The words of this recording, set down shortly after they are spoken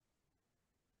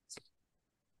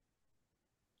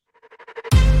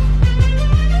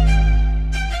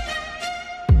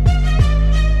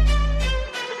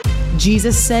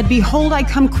Jesus said, "Behold, I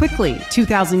come quickly."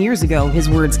 2,000 years ago, his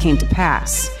words came to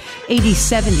pass. AD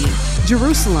 70,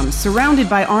 Jerusalem surrounded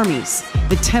by armies,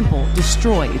 the temple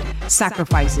destroyed,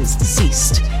 sacrifices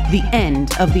ceased, the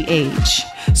end of the age.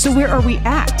 So where are we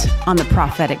at on the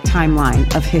prophetic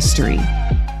timeline of history?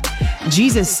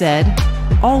 Jesus said,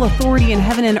 "All authority in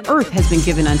heaven and earth has been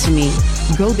given unto me.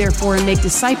 Go therefore and make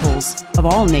disciples of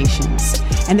all nations,"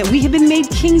 and that we have been made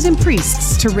kings and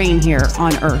priests to reign here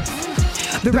on earth.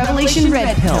 The Revelation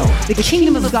Red Pill, the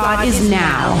kingdom of God is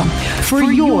now. For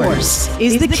yours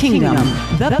is the kingdom,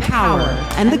 the power,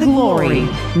 and the glory,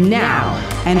 now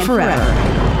and forever.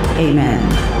 Amen.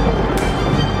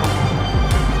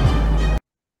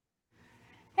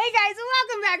 Hey guys,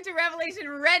 welcome back to Revelation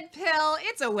Red Pill.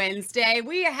 It's a Wednesday.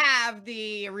 We have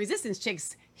the Resistance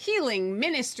Chicks Healing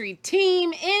Ministry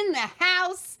team in the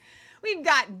house. We've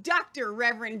got Dr.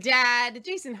 Reverend Dad,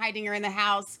 Jason Heidinger in the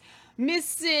house,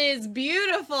 Mrs.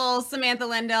 Beautiful Samantha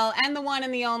Lendell, and the one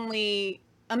and the only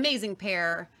amazing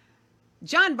pair,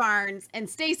 John Barnes and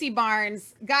Stacy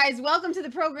Barnes. Guys, welcome to the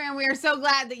program. We are so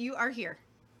glad that you are here.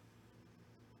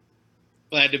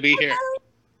 Glad to be here.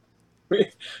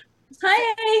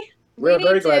 Hi. We're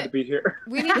very glad to be here.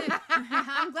 We need to,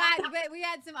 I'm glad, but we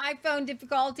had some iPhone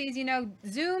difficulties. You know,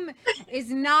 Zoom is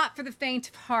not for the faint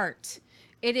of heart.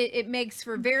 It makes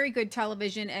for very good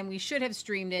television, and we should have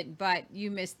streamed it, but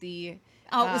you missed the.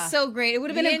 Oh, it was so great. It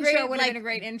would have been a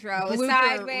great intro. It was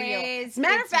sideways.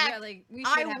 Matter of fact,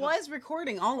 I was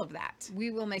recording all of that.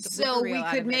 We will make a blooper so reel we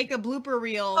could make a blooper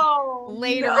reel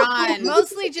later on.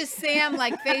 Mostly just Sam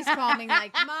like face palming,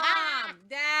 like Mom,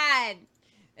 Dad.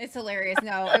 It's hilarious.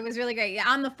 No, it was really great. Yeah,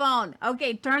 on the phone.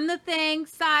 Okay, turn the thing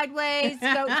sideways.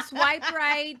 Go swipe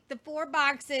right. The 4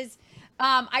 boxes.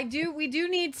 We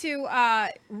need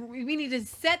to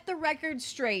set the record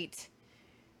straight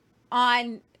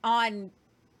on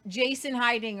Jason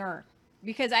Heidinger,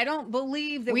 because I don't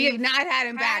believe that we have not had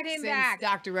him back since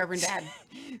Dr. Reverend Dad.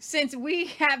 Since we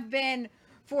have been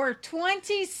for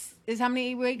 20 is how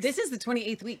many weeks? This is the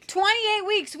 28th week. 28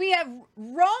 weeks we have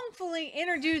wrongfully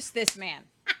introduced this man.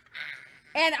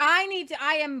 And I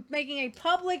am making a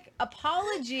public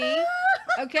apology,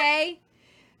 okay?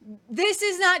 This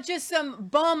is not just some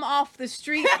bum off the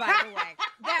street, by the way,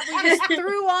 that we just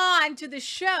threw on to the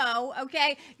show,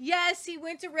 okay? Yes, he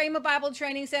went to Rhema Bible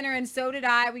Training Center, and so did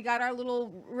I. We got our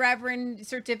little reverend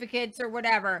certificates or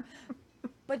whatever.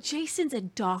 But Jason's a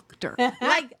doctor,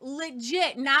 like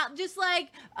legit, not just like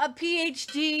a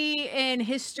PhD in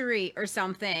history or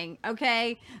something,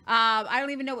 okay? I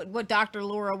don't even know what Dr.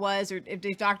 Laura was, or if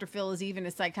Dr. Phil is even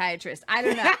a psychiatrist. I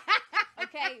don't know,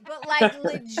 okay? But like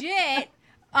legit...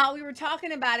 we were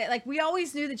talking about it. Like, we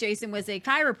always knew that Jason was a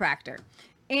chiropractor,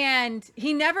 and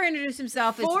he never introduced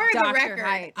himself as For Dr. the record,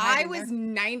 Heidinger. I was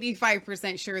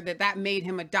 95% sure that made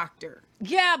him a doctor.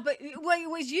 Yeah, but it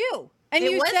was you. And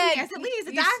you said, I said, Lee, he's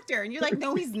a doctor. And you're like,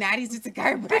 no, he's not. He's just a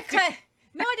chiropractor.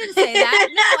 No, I didn't say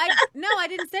that. No, I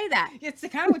didn't say that. It's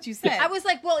kind of what you said. I was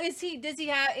like, well, is he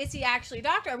actually a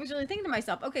doctor? I was really thinking to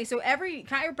myself, okay, so every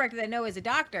chiropractor that I know is a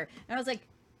doctor. And I was like,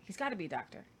 he's got to be a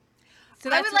doctor. So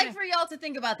I would like for y'all to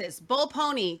think about this. Bull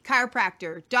Pony,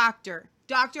 chiropractor, doctor.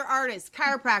 Dr. Artist,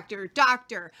 chiropractor,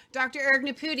 doctor. Dr. Eric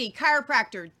Naputi,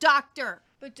 chiropractor, doctor.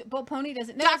 But Bull Pony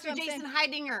doesn't. No, Dr. Jason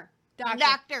Heidinger,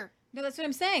 doctor. No, that's what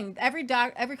I'm saying. Every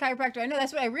chiropractor I know,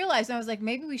 that's what I realized. And I was like,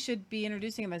 maybe we should be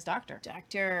introducing him as doctor.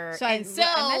 Doctor. So I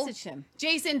messaged him.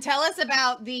 Jason, tell us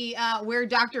about the where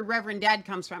Dr. Reverend Dad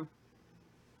comes from.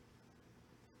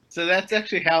 So that's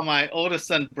actually how my oldest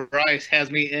son, Bryce, has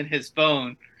me in his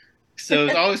phone. So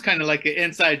it's always kind of like an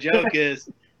inside joke is,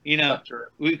 you know,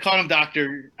 we called him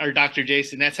Dr.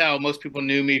 Jason. That's how most people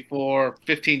knew me for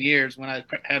 15 years when I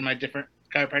had my different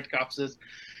chiropractic offices.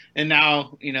 And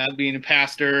now, you know, being a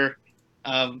pastor,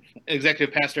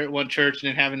 executive pastor at one church, and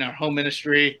then having our home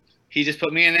ministry, he just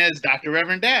put me in as Dr.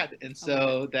 Reverend Dad. And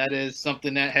so that is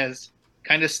something that has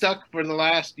kind of stuck for the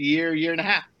last year and a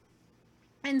half.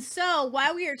 And so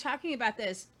while we are talking about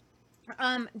this,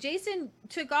 Jason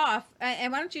took off,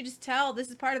 and why don't you just tell, this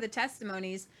is part of the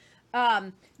testimonies.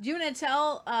 Do you want to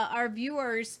tell our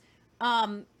viewers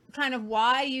kind of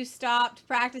why you stopped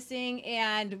practicing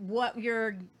and what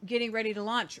you're getting ready to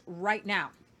launch right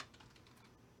now?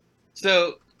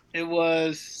 So it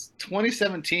was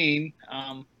 2017.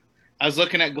 I was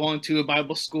looking at going to a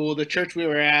Bible school. The church we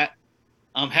were at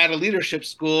had a leadership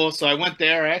school, so I went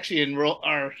there. I actually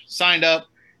signed up.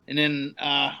 And then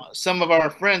some of our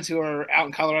friends who are out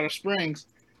in Colorado Springs,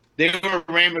 they were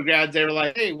Rhema grads. They were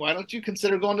like, hey, why don't you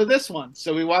consider going to this one?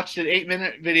 So we watched an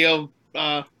 8-minute video,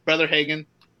 Brother Hagin,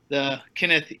 the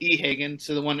Kenneth E. Hagin,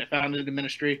 so the one that founded the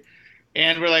ministry.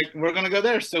 And we're like, we're going to go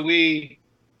there. So we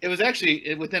it was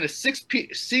actually within a 6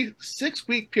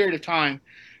 week period of time.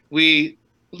 We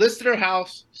listed our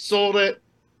house, sold it,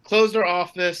 closed our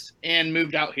office, and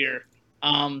moved out here.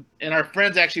 And our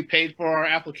friends actually paid for our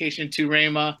application to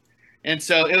Rhema. And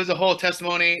so it was a whole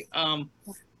testimony.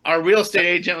 Our real estate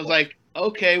agent was like,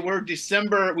 okay,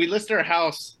 we listed our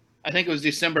house, I think it was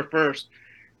December 1st.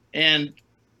 And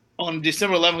on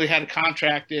December 11th, we had a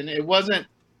contract, and it was a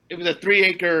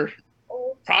 3-acre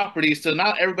property. So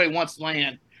not everybody wants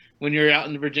land when you're out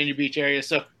in the Virginia Beach area.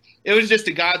 So it was just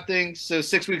a God thing. So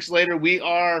 6 weeks later, we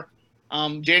are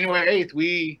January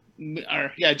 8th.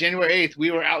 January 8th,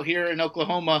 we were out here in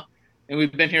Oklahoma, and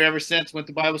we've been here ever since. Went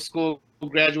to Bible school,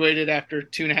 graduated after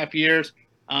 2.5 years.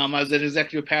 I was an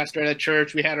executive pastor at a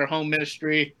church. We had our home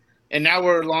ministry, and now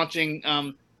we're launching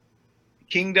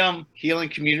Kingdom Healing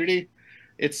Community.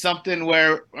 It's something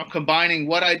where I'm combining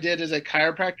what I did as a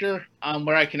chiropractor,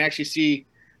 where I can actually see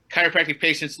chiropractic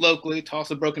patients locally,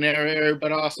 Tulsa, Broken Arrow area,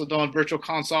 but also doing virtual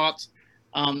consults.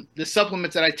 The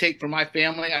supplements that I take for my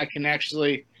family, I can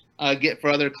actually get for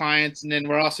other clients. And then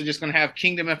we're also just going to have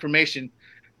Kingdom information,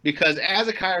 because as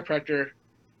a chiropractor,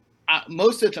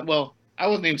 most of the time, well, I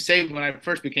wasn't even saved when I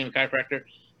first became a chiropractor,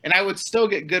 and I would still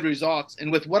get good results.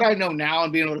 And with what I know now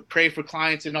and being able to pray for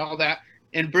clients and all that,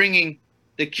 and bringing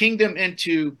the Kingdom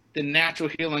into the natural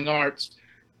healing arts,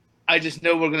 I just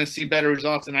know we're going to see better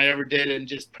results than I ever did in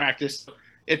just practice.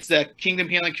 It's the Kingdom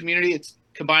Healing Community. It's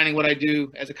combining what I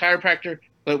do as a chiropractor,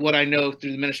 but what I know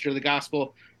through the ministry of the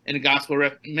gospel and the gospel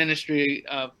ministry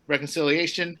of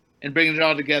reconciliation, and bringing it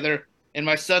all together. And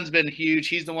my son's been huge.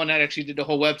 He's the one that actually did the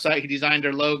whole website. He designed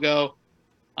our logo.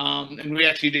 And we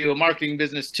actually do a marketing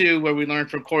business too, where we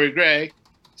learned from Corey Gray.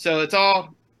 So it's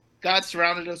all, God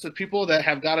surrounded us with people that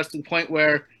have got us to the point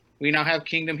where we now have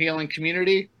Kingdom Healing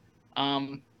Community,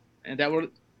 and that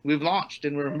we've launched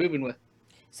and we're moving with.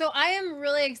 So I am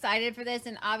really excited for this,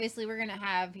 and obviously we're going to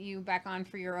have you back on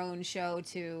for your own show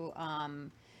to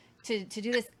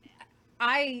do this.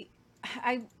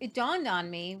 It dawned on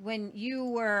me when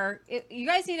you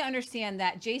guys need to understand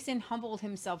that Jason humbled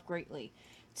himself greatly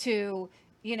to,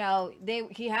 did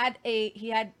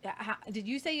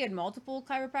you say you had multiple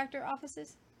chiropractor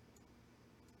offices?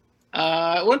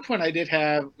 At one point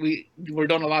we were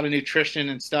doing a lot of nutrition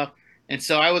and stuff. And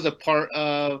so I was a part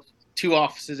of 2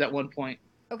 offices at one point.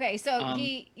 Okay. So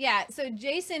so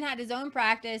Jason had his own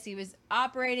practice. He was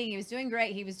operating. He was doing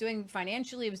great. He was doing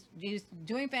financially. He was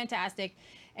doing fantastic.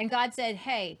 And God said,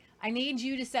 hey, I need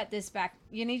you to set this back.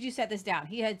 You need you to set this down.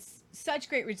 He had such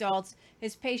great results.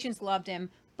 His patients loved him,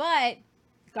 but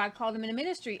God called him into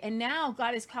ministry. And now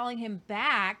God is calling him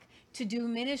back to do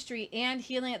ministry and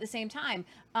healing at the same time.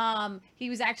 He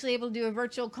was actually able to do a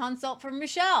virtual consult for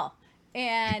Michelle.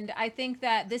 And I think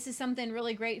that this is something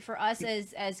really great for us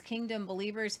as Kingdom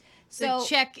believers. So the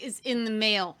check is in the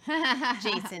mail,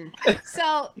 Jason.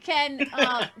 So can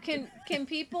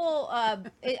people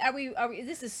is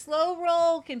this a slow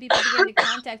roll? Can people begin to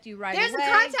contact you right away? There's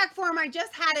a contact form. I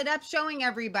just had it up showing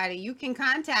everybody. You can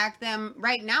contact them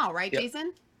right now, right, yep.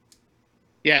 Jason?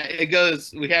 Yeah, it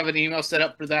goes. We have an email set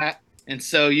up for that. And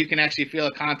so you can actually feel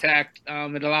a contact.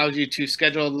 It allows you to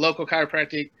schedule a local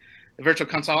chiropractic virtual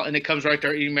consult, and it comes right to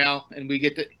our email, and we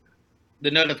get the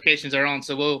notifications are on.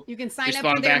 So you can sign up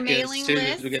for their mailing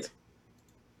list.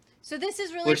 So this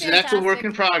is really fantastic. That's a work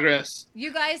in progress.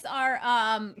 You guys are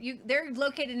they're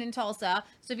located in Tulsa.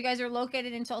 So if you guys are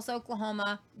located in Tulsa,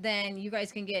 Oklahoma, then you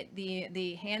guys can get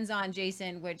the hands-on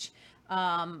Jason, which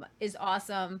is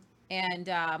awesome. And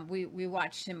we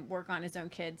watched him work on his own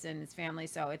kids and his family,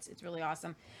 so it's really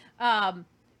awesome.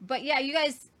 But yeah, you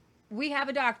guys, we have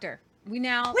a doctor. We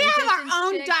have our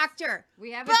own doctor.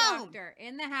 We have a doctor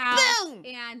in the house. Boom.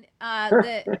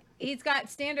 And he's got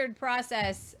standard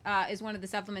process is one of the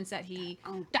supplements that he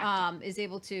is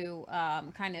able to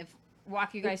kind of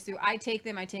walk you guys through. I take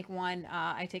them. I take one.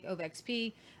 I take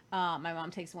OVXP. My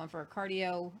mom takes one for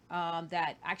cardio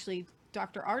that actually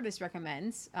Dr. Artis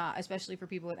recommends, especially for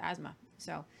people with asthma.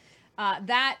 So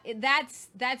that's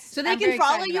so they can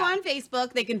follow you on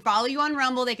Facebook. They can follow you on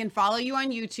Rumble. They can follow you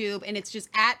on YouTube, and it's just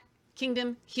at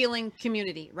Kingdom Healing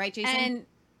Community, right, Jason? And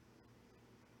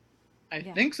I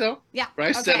think so. Yeah.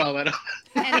 Bryce set all that up.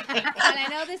 and I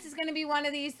know this is going to be one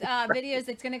of these videos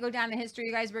that's going to go down in history,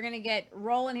 you guys. We're going to get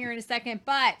rolling here in a second,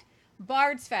 but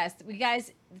Bard's Fest,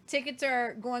 tickets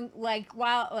are going like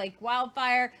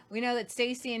wildfire. We know that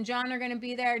Stacy and John are going to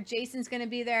be there. Jason's going to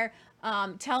be there.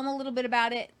 Tell them a little bit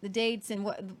about it, the dates and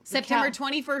what. September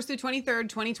 21st through 23rd,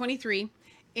 2023.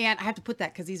 And I have to put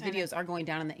that because these videos are going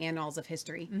down in the annals of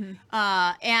history. Mm-hmm.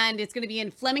 And it's going to be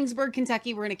in Flemingsburg,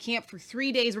 Kentucky. We're going to camp for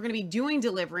 3 days. We're going to be doing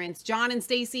Deliverance. John and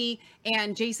Stacy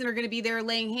and Jason are going to be there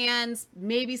laying hands.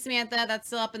 Maybe Samantha, that's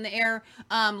still up in the air.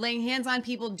 Laying hands on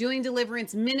people, doing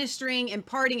Deliverance, ministering,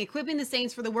 imparting, equipping the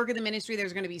saints for the work of the ministry.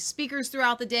 There's going to be speakers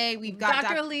throughout the day. We've got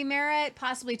Dr. Lee Merritt,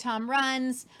 possibly Tom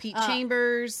Runs, Pete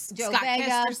Chambers, Joe Scott Vega.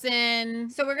 Kesterson.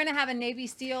 So we're going to have a Navy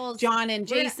SEALs. John and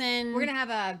Jason. We're going to have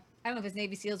a, I don't know if it's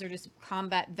Navy SEALs or just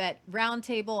combat vet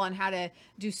roundtable on how to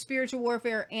do spiritual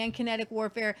warfare and kinetic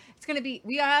warfare. It's going to be,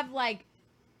 we have like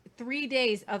 3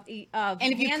 days of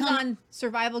And if you hands-on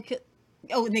survival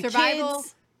and the survival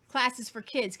kids, classes for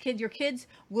kids. Your kids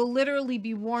will literally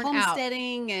be worn out.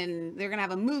 homesteading, and they're gonna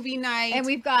have a movie night. And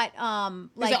we've got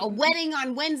There's a wedding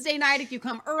on Wednesday night if you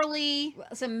come early.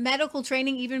 some medical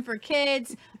training even for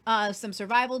kids, some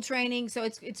survival training. So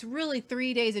it's really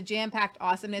 3 days of jam-packed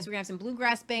awesomeness. We're gonna have some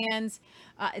bluegrass bands.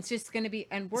 It's just gonna be,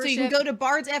 and worship. So you can go to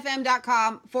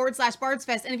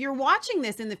bardsfm.com/bardsfest. And if you're watching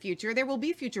this in the future, there will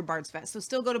be future Bards Fest. So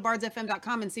still go to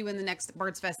bardsfm.com and see when the next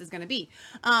Bards Fest is going to be.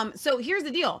 So here's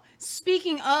the deal.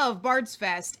 Speaking of Bards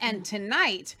Fest, and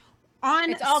tonight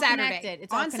on it's all Saturday, connected.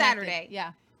 It's all on connected. Saturday,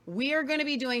 Yeah. we are going to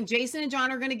be doing, Jason and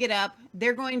John are going to get up.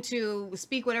 They're going to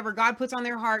speak whatever God puts on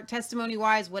their heart, testimony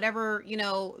wise, whatever,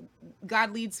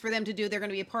 God leads for them to do. They're going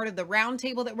to be a part of the round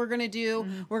table that we're going to do.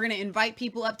 Mm-hmm. We're going to invite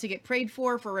people up to get prayed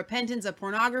for repentance of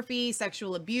pornography,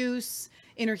 sexual abuse,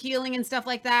 inner healing, and stuff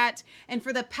like that. And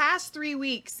for the past 3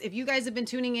 weeks, if you guys have been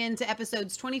tuning in to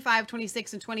episodes 25,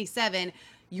 26, and 27,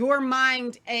 your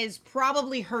mind is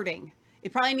probably hurting.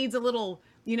 It probably needs a little,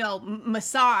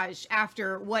 massage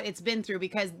after what it's been through,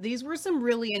 because these were some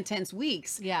really intense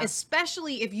weeks. Yeah.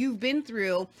 Especially if you've been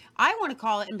through, I want to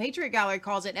call it, and Patriot Gallery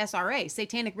calls it SRA,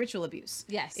 satanic ritual abuse.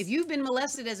 Yes. If you've been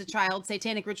molested as a child,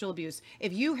 satanic ritual abuse.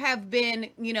 If you have been,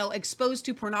 exposed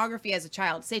to pornography as a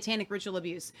child, satanic ritual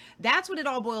abuse. That's what it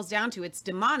all boils down to. It's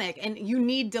demonic, and you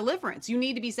need deliverance. You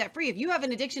need to be set free. If you have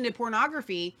an addiction to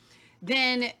pornography,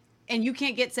 and you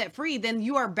can't get set free, then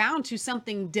you are bound to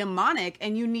something demonic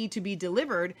and you need to be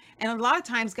delivered. And a lot of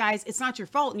times, guys, it's not your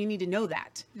fault, and you need to know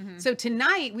that. Mm-hmm. So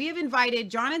tonight we have invited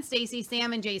John and Stacy,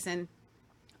 Sam and Jason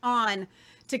on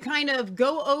to kind of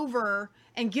go over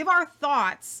and give our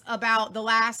thoughts about the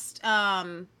last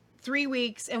 3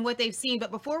 weeks and what they've seen. But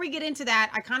before we get into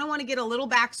that, I kind of want to get a little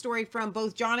backstory from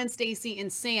both John and Stacy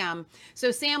and Sam.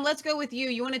 So Sam, let's go with you.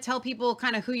 You want to tell people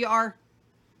kind of who you are?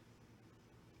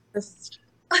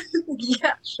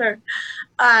 Yeah, sure.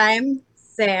 I'm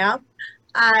Sam.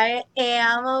 I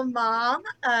am a mom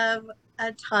of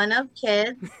a ton of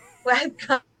kids. I've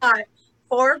got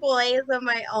 4 boys of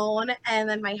my own, and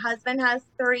then my husband has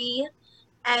 3.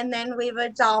 And then we've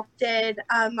adopted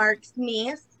Mark's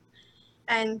niece.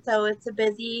 And so it's a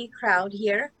busy crowd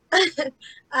here.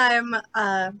 I'm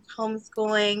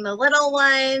homeschooling the little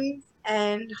ones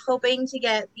and hoping to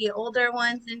get the older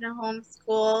ones into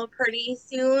homeschool pretty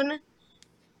soon.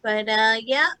 But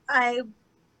yeah, I've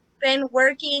been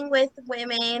working with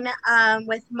women,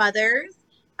 with mothers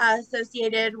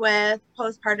associated with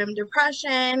postpartum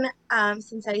depression,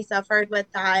 since I suffered with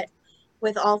that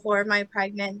with all 4 of my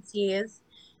pregnancies.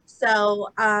 So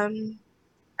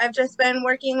I've just been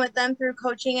working with them through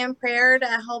coaching and prayer to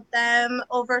help them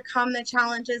overcome the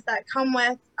challenges that come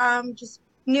with just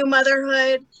new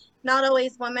motherhood. Not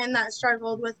always women that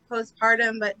struggled with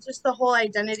postpartum, but just the whole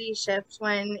identity shift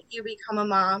when you become a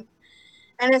mom,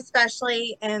 and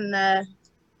especially in the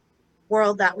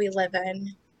world that we live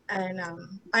in, and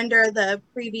under the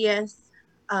previous,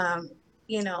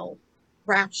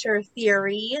 rapture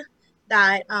theory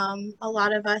that a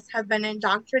lot of us have been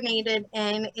indoctrinated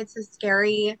in. It's a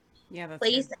scary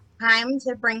place and time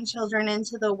to bring children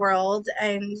into the world,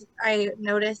 and I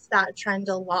noticed that trend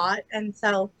a lot. And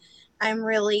so I'm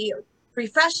really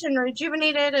refreshed and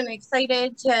rejuvenated and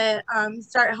excited to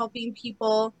start helping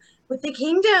people with the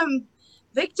kingdom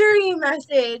victory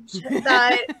message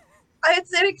that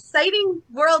it's an exciting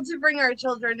world to bring our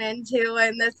children into.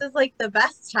 And this is like the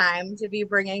best time to be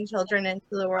bringing children into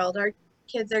the world. Our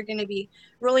kids are going to be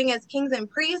ruling as kings and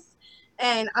priests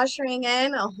and ushering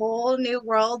in a whole new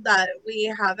world that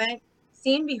we haven't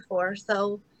seen before.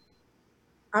 So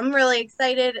I'm really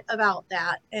excited about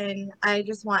that, and I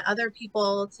just want other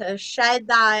people to shed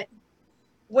that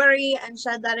worry and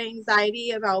shed that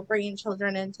anxiety about bringing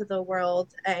children into the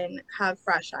world and have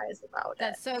fresh eyes about it.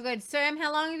 That's so good. Sam,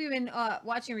 how long have you been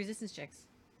watching Resistance Chicks?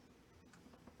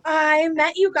 I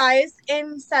met you guys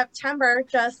in September,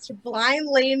 just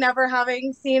blindly, never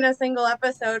having seen a single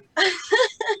episode.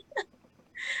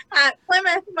 At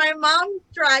Plymouth, my mom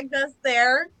dragged us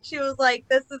there. She was like,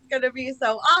 this is going to be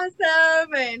so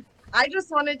awesome. And I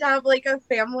just wanted to have like a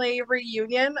family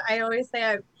reunion. I always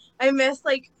say I miss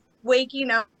like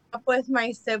waking up with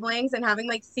my siblings and having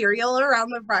like cereal around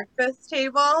the breakfast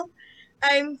table.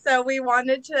 And so we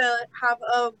wanted to have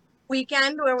a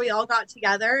weekend where we all got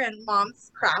together, and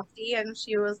mom's crafty and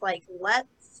she was like,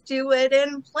 let's do it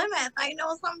in Plymouth. I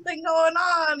know something going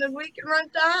on and we can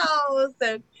rent a house.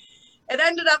 And it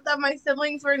ended up that my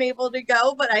siblings weren't able to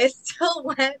go, but I still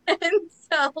went. And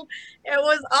so it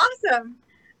was awesome.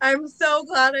 I'm so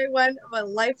glad I went, but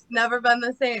life's never been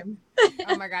the same.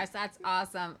 Oh my gosh, that's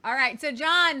awesome. All right, so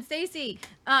John, Stacy,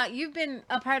 you've been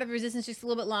a part of Resistance just a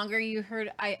little bit longer. You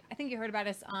heard, I think you heard about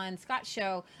us on Scott's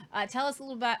show. Tell us a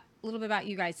little bit about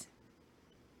you guys.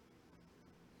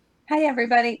 Hi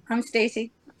everybody, I'm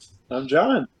Stacy. I'm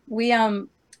John. We I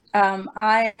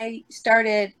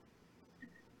started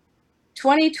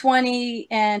 2020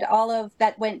 and all of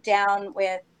that went down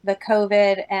with the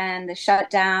COVID and the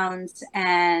shutdowns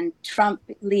and Trump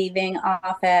leaving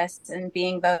office and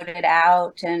being voted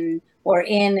out and or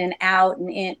in and out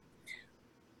and in.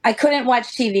 I couldn't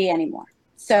watch TV anymore.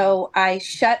 So I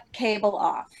shut cable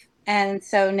off. And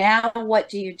so now what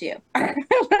do you do? Right?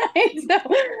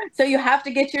 So you have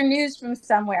to get your news from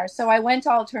somewhere. So I went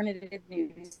to alternative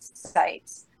news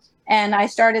sites and I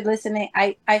started listening.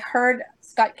 I heard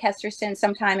Scott Kesterson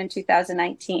sometime in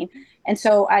 2019. And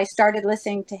so I started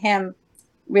listening to him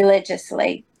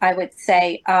religiously, I would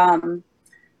say, right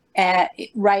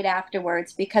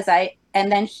afterwards, because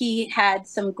and then he had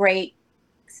some great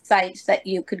sites that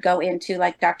you could go into,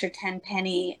 like Dr.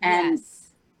 Tenpenny and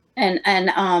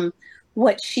Yes.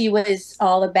 what she was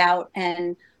all about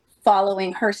and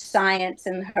following her science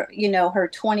and her, her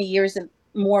 20 years of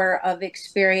more of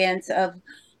experience of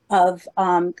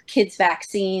kids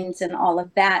vaccines and all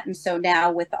of that. And so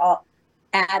now with all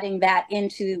adding that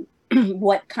into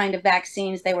what kind of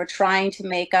vaccines they were trying to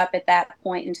make up at that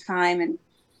point in time. And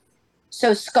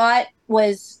so Scott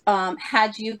was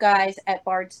had you guys at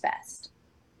Bard's Fest.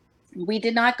 We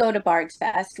did not go to Bard's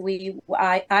Fest.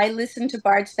 I listened to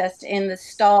Bard's Fest in the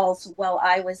stalls while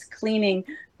I was cleaning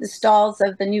the stalls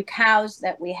of the new cows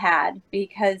that we had,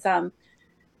 because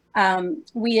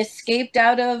we escaped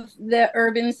out of the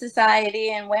urban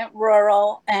society and went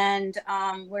rural, and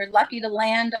we're lucky to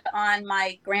land on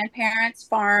my grandparents'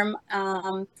 farm.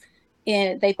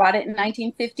 They bought it in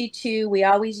 1952. We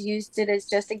always used it as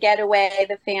just a getaway,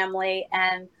 the family,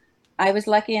 and I was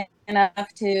lucky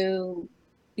enough to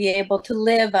be able to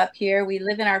live up here. We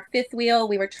live in our fifth wheel.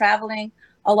 We were traveling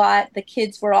a lot. The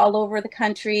kids were all over the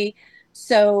country.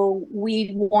 So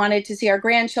we wanted to see our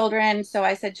grandchildren. So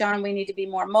I said, John, we need to be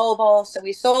more mobile. So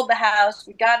we sold the house,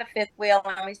 we got a fifth wheel,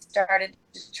 and we started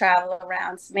to travel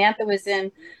around. Samantha was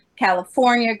in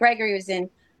California. Gregory was in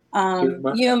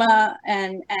Yuma,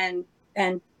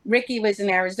 and Ricky was in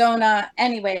Arizona.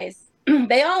 Anyways,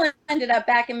 they all ended up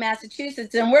back in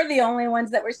Massachusetts, and we're the only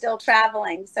ones that were still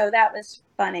traveling. So that was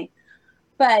funny.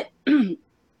 But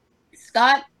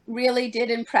Scott really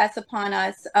did impress upon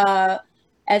us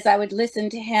as I would listen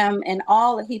to him, and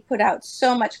he put out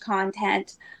so much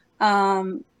content.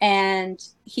 And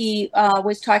he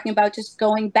was talking about just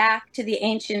going back to the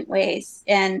ancient ways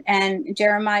and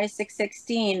Jeremiah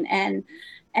 6:16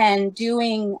 and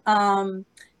doing,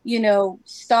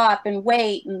 stop and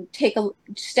wait and take a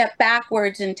step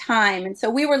backwards in time. And so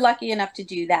we were lucky enough to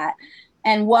do that.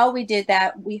 And while we did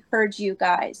that, we heard you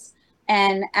guys.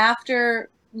 And after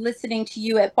listening to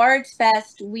you at Bard's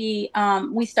Fest, we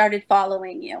started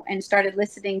following you and started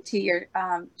listening to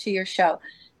your show.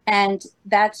 And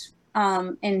that's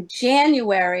in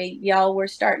January, y'all were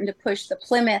starting to push the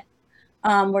Plymouth.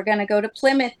 We're going to go to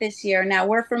Plymouth this year. Now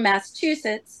we're from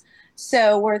Massachusetts,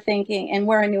 so we're thinking, and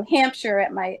we're in New Hampshire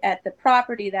at the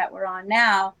property that we're on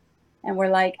now, and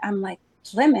I'm like,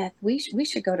 Plymouth, we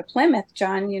should go to Plymouth,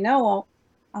 John.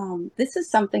 This is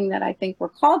something that I think we're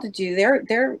called to do.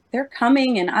 They're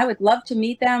coming, and I would love to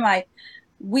meet them.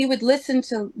 We would listen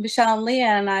to Michelle and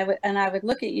Leah, and I would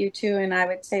look at you two, and I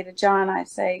would say to John, I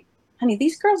say, honey,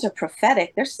 these girls are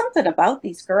prophetic. There's something about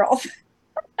these girls.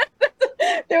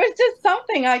 There was just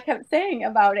something I kept saying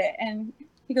about it. And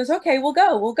he goes, okay, we'll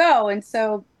go. And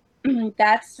so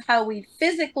that's how we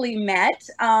physically met.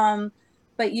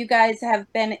 But you guys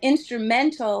have been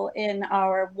instrumental in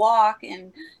our walk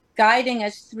and guiding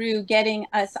us through getting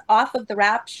us off of the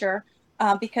rapture,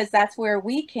 because that's where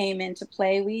we came into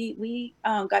play. We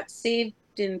got saved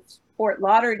in Fort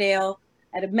Lauderdale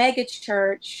at a mega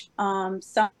church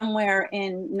somewhere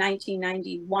in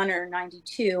 1991 or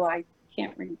 92. I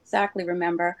can't exactly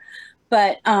remember,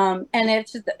 but and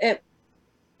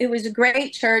it was a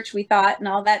great church, we thought, and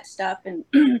all that stuff. And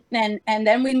and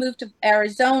then we moved to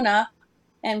Arizona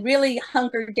really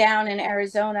hunkered down in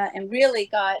Arizona and really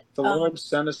got the Lord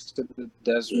sent us to the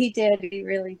desert. He did. He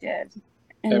really did.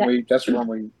 And that's when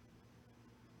we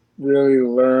really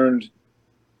learned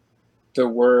the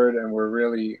word, and we're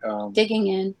really digging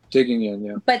in.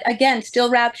 Yeah. But again, still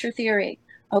rapture theory.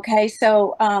 Okay,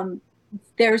 so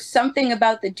there's something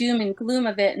about the doom and gloom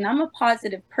of it, and I'm a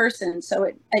positive person,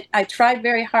 so I tried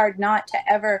very hard not to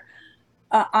ever.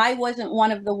 I wasn't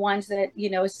one of the ones that, you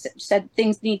know, said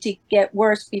things need to get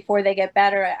worse before they get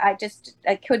better. I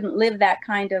couldn't live that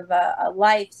kind of a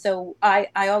life. So I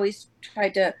always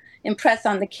tried to impress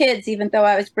on the kids, even though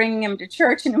I was bringing them to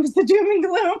church and it was the doom and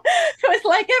gloom. So it's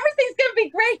like, everything's going to be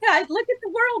great, guys. Look at the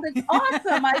world. It's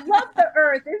awesome. I love the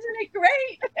earth. Isn't it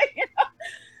great? You know?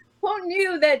 Who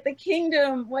knew that the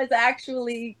kingdom was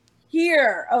actually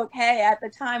here, okay, at the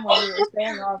time when we were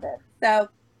saying all this. So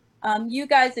you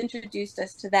guys introduced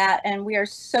us to that, and we are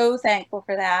so thankful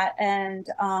for that. And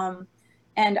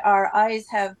our eyes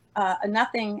have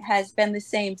nothing has been the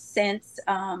same since.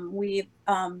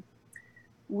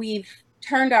 We've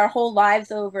turned our whole lives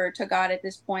over to God at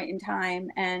this point in time,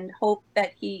 and hope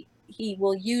that He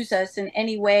will use us in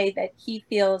any way that He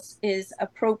feels is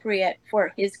appropriate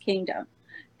for His kingdom.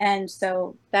 And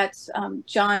so that's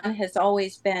John has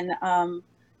always been a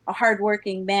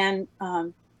hardworking man.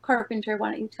 Carpenter,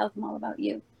 why don't you tell them all about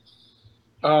you?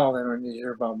 Oh, they don't need to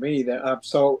hear about me.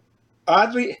 So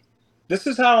oddly, this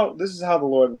is how the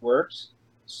Lord works.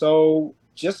 So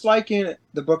just like in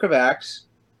the book of Acts,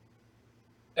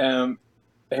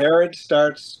 Herod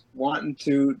starts wanting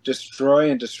to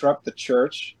destroy and disrupt the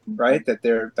church, right? That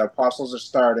the apostles are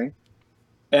starting,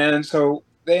 and so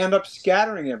they end up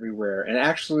scattering everywhere and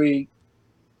actually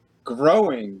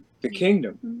growing the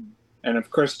kingdom. And of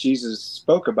course, Jesus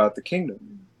spoke about the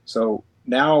kingdom. So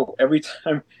now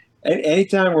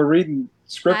anytime we're reading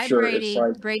scripture, hi, Brady. It's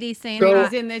like Brady's saying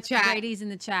Brady's in the chat. Brady's in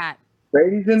the chat.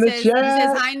 Brady's in the chat. He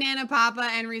says hi, Nana Papa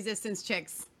and Resistance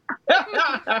Chicks.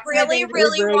 Really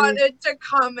wanted to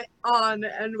come on,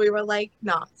 and we were like,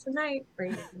 not tonight,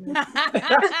 Brady.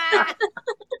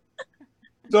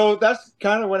 So that's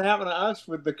kind of what happened to us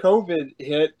with the COVID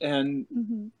hit,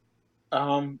 and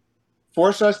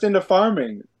forced us into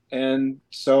farming. And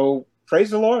so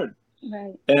praise the Lord.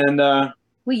 Right. And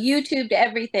we YouTubed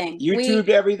everything. We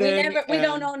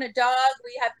don't own a dog.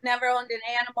 We have never owned an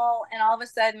animal, and all of a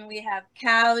sudden we have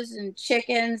cows and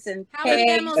chickens and How pigs.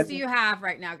 many animals do you have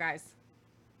right now, guys?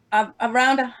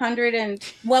 Around 100, and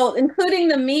well, including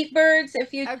the meat birds.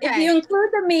 If you include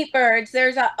the meat birds,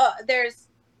 there's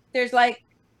like,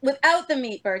 without the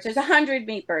meat birds, there's 100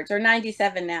 meat birds, or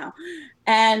 97 now,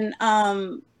 and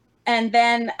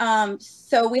then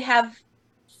so we have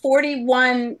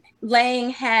 41 laying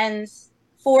hens,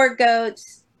 4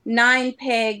 goats, 9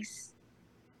 pigs,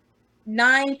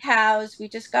 9 cows. We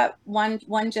just got one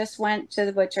just went to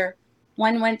the butcher.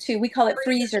 One went to, we call it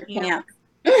freezer camp.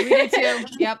 We did too.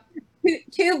 Yep.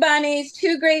 2 bunnies,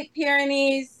 2 Great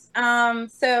Pyrenees.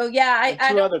 So yeah,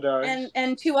 and 2 other dogs,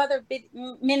 and 2 other big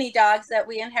mini dogs that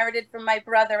we inherited from my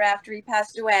brother after he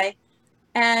passed away.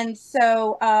 And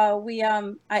so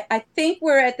I think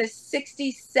we're at the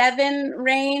 67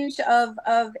 range of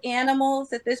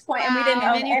animals at this point. Wow. And we didn't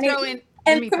own any.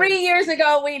 And 3 years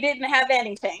ago, we didn't have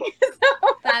anything.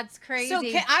 That's crazy. So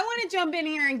I want to jump in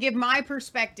here and give my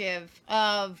perspective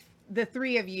of the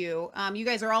 3 of you. You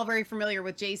guys are all very familiar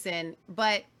with Jason,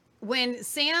 but when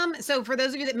Sam, so for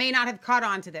those of you that may not have caught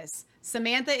on to this,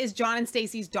 Samantha is John and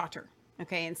Stacy's daughter.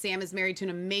 Okay. And Sam is married to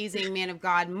an amazing man of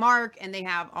God, Mark, and they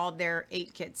have all their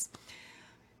 8 kids.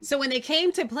 So when they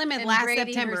came to Plymouth last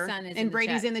September, and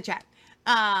Brady's in the chat,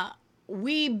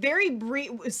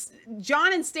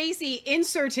 John and Stacy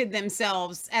inserted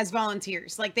themselves as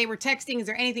volunteers. Like, they were texting, is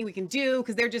there anything we can do?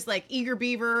 Because they're just like eager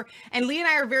beaver. And Leah and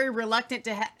I are very reluctant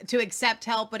to accept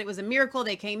help, but it was a miracle.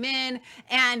 They came in,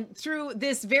 and through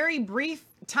this very brief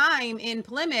time in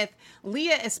Plymouth,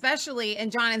 Leah especially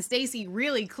and John and Stacy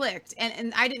really clicked,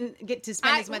 and I didn't get to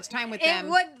spend as much time with them.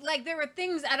 There were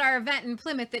things at our event in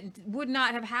Plymouth that would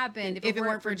not have happened if it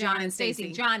weren't for John and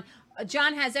Stacy.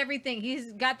 John has everything.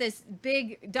 He's got this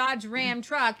big Dodge Ram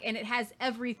truck, and it has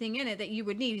everything in it that you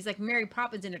would need. He's like Mary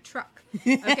Poppins in a truck.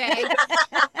 Okay.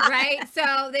 Right.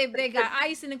 So they got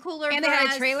ice in a cooler, and they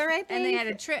had a trailer, I think. And they had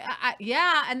a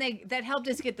and that helped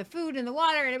us get the food and the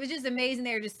water, and it was just amazing.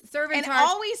 They were just serving. And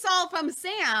all we saw from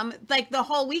Sam, like the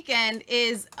whole weekend,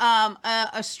 is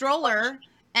a stroller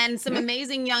and some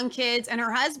amazing young kids and her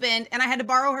husband, and I had to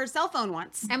borrow her cell phone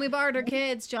once. And we borrowed her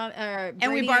kids. Brady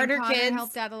and we borrowed her Connor kids.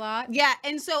 helped out a lot. Yeah,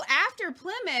 and so after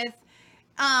Plymouth,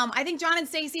 I think John and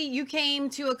Stacey, you came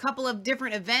to a couple of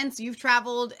different events. You've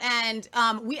traveled, and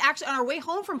we actually, on our way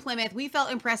home from Plymouth, we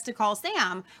felt impressed to call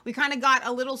Sam. We kind of got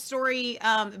a little story,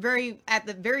 very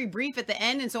brief at the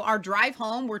end, and so our drive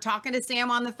home, we're talking to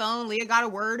Sam on the phone. Leah got a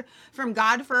word from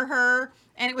God for her,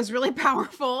 and it was really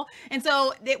powerful. And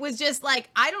so it was just like,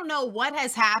 I don't know what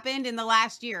has happened in the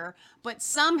last year, but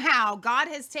somehow God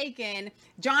has taken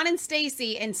John and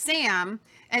Stacey and Sam,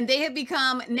 and they have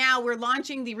become, now we're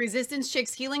launching the Resistance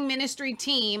Chicks Healing Ministry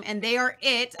team, and they are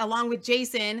it, along with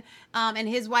Jason and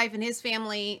his wife and his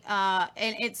family.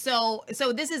 And it's so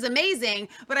this is amazing.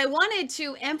 But I wanted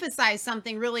to emphasize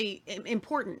something really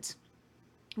important.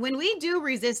 When we do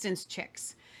Resistance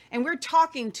Chicks, and we're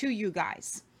talking to you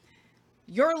guys,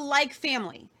 you're like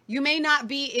family. You may not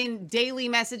be in daily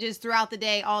messages throughout the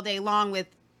day, all day long with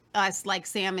us, like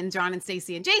Sam and John and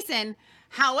Stacey and Jason.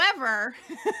 However,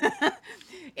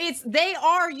 they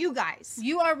are you guys.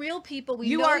 You are real people.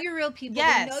 You're real people.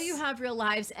 Yes. We know you have real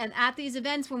lives. And at these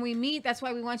events, when we meet, that's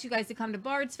why we want you guys to come to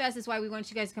Bard's Fest. That's why we want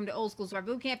you guys to come to Old School Survivor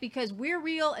Boot Camp, because we're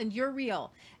real and you're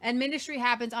real. And ministry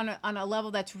happens on a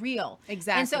level that's real.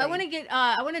 Exactly. And so I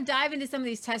want to dive into some of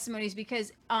these testimonies,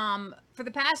 because for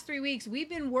the past 3 weeks, we've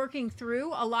been working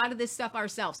through a lot of this stuff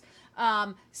ourselves.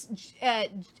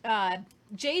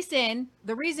 Jason,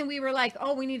 the reason we were like,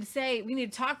 oh, we need to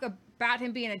talk about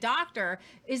him being a doctor,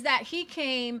 is that he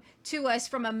came to us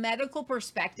from a medical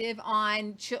perspective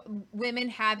on women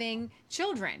having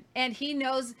children, and he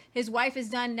knows his wife has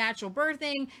done natural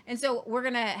birthing, and so we're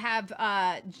gonna have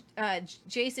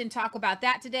Jason talk about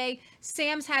that today.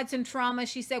 Sam's had some trauma,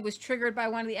 she said, was triggered by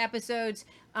one of the episodes,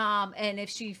 and if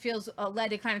she feels led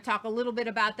to kind of talk a little bit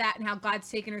about that and how God's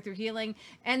taken her through healing.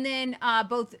 And then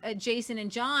both Jason and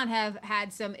John have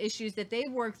had some issues that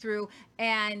they've worked through,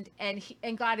 and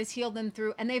God has healed them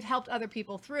through, and they've helped other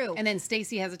people through. And then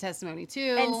Stacey has a testimony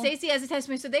too. And Stacey has a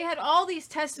testimony. So they had all these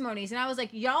testimonies, and I was like,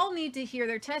 y'all need to hear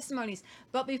their testimonies.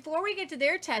 But before we get to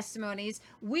their testimonies,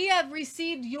 we have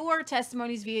received your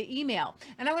testimonies via email.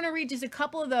 And I want to read just a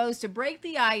couple of those to break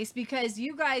the ice, because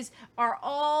you guys are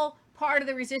all part of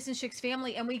the Resistance Chicks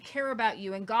family, and we care about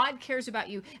you, and God cares about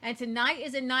you. And tonight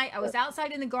is a night, I was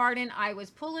outside in the garden, I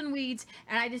was pulling weeds,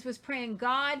 and I just was praying,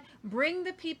 God, bring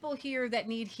the people here that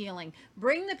need healing,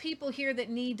 bring the people here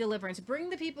that need deliverance, bring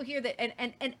the people here that,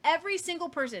 and every single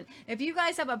person. If you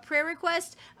guys have a prayer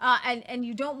request and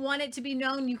you don't want it to be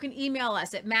known, you can email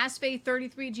us at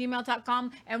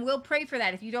massfaith33@gmail.com, and we'll pray for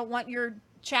that. If you don't want your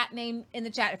chat name in the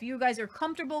chat, if you guys are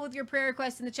comfortable with your prayer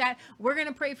requests in the chat, we're going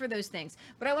to pray for those things.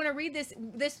 But I want to read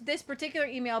this particular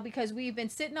email, because we've been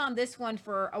sitting on this one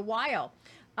for a while.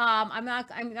 I'm not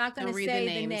going to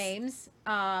say the names,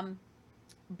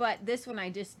 but this one I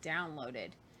just downloaded.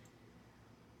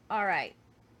 All right,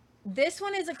 this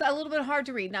one is a little bit hard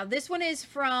to read. Now, this one is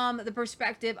from the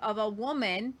perspective of a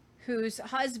woman whose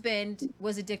husband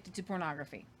was addicted to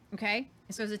pornography. Okay,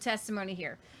 so there's a testimony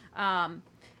here.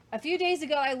 A few days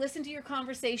ago, I listened to your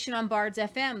conversation on Bards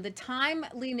FM. The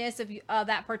timeliness of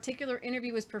that particular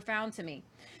interview was profound to me.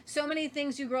 So many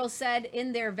things you girls said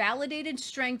in there validated,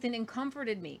 strengthened, and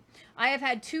comforted me. I have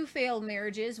had 2 failed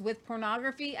marriages, with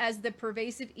pornography as the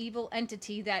pervasive evil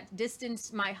entity that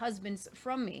distanced my husbands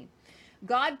from me.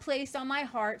 God placed on my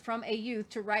heart from a youth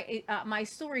to write my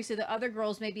story so that other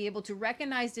girls may be able to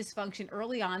recognize dysfunction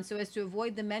early on, so as to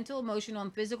avoid the mental, emotional,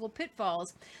 and physical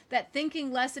pitfalls that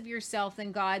thinking less of yourself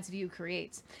than God's view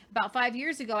creates. About 5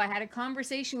 years ago, I had a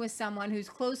conversation with someone whose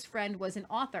close friend was an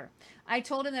author. I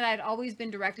told him that I had always been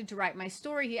directed to write my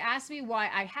story. He asked me why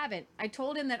I haven't. I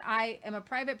told him that I am a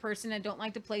private person and don't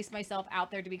like to place myself out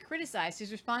there to be criticized.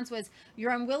 His response was, your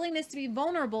unwillingness to be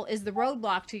vulnerable is the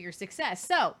roadblock to your success.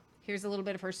 So, here's a little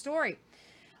bit of her story.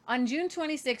 On June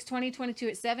 26, 2022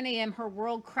 at 7 a.m., her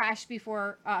world crashed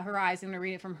before her eyes. I'm going to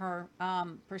read it from her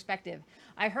perspective.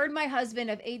 I heard my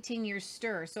husband of 18 years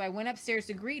stir, so I went upstairs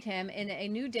to greet him in a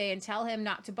new day and tell him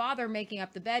not to bother making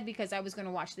up the bed because I was going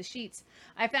to wash the sheets.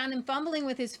 I found him fumbling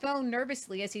with his phone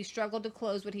nervously as he struggled to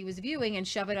close what he was viewing and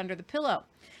shove it under the pillow.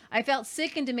 I felt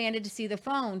sick and demanded to see the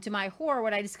phone. To my horror,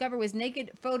 what I discovered was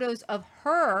naked photos of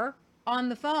her on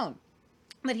the phone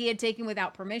that he had taken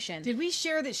without permission. Did we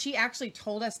share that she actually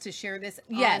told us to share this?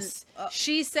 Yes.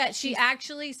 She said, she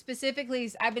actually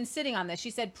specifically, I've been sitting on this.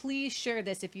 She said, please share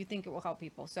this if you think it will help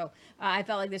people. So I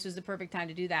felt like this was the perfect time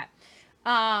to do that.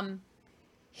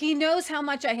 He knows how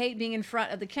much I hate being in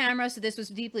front of the camera, so this was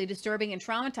deeply disturbing and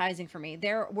traumatizing for me.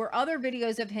 There were other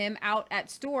videos of him out at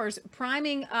stores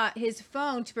priming his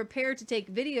phone to prepare to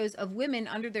take videos of women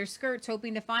under their skirts,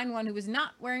 hoping to find one who was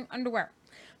not wearing underwear.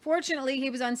 Fortunately,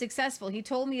 he was unsuccessful. He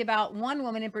told me about one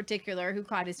woman in particular who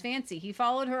caught his fancy. He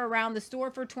followed her around the store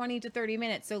for 20 to 30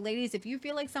 minutes. So ladies, if you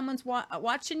feel like someone's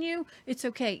watching you, it's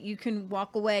okay. You can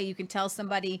walk away. You can tell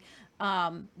somebody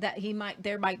that you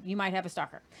might have a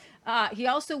stalker. He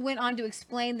also went on to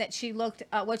explain that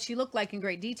what she looked like in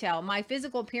great detail. My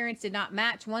physical appearance did not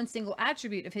match one single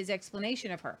attribute of his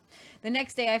explanation of her. The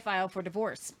next day I filed for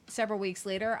divorce. Several weeks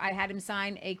later, I had him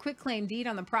sign a quitclaim deed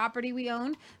on the property we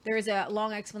owned. There is a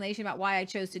long explanation about why I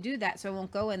chose to do that, so I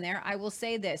won't go in there. I will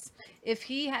say this. If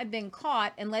he had been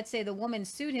caught, and let's say the woman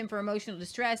sued him for emotional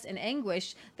distress and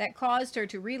anguish that caused her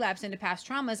to relapse into past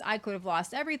traumas, I could have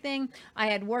lost everything I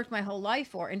had worked my whole life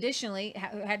for. Additionally,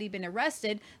 had he been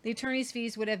arrested, the attorney's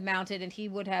fees would have mounted and he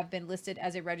would have been listed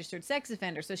as a registered sex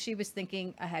offender. So she was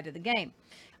thinking ahead of the game.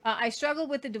 I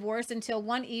struggled with the divorce until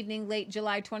one evening, late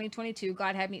July 2022,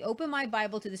 God had me open my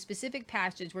Bible to the specific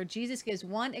passage where Jesus gives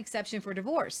one exception for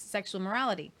divorce, sexual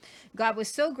morality. God was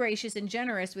so gracious and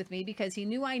generous with me because he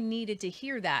knew I needed to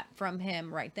hear that from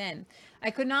him right then.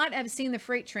 I could not have seen the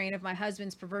freight train of my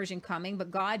husband's perversion coming, but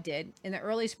God did. In the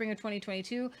early spring of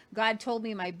 2022, God told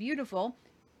me, my beautiful,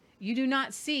 you do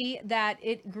not see that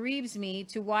it grieves me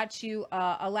to watch you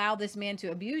allow this man to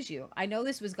abuse you. I know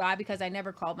this was God because I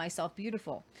never called myself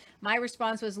beautiful. My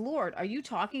response was, Lord, are you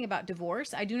talking about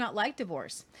divorce? I do not like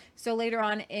divorce. So later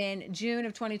on in June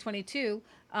of 2022,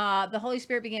 the Holy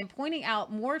Spirit began pointing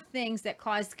out more things that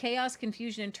caused chaos,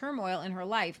 confusion, and turmoil in her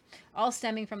life, all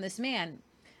stemming from this man.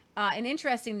 An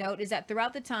interesting note is that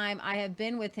throughout the time I have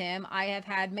been with him, I have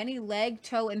had many leg,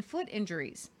 toe, and foot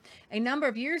injuries. A number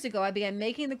of years ago, I began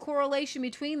making the correlation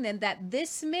between them that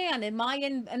this man and my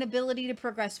inability to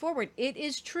progress forward, it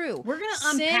is true. We're going to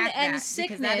Sin unpack and that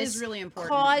sickness because that is really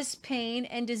important. cause pain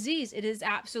and disease. It is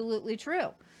absolutely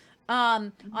true.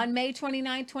 On May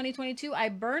 29, 2022, I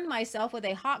burned myself with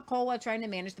a hot coal while trying to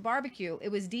manage the barbecue. It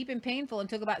was deep and painful and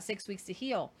took about 6 weeks to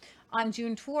heal. On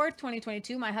June 4th,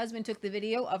 2022, my husband took the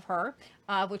video of her,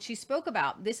 which she spoke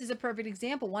about. This is a perfect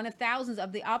example, one of thousands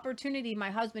of the opportunity my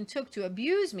husband took to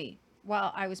abuse me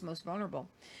while I was most vulnerable.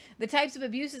 The types of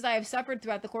abuses I have suffered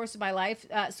throughout the course of my life,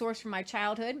 sourced from my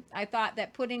childhood. I thought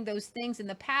that putting those things in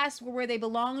the past were where they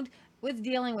belonged with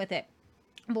dealing with it.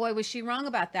 Boy, was she wrong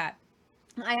about that.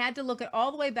 I had to look at all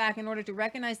the way back in order to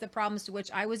recognize the problems to which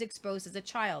I was exposed as a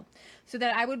child, so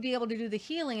that I would be able to do the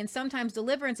healing and sometimes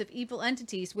deliverance of evil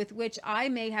entities with which I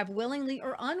may have willingly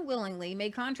or unwillingly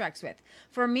made contracts with.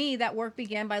 For me, that work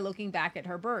began by looking back at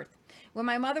her birth. When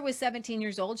my mother was 17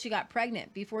 years old, she got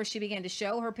pregnant. Before she began to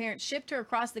show, her parents shipped her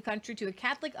across the country to a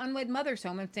Catholic unwed mother's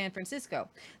home in San Francisco.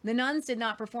 The nuns did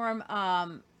not perform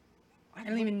I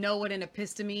don't even know what an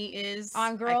epistemy is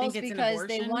on girls, I think it's because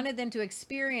they wanted them to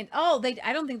experience.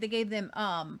 I don't think they gave them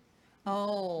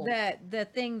the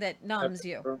thing that numbs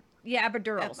you. Yeah,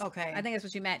 epidurals. Okay. I think that's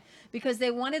what you meant. Because they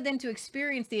wanted them to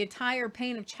experience the entire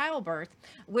pain of childbirth,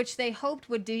 which they hoped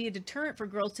would be a deterrent for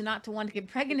girls to not to want to get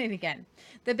pregnant again.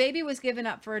 The baby was given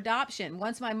up for adoption.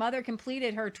 Once my mother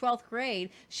completed her 12th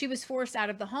grade, she was forced out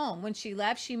of the home. When she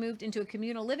left, she moved into a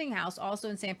communal living house, also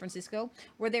in San Francisco,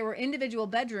 where there were individual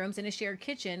bedrooms and a shared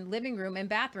kitchen, living room, and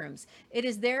bathrooms. It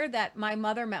is there that my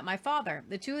mother met my father.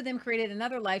 The two of them created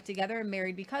another life together and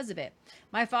married because of it.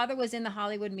 My father was in the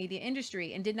Hollywood media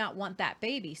industry and did not want that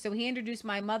baby. So he introduced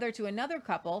my mother to another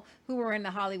couple who were in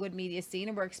the Hollywood media scene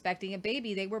and were expecting a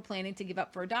baby they were planning to give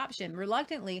up for adoption.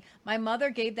 Reluctantly, my mother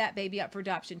gave that baby up for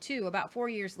adoption too. About 4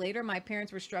 years later, my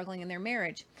parents were struggling in their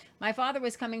marriage. My father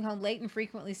was coming home late and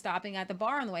frequently stopping at the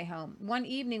bar on the way home. One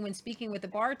evening, when speaking with the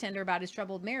bartender about his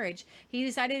troubled marriage, he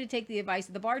decided to take the advice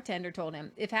the bartender told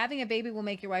him. If having a baby will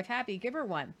make your wife happy, give her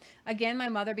one. Again, my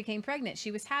mother became pregnant.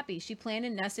 She was happy. She planned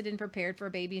and nested and prepared for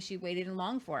a baby she waited and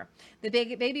longed for. The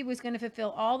baby was going to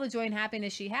fulfill all the joy and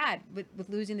happiness she had with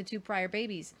losing the two prior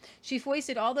babies. She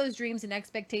foisted all those dreams and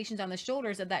expectations on the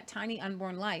shoulders of that tiny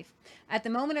unborn life. At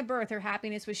the moment of birth, her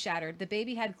happiness was shattered. The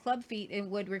baby had club feet and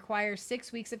would require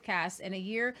 6 weeks of casts and a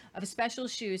year of special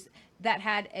shoes that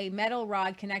had a metal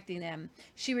rod connecting them.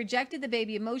 She rejected the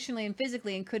baby emotionally and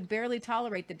physically and could barely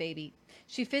tolerate the baby.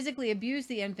 She physically abused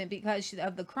the infant because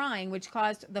of the crying, which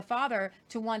caused the father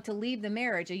to want to leave the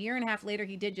marriage. A year and a half later,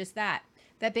 he did just that.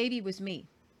 That baby was me.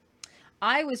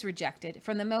 I was rejected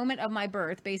from the moment of my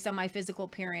birth based on my physical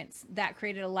appearance. That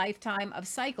created a lifetime of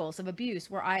cycles of abuse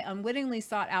where I unwittingly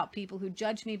sought out people who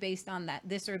judged me based on that,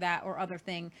 this or that or other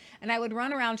thing. And I would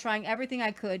run around trying everything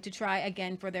I could to try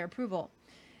again for their approval.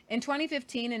 In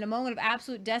 2015, in a moment of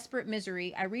absolute desperate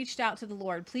misery, I reached out to the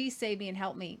Lord, please save me and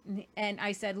help me. And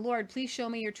I said, Lord, please show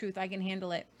me your truth. I can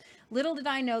handle it. Little did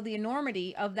I know the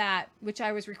enormity of that which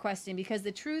I was requesting, because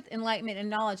the truth, enlightenment, and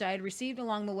knowledge I had received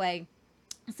along the way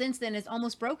since then has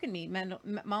almost broken me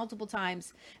multiple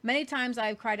times. Many times I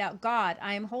have cried out, God,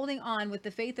 I am holding on with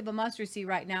the faith of a mustard seed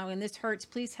right now, and this hurts.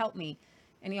 Please help me.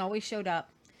 And he always showed up.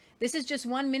 This is just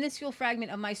one minuscule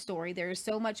fragment of my story. There is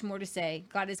so much more to say.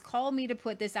 God has called me to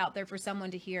put this out there for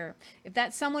someone to hear. If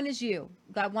that someone is you,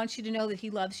 God wants you to know that he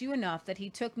loves you enough that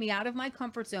he took me out of my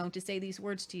comfort zone to say these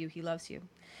words to you. He loves you.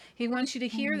 He wants you to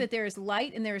hear that there is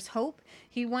light and there is hope.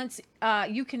 He wants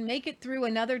you can make it through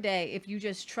another day if you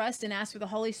just trust and ask for the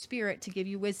Holy Spirit to give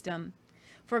you wisdom.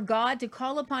 For God to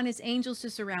call upon his angels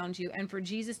to surround you, and for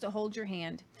Jesus to hold your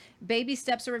hand. Baby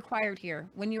steps are required here.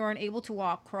 When you are unable to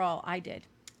walk, crawl. I did.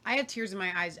 I have tears in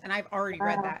my eyes, and I've already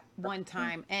read that one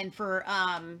time. And for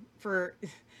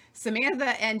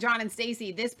Samantha and John and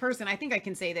Stacy, this person, I think I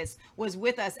can say this, was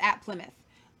with us at Plymouth.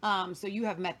 So you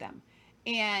have met them.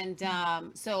 And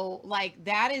so like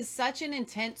that is such an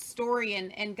intense story.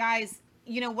 And guys,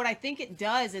 you know what I think it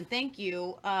does, and thank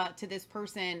you to this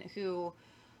person who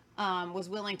was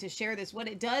willing to share this. What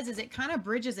it does is it kind of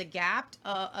bridges a gap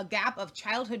of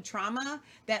childhood trauma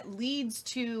that leads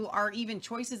to our even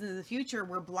choices in the future.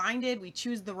 We're blinded. We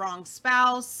choose the wrong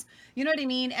spouse. You know what I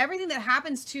mean? Everything that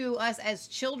happens to us as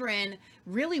children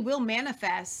really will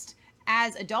manifest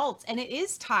as adults, and it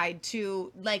is tied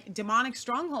to like demonic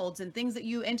strongholds and things that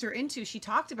you enter into. She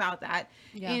talked about that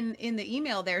in the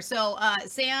email there. So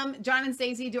Sam, John, and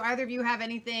Stacy, do either of you have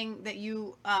anything that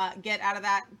you get out of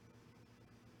that?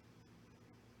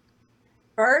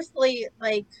 Firstly,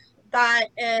 like that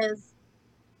is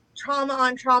trauma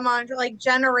on trauma on, like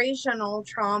generational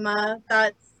trauma.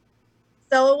 That's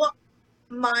so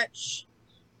much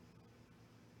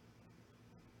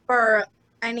for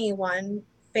anyone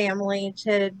family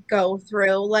to go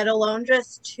through, let alone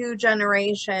just 2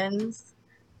 generations.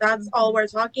 That's all we're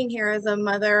talking here is a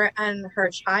mother and her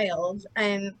child,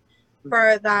 and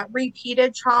for that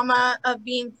repeated trauma of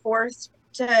being forced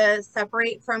to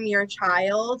separate from your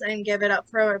child and give it up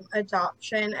for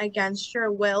adoption against your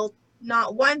will,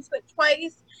 not once but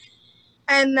twice.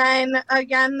 And then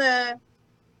again, the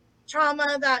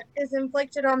trauma that is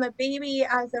inflicted on the baby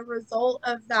as a result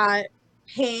of that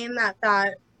pain that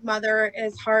mother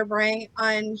is harboring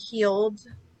unhealed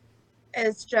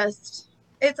is just,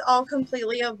 it's all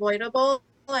completely avoidable,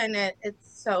 and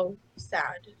it's so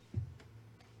sad.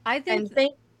 I think, and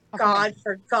thank God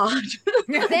for God.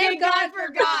 Thank God for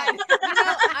God. You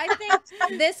know, I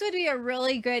think this would be a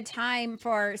really good time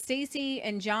for Stacy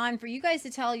and John, for you guys to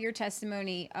tell your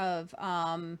testimony of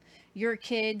your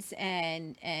kids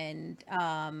and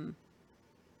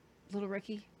little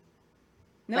Ricky.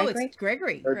 No, it's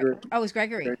Gregory. Oh, it's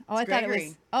Gregory. Oh, I thought it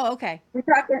was. Oh, okay.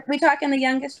 We talking the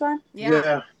youngest one?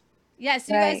 Yeah. Yeah.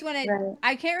 So you guys want to?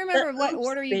 I can't remember what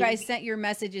order you guys sent your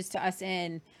messages to us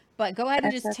in, but go ahead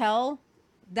and just tell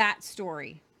that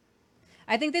story.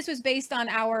 I think this was based on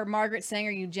our Margaret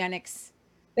Sanger eugenics.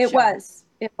 It was.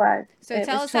 So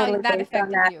tell us how that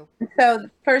affected you. So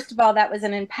first of all, that was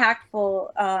an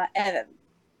impactful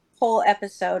whole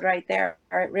episode right there.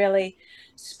 It really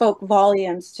spoke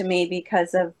volumes to me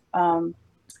because of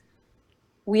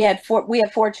we have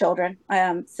 4 children.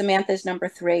 Samantha's number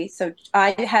 3. So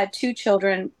I had 2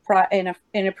 children in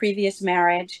a previous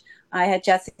marriage. I had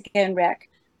Jessica and Rick,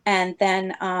 and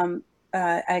then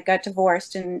I got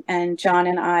divorced, and John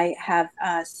and I have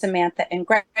Samantha and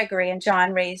Gregory, and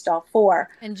John raised all 4.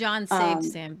 And John saved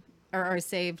Sam or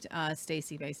saved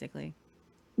Stacy, basically.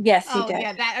 Yes, he did.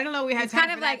 Yeah, that I don't know. We had it's time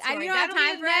kind of for like that I don't have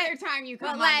time for another time you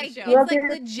come like, on the show. It's like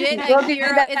legit a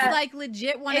hero. It's like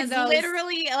legit one of those. It's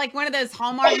literally like one of those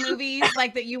Hallmark movies,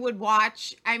 like that you would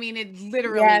watch. I mean, it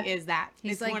literally is that.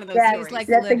 It's like one of those stories. Like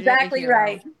that's exactly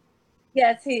right.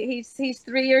 Yes, he's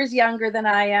 3 years younger than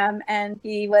I am, and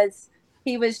he was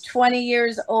 20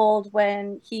 years old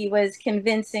when he was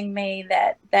convincing me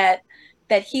that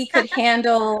he could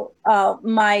handle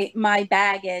my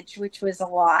baggage, which was a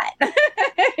lot.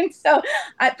 And so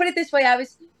I put it this way,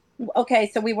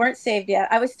 so we weren't saved yet.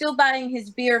 I was still buying his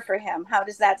beer for him. How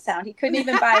does that sound? He couldn't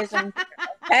even buy his own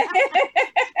beer.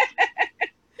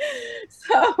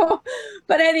 So,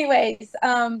 but anyways,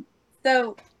 I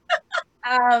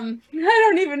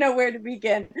don't even know where to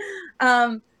begin.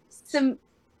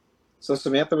 So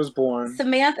Samantha was born.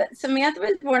 Samantha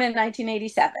was born in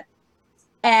 1987,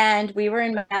 and we were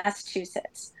in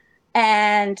Massachusetts,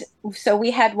 and so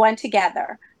we had one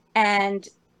together, and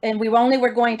we only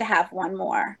were going to have one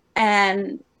more,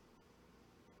 and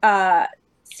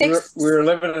We were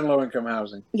living in low-income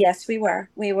housing. Yes, we were.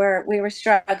 We were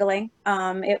struggling.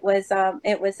 It was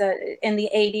in the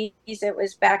 80s. It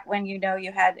was back when you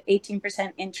had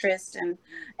 18% interest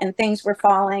and things were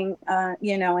falling,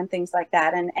 and things like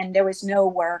that, and there was no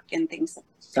work and things.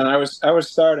 And I was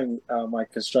starting my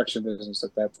construction business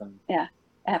at that time. Yeah,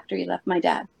 after he left my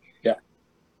dad. Yeah.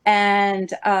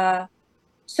 And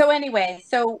so anyway,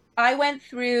 so I went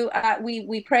through.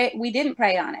 We didn't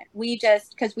pray on it. We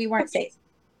just, because we weren't safe.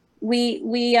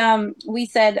 We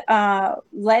said,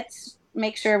 let's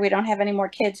make sure we don't have any more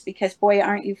kids, because boy,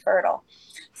 aren't you fertile.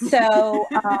 So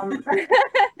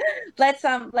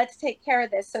let's take care of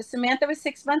this. So Samantha was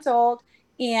 6 months old,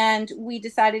 and we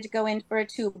decided to go in for a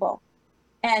tubal.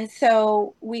 And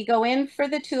so we go in for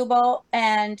the tubal,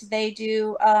 and they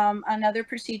do another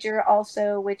procedure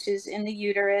also, which is in the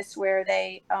uterus, where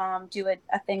they do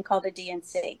a thing called a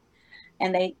DNC.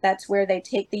 And that's where they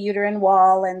take the uterine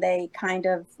wall and they kind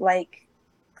of like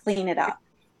clean it up.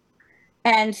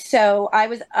 And so I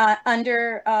was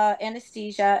under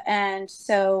anesthesia, and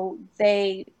so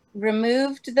they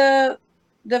removed the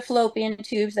fallopian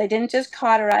tubes. They didn't just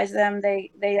cauterize them.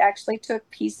 They actually took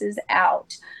pieces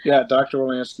out. Yeah, Dr.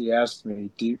 Wolanski asked me,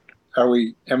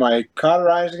 am I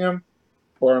cauterizing them,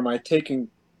 or am I taking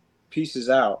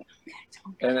pieces out?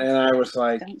 And I was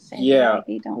like, yeah,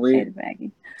 don't say the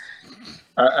baggie.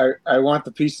 I want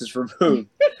the pieces removed.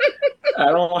 I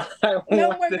don't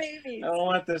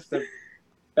want this to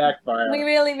backfire. We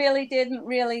really didn't.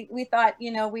 We thought, we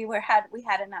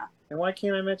had enough. And why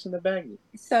can't I mention the baggie?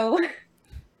 So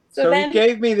then he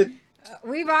gave me the.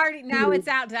 We've already, now it's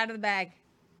out of the bag.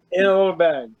 In a little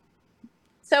bag.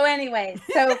 So anyway,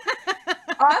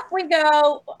 off we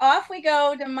go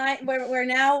to we're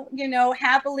now,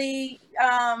 happily,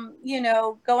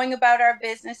 going about our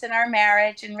business and our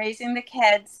marriage and raising the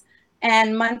kids,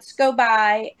 and months go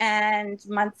by and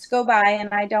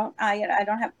I don't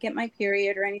have to get my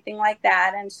period or anything like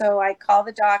that. And so I call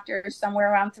the doctor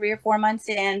somewhere around 3 or 4 months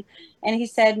in, and he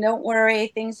said, don't worry,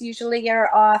 things usually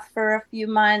are off for a few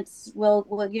months. We'll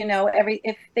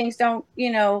if things don't,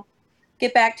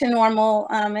 get back to normal,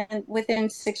 and within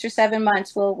 6 or 7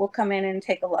 months, we'll come in and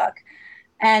take a look.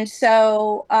 And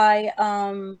so I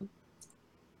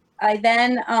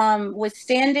then was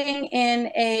standing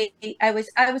in I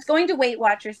was going to Weight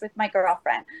Watchers with my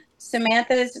girlfriend.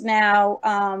 Samantha's now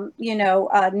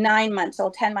 9 months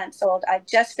old, 10 months old. I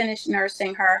just finished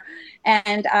nursing her,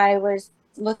 and I was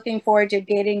looking forward to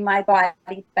getting my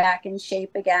body back in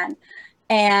shape again.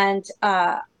 And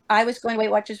I was going to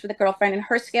Weight Watchers with a girlfriend, and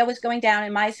her scale was going down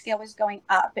and my scale was going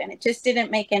up, and it just didn't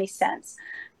make any sense.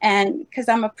 And because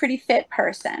I'm a pretty fit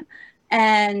person,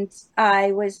 and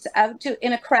I was out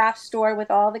in a craft store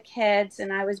with all the kids,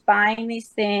 and I was buying these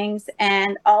things,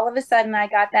 and all of a sudden I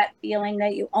got that feeling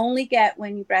that you only get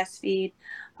when you breastfeed,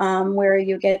 where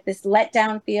you get this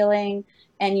letdown feeling,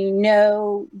 and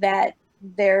that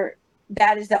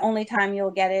that is the only time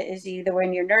you'll get it, is either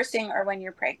when you're nursing or when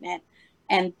you're pregnant.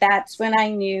 And that's when I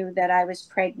knew that I was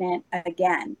pregnant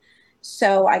again.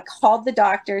 So I called the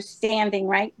doctor standing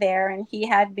right there, and he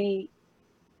had me.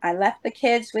 I left the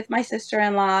kids with my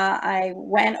sister-in-law. I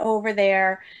went over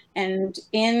there, and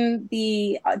in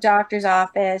the doctor's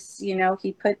office,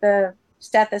 he put the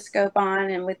stethoscope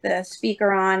on and with the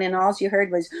speaker on, and all you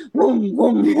heard was boom,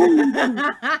 boom, boom, boom. And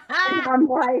I'm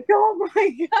like, oh my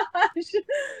gosh.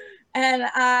 And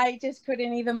I just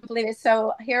couldn't even believe it.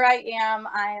 So here I am.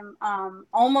 I'm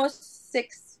almost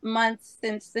 6 months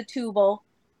since the tubal.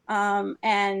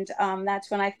 And that's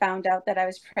when I found out that I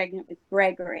was pregnant with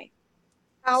Gregory.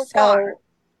 How far?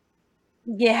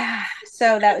 Yeah.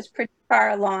 So that was pretty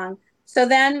far along. So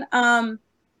then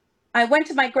I went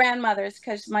to my grandmother's,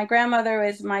 because my grandmother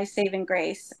is my saving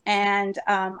grace. And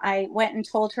I went and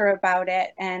told her about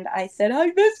it. And I said,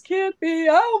 this can't be.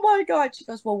 Oh, my God. She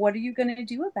goes, well, what are you going to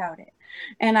do about it?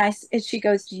 And she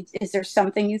goes, is there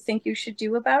something you think you should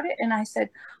do about it? And I said,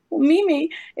 well, Mimi,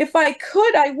 if I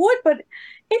could, I would. But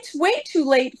it's way too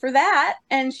late for that.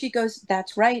 And she goes,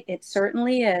 that's right. It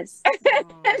certainly is.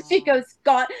 And she goes,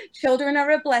 God, children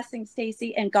are a blessing,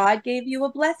 Stacy. And God gave you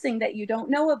a blessing that you don't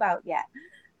know about yet.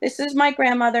 This is my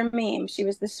grandmother, Meme. She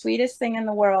was the sweetest thing in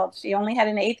the world. She only had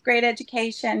an 8th grade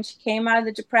education. She came out of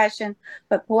the Depression,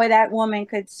 but boy, that woman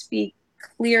could speak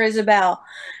clear as a bell.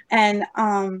 And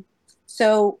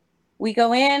so we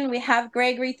go in, we have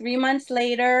Gregory 3 months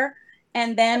later,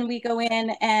 and then we go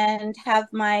in and have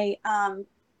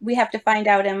we have to find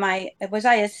out, was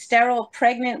I a sterile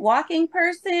pregnant walking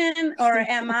person, or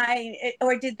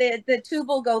or did the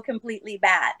tubal go completely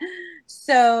bad?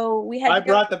 So we had. I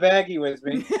brought the baggie with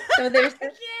me. So there's.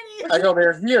 I go,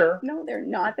 they're here. No, they're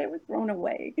not. They were thrown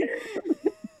away.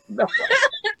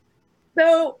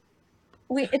 So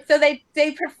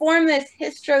they perform this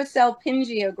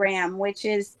hysterosalpingogram, which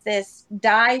is this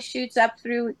dye shoots up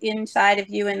through inside of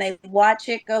you, and they watch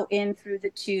it go in through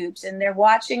the tubes, and they're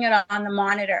watching it on the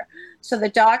monitor. So the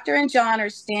doctor and John are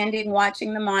standing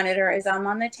watching the monitor as I'm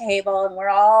on the table, and we're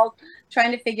all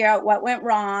trying to figure out what went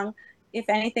wrong, if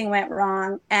anything went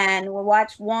wrong. And we'll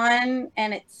watch one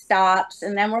and it stops,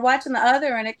 and then we're watching the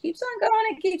other and it keeps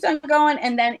on going,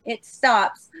 and then it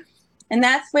stops. And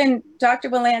that's when Dr.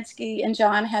 Wolanski and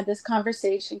John had this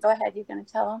conversation. Go ahead, you're going to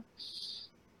tell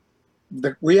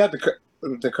them. We had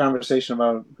the conversation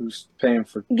about who's paying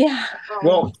for. Yeah.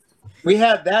 Well, we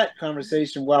had that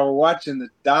conversation while we're watching the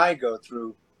dye go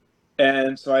through,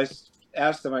 and so I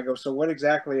asked him. I go, so what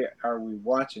exactly are we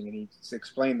watching? And he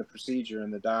explained the procedure,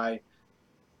 and the dye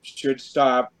should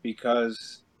stop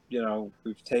because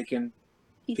we've taken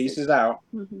pieces out,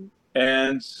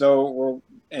 and so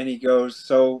and he goes,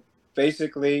 so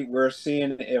basically we're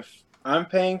seeing if I'm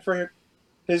paying for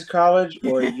his college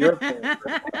or you're paying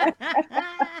for it.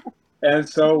 And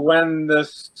so when the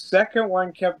second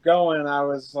one kept going, I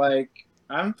was like,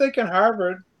 I'm thinking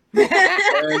Harvard.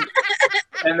 and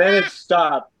then it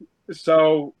stopped.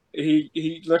 So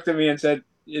he looked at me and said,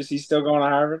 is he still going to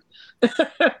Harvard?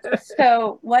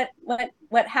 So what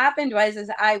happened was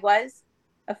I was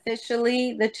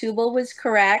officially, the tubal was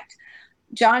correct.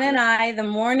 John and I, the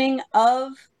morning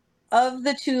of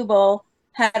the tubal,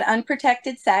 had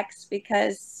unprotected sex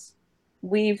because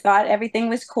we thought everything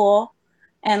was cool.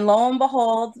 And lo and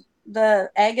behold,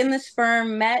 the egg and the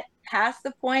sperm met past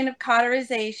the point of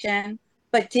cauterization,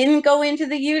 but didn't go into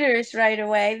the uterus right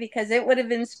away because it would have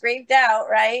been scraped out,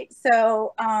 right?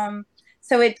 So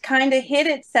it kind of hid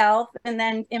itself and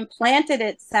then implanted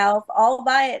itself all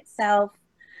by itself.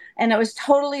 And it was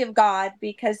totally of God,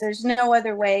 because there's no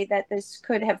other way that this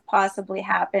could have possibly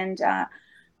happened.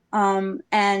 This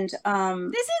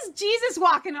is Jesus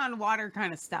walking on water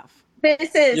kind of stuff.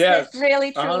 This is, yes, this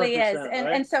really truly is.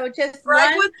 And so just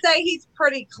Greg would say he's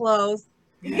pretty close.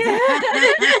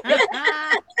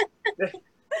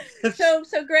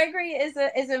 So Gregory is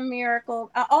a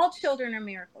miracle. All children are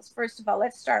miracles. First of all,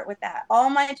 let's start with that. All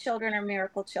my children are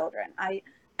miracle children. I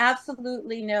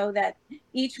absolutely know that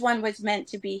each one was meant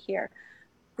to be here.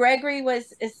 Gregory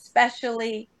was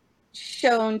especially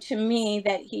shown to me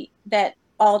that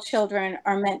all children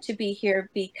are meant to be here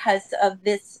because of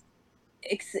this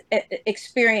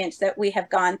experience that we have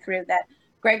gone through. That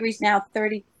Gregory's now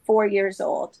 34 years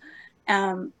old.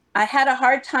 I had a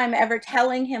hard time ever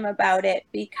telling him about it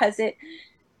because it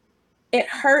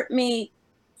hurt me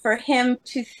for him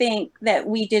to think that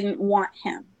we didn't want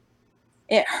him.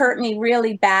 It hurt me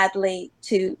really badly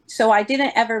so I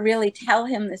didn't ever really tell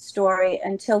him the story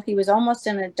until he was almost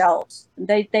an adult.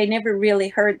 They never really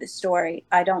heard the story,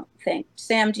 I don't think.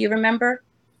 Sam, do you remember?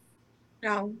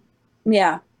 No.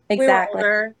 Yeah, exactly. We were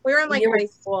older. We were in like high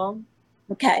school.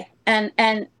 Okay. And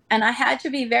I had to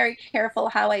be very careful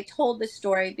how I told the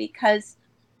story because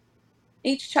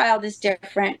each child is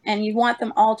different and you want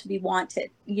them all to be wanted,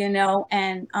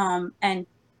 and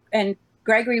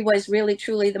Gregory was really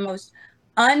truly the most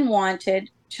unwanted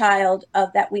child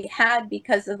that we had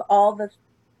because of all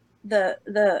the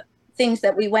things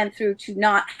that we went through to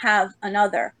not have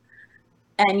another.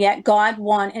 And yet God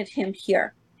wanted him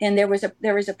here. And there was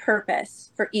a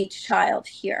purpose for each child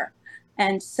here.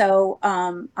 And so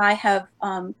I have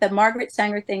the Margaret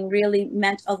Sanger thing really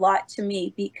meant a lot to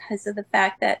me because of the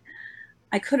fact that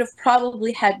I could have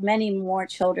probably had many more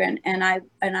children, and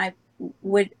I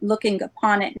would, looking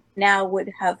upon it now,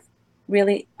 would have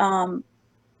really,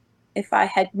 if I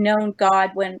had known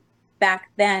God back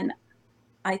then,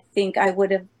 I think I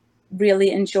would have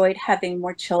really enjoyed having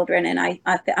more children. And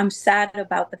I'm sad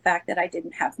about the fact that I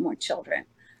didn't have more children,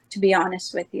 to be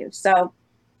honest with you. So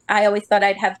I always thought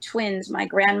I'd have twins. My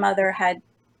grandmother had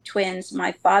twins.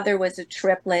 My father was a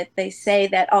triplet. They say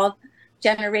that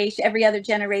every other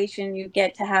generation you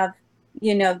get to have,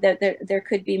 that there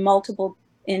could be multiple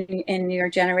in your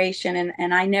generation.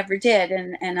 And I never did.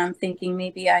 And I'm thinking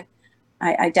maybe I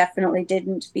definitely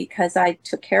didn't because I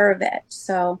took care of it.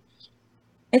 So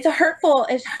it's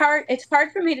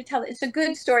hard for me to tell. It's a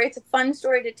good story. It's a fun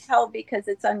story to tell because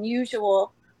it's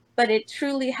unusual, but it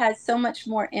truly has so much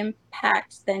more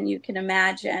impact than you can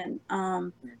imagine.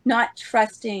 Not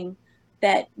trusting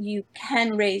that you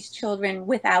can raise children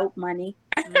without money.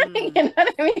 You know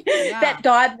what I mean? Yeah. That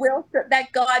God will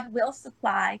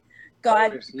supply.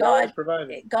 God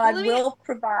will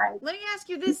provide. Let me ask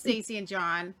you this, Stacey and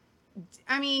John.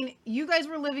 I mean, you guys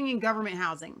were living in government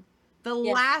housing. The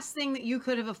Yes. last thing that you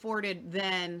could have afforded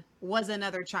then was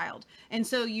another child. And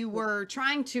so you were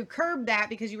trying to curb that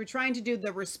because you were trying to do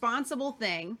the responsible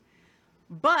thing.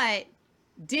 But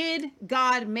did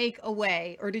God make a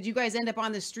way, or did you guys end up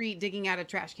on the street digging out of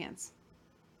trash cans?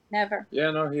 Never.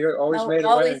 Yeah, no, he always No, made a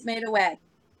always way. made a way.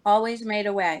 Always made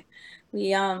a way.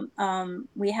 We had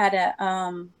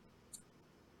a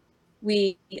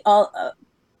we all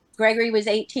Gregory was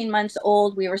 18 months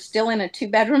old. We were still in a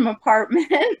 2-bedroom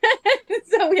apartment.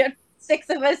 So we had 6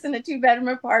 of us in a 2-bedroom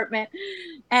apartment.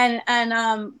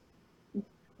 And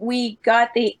we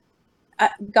got the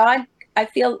God, I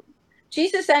feel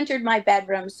Jesus entered my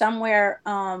bedroom somewhere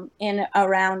in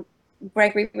around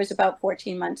Gregory was about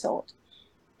 14 months old.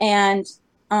 And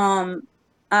I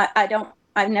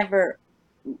never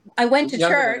I went to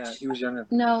Younger than church. that. He was younger.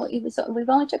 No, we've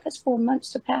only took us 4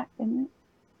 months to pack, didn't it?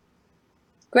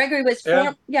 Gregory was Yeah,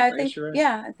 4. Yeah, I guess you're right.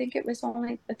 yeah, I think it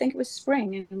was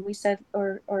spring, and we said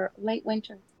or late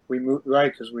winter. We moved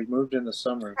because we moved in the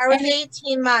summer. I was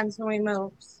 18 months when we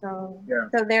moved, so Yeah.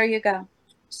 So there you go.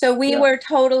 So we were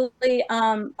totally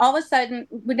all of a sudden.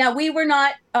 Now we were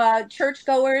not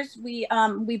churchgoers. We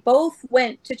both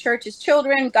went to church as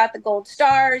children, got the gold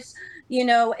stars, in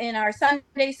our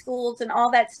Sunday schools and all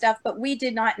that stuff. But we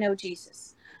did not know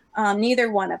Jesus.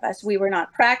 Neither one of us. We were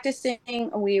not practicing.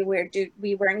 We weren't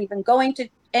even going to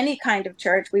any kind of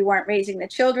church. We weren't raising the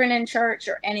children in church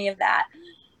or any of that.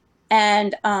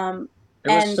 And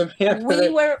Samantha kept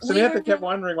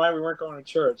wondering why we weren't going to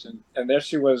church, and there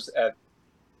she was at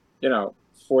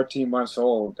 14 months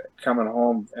old, coming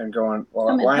home and going, well,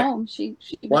 coming why home. She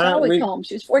was always home.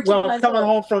 She was 14 months coming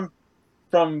old. home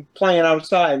from playing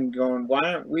outside and going, why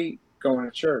aren't we going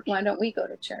to church? Why don't we go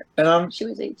to church? And she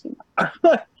was 18.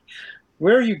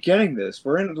 Where are you getting this?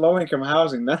 We're in low-income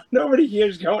housing. Nobody here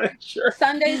is going to church.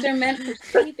 Sundays are meant for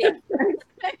sleeping.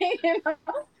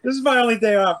 This is my only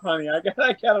day off, honey. I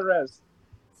gotta rest.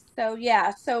 So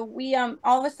yeah, so we all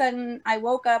of a sudden I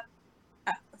woke up,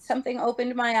 something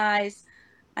opened my eyes.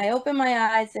 I opened my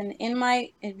eyes, and in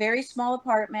my very small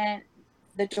apartment,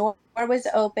 the door was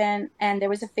open, and there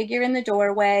was a figure in the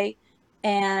doorway,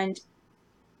 and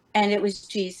it was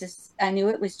Jesus. I knew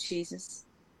it was Jesus,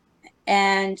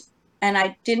 and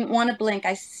I didn't want to blink.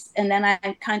 And then I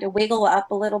kind of wiggle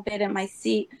up a little bit in my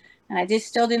seat, and I just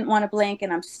still didn't want to blink,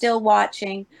 and I'm still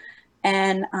watching.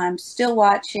 And I'm still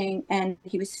watching, and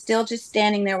he was still just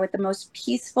standing there with the most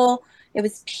peaceful. It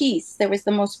was peace. There was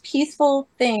the most peaceful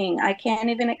thing. I can't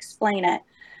even explain it.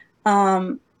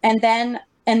 And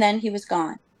then he was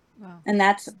gone. Wow. And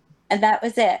that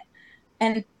was it.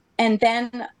 And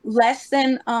then less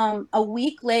than a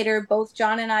week later, both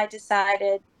John and I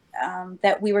decided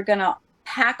that we were going to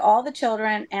pack all the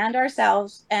children and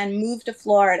ourselves and move to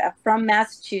Florida from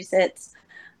Massachusetts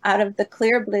out of the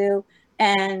clear blue.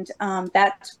 And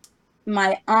that's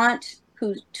my aunt,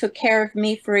 who took care of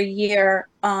me for a year,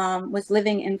 was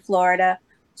living in Florida.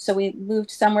 So we moved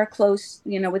somewhere close,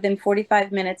 within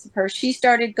 45 minutes of her. She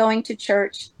started going to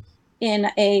church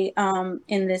in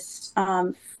this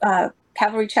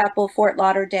Calvary Chapel, Fort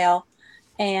Lauderdale.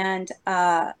 And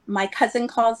my cousin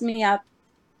calls me up,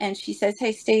 and she says,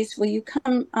 "Hey, Stace, will you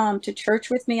come to church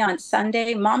with me on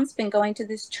Sunday? Mom's been going to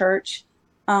this church,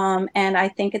 and I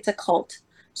think it's a cult.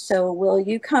 So will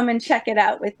you come and check it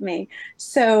out with me?"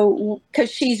 So, because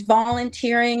she's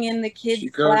volunteering in the kids'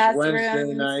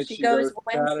 classrooms. She goes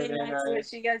Wednesday nights.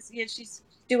 She's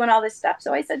doing all this stuff.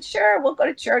 So I said, sure, we'll go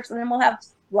to church, and then we'll have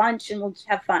lunch and we'll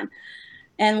have fun.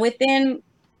 And within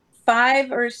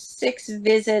 5 or 6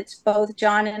 visits, both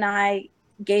John and I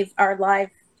gave our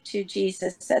life to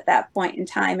Jesus at that point in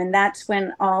time. And that's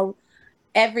when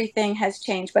everything has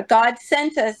changed. But God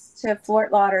sent us to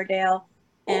Fort Lauderdale,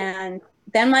 and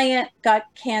then my aunt got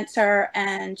cancer,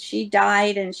 and she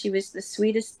died, and she was the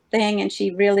sweetest thing, and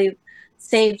she really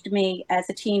saved me as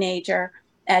a teenager.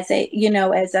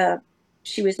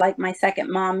 She was like my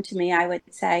second mom to me, I would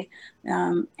say.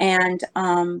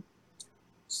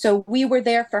 So we were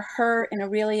there for her in a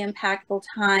really impactful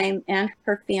time, and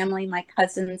her family, my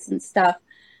cousins and stuff.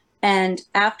 And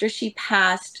after she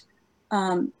passed,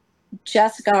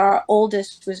 Jessica, our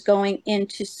oldest, was going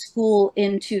into school,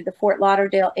 into the Fort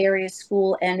Lauderdale area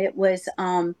school, and it was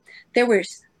there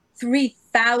was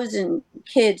 3,000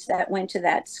 kids that went to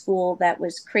that school. That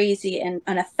was crazy, and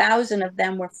 1,000 of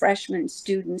them were freshman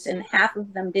students, and half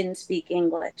of them didn't speak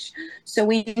English. So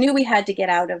we knew we had to get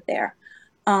out of there,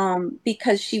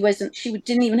 because she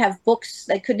didn't even have books.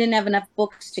 They didn't have enough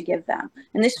books to give them,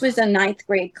 and this was a 9th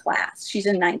grade class. She's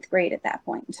in 9th grade at that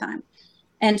point in time.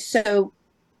 And so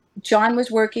John was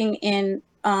working in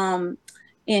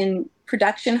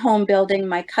production home building.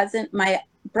 My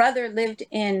brother lived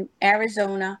in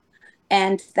Arizona,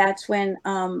 and that's when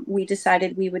we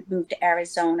decided we would move to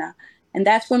Arizona. And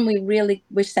that's when we really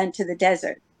were sent to the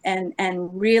desert and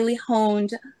really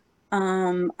honed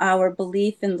our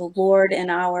belief in the Lord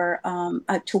and our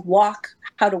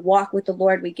how to walk with the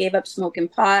Lord. We gave up smoking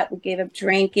pot, we gave up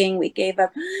drinking, we gave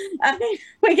up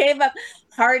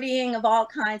partying of all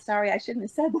kinds. Sorry, I shouldn't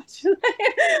have said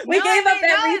that. We gave up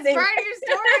everything. No, it's part of your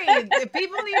story.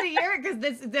 People need to hear it because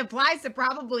this applies to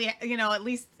probably at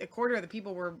least a quarter of the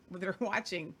people that are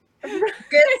watching.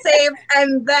 Get saved,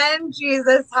 and then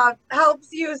Jesus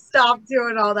helps you stop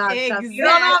doing all that stuff. You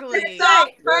don't have to stop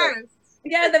first.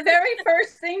 Yeah, the very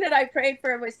first thing that I prayed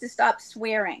for was to stop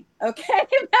swearing. Okay,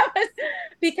 that was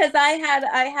because I had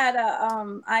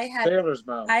sailor's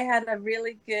mouth. I had a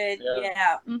really good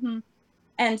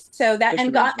and so that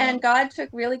and God took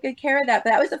really good care of that. But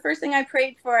that was the first thing I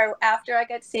prayed for after I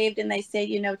got saved. And they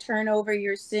say, turn over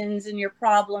your sins and your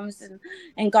problems,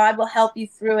 and God will help you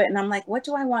through it. And I'm like, what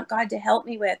do I want God to help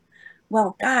me with?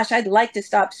 Well, gosh, I'd like to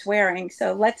stop swearing.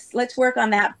 So let's work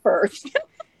on that first.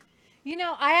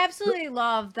 I absolutely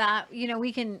love that,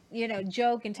 we can,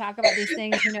 joke and talk about these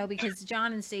things, because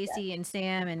John and Stacy and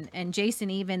Sam and Jason,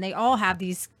 even, they all have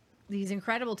these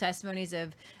incredible testimonies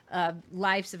of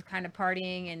lives of kind of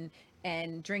partying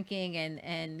and drinking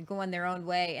and going their own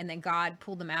way. And then God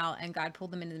pulled them out, and God pulled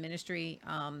them into the ministry,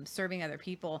 serving other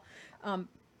people.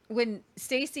 When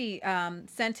Stacy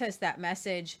sent us that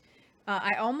message,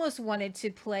 I almost wanted to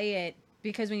play it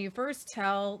because when you first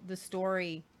tell the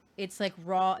story, it's like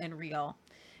raw and real.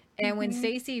 And when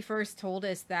Stacy first told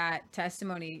us that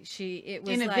testimony, it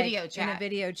was in a like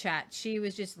video chat. She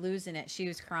was just losing it. She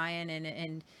was crying, and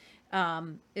it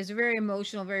was a very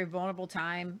emotional, very vulnerable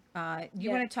time.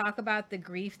 You want to talk about the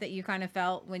grief that you kind of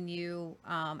felt when you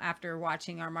after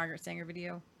watching our Margaret Sanger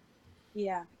video?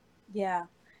 Yeah.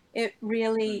 It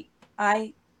really,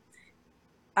 I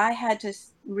had to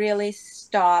really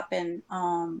stop and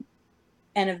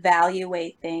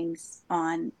evaluate things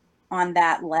on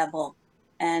that level.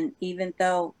 And even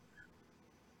though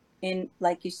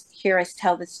like you hear us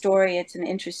tell the story, it's an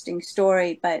interesting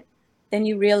story, but then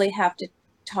you really have to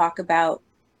talk about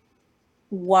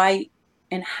why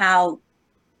and how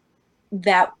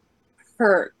that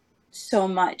hurt so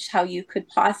much, how you could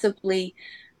possibly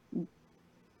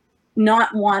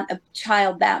not want a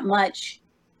child that much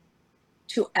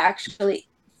to actually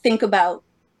think about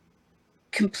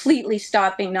completely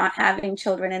stopping, not having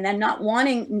children, and then not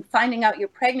finding out you're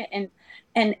pregnant and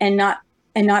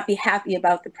not be happy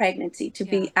about the pregnancy, to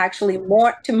be actually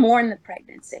to mourn the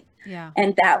pregnancy. Yeah.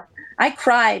 And that I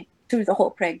cried through the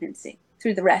whole pregnancy,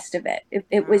 through the rest of it.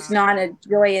 It was not a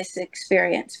joyous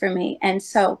experience for me. And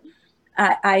so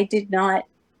I did not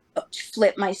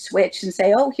flip my switch and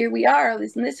say, oh, here we are,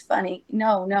 isn't this funny?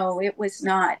 No, it was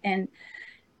not. And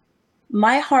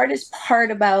my hardest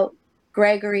part about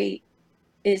Gregory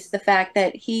is the fact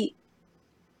that he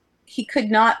could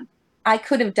not, I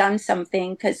could have done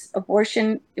something, because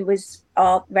abortion, it was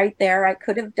all right there. I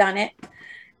could have done it.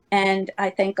 And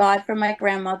I thank God for my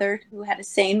grandmother, who had a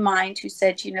sane mind, who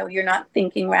said, you're not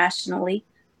thinking rationally.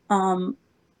 And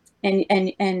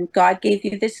God gave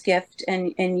you this gift,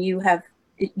 and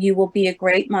you will be a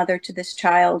great mother to this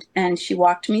child. And she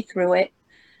walked me through it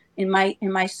in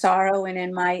my sorrow,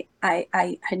 and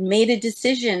I had made a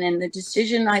decision, and the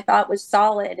decision I thought was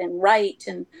solid and right.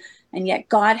 And yet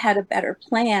God had a better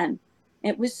plan.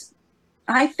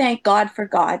 I thank God for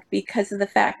God, because of the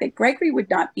fact that Gregory would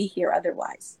not be here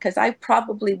otherwise, because I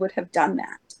probably would have done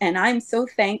that. And I'm so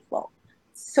thankful,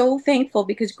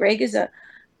 because Greg is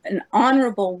an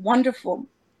honorable, wonderful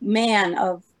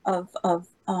man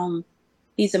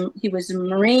he was a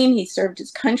Marine. He served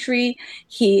his country.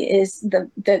 He is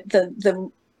the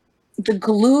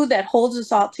glue that holds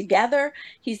us all together.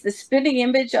 He's the spitting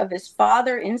image of his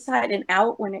father, inside and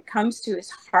out, when it comes to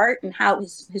his heart and how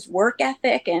his work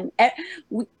ethic. And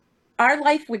our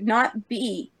life would not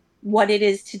be what it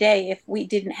is today if we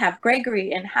didn't have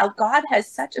Gregory, and how God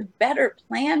has such a better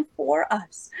plan for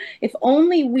us. If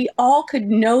only we all could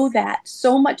know that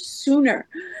so much sooner.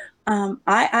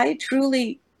 I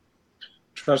truly...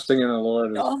 Trusting in the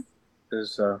Lord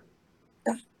is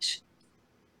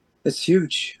it's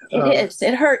huge. It is.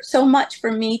 It hurt so much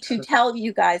for me to tell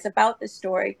you guys about the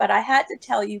story, but I had to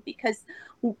tell you because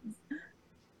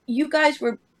you guys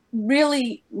were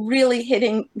really, really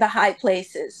hitting the high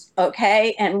places,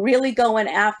 okay, and really going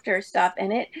after stuff,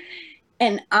 and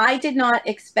I did not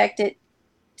expect it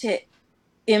to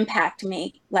impact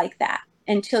me like that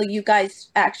until you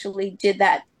guys actually did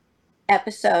that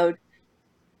episode.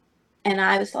 And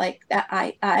I was like,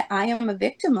 I am a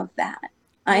victim of that.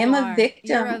 I am a are. victim.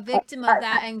 You're a victim of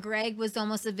that, and Greg was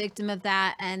almost a victim of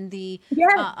that, and the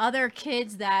Yes. other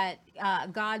kids that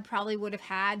God probably would have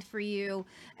had for you.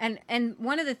 And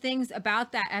one of the things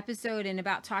about that episode and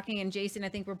about talking, and Jason, I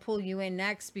think we'll pull you in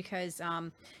next because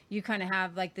you kind of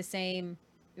have like the same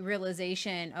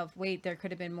realization of, wait, there could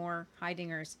have been more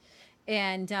Heidingers.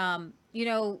 And you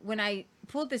know, when I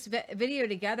pulled this video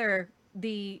together,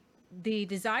 the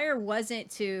desire wasn't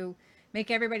to make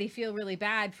everybody feel really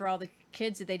bad for all the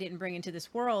kids that they didn't bring into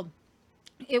this world.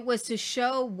 It was to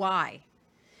show why.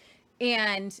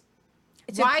 And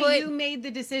to why you made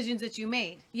the decisions that you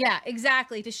made. Yeah,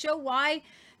 exactly. To show why,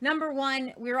 number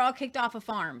one, we were all kicked off of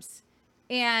farms.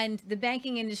 And the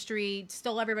banking industry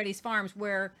stole everybody's farms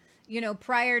where, you know,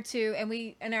 prior to, and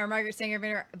we, in our Margaret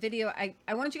Sanger video,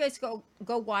 I want you guys to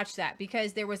go watch that,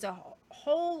 because there was a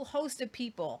whole host of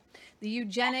people, the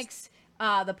eugenics,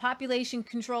 the population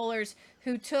controllers,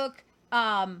 who took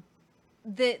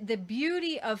the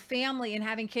beauty of family and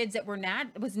having kids that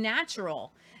was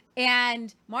natural.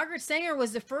 And Margaret Sanger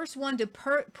was the first one to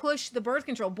push the birth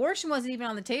control. Abortion wasn't even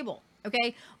on the table.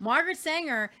 Okay. Margaret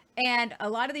Sanger and a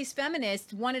lot of these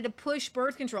feminists wanted to push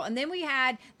birth control. And then we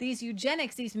had these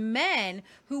eugenics, these men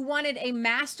who wanted a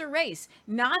master race.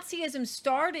 Nazism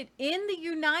started in the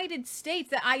United States.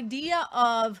 The idea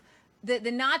of the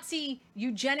Nazi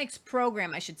eugenics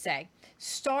program, I should say,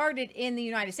 started in the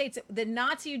United States. The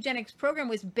Nazi eugenics program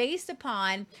was based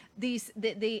upon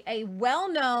a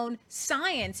well-known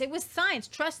science. It was science,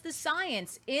 trust the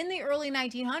science, in the early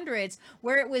 1900s,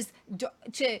 where it was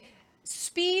to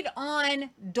speed on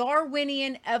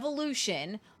Darwinian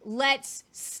evolution. Let's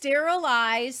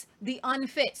sterilize the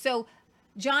unfit. So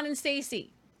John and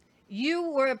Stacy, you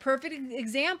were a perfect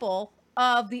example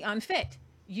of the unfit.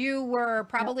 You were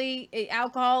probably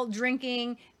alcohol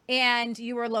drinking, and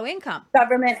you were low income.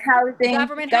 Government housing.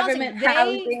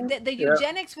 The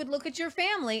eugenics would look at your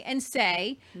family and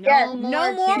say, no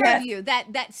more of you.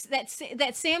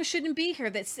 That Sam shouldn't be here.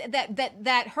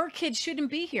 That her kids shouldn't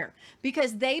be here,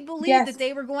 because they believed that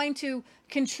they were going to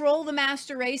control the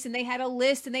master race, and they had a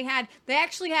list, and they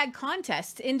actually had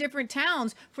contests in different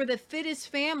towns for the fittest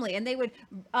family, and they would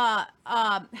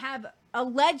have a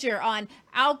ledger on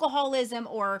alcoholism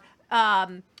or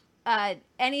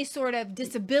any sort of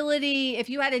disability. If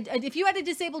you had a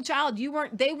disabled child,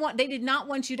 they did not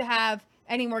want you to have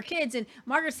any more kids. And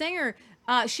Margaret Sanger,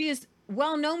 she is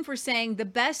well known for saying the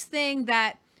best thing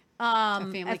that a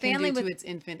family can do to its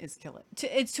infant is kill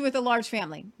it. With a large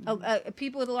family.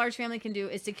 People with a large family can do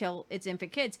is to kill its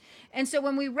infant kids. And so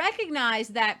when we recognize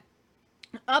that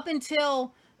up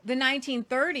until the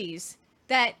 1930s,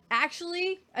 that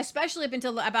actually, especially up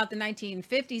until about the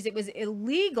 1950s, it was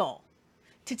illegal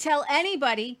to tell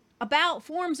anybody about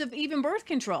forms of even birth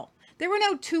control. There were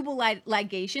no tubal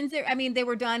ligations. They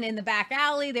were done in the back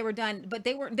alley. They were done, but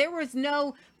there was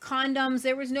no condoms.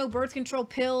 There was no birth control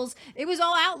pills. It was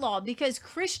all outlawed because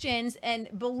Christians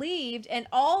believed, and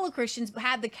all the Christians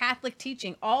had the Catholic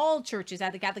teaching. All churches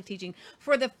had the Catholic teaching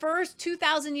for the first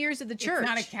 2,000 years of the church. It's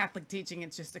not a Catholic teaching.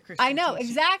 It's just a Christian I know, teaching.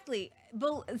 exactly.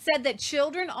 Said that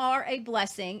children are a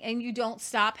blessing, and you don't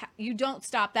stop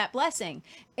that blessing.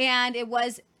 And it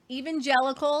was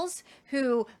evangelicals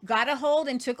who got a hold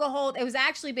and took a hold. It was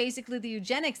actually basically the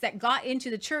eugenics that got into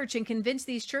the church and convinced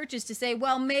these churches to say,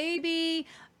 well, maybe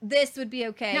this would be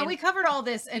okay. Now, we covered all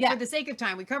this, and for the sake of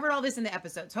time, we covered all this in the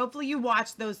episodes. Hopefully you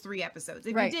watched those 3 episodes.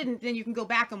 If you didn't, then you can go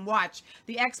back and watch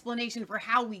the explanation for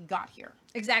how we got here.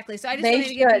 Exactly. So I just wanted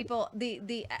to give people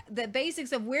the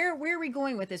basics of where are we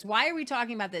going with this? Why are we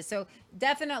talking about this? So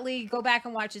definitely go back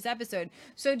and watch this episode.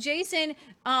 So Jason,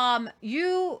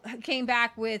 you came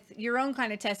back with your own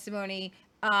kind of testimony,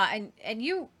 and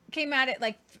you came at it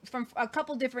like from a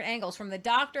couple different angles, from the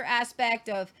doctor aspect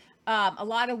of a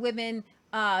lot of women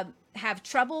have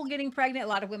trouble getting pregnant. A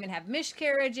lot of women have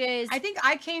miscarriages. I think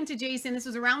I came to Jason, this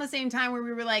was around the same time where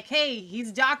we were like, hey,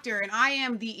 he's doctor, and I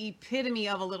am the epitome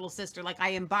of a little sister. Like, I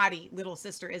embody little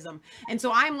sisterism. And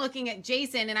so I'm looking at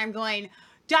Jason and I'm going,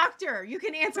 doctor, you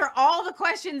can answer all the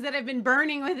questions that have been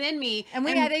burning within me. And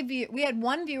we had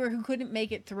one viewer who couldn't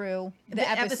make it through the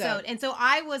episode. And so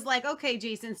I was like, okay,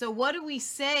 Jason, so what do we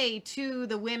say to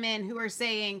the women who are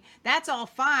saying that's all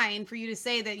fine for you to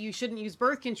say that you shouldn't use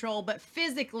birth control, but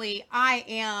physically I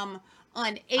am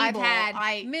unable. I've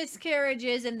had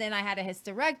miscarriages, and then I had a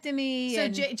hysterectomy. So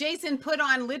Jason put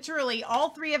on literally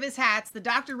all 3 of his hats, the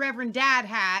Dr. Reverend Dad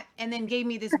hat, and then gave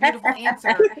me this beautiful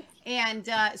answer. And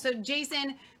so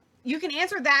Jason, you can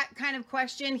answer that kind of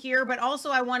question here, but also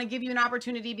I want to give you an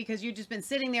opportunity, because you've just been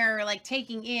sitting there like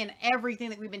taking in everything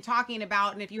that we've been talking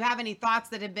about. And if you have any thoughts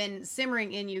that have been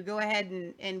simmering in you, go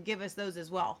ahead and give us those as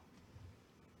well.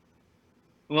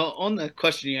 Well, on the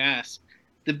question you asked,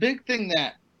 the big thing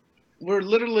that we're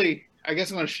literally, I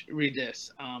guess I'm going to read this.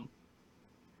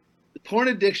 The porn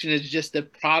addiction is just a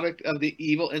product of the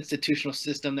evil institutional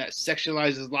system that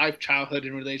sexualizes life, childhood,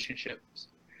 and relationships.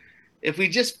 If we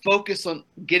just focus on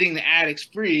getting the addicts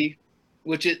free,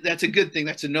 that's a good thing,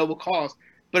 that's a noble cause.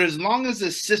 But as long as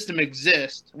this system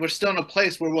exists, we're still in a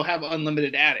place where we'll have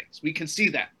unlimited addicts. We can see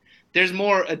that. There's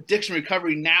more addiction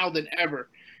recovery now than ever.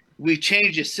 We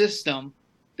change the system,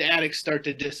 the addicts start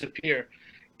to disappear.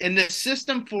 In the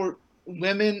system for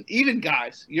women, even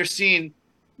guys, you're seeing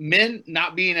men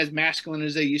not being as masculine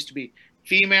as they used to be.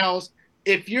 Females,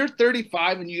 if you're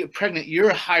 35 and you get pregnant, you're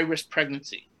a high-risk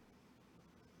pregnancy.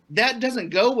 That doesn't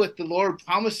go with the Lord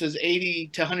promises 80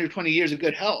 to 120 years of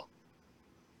good health.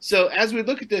 So as we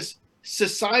look at this,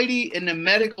 society and the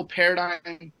medical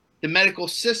paradigm, the medical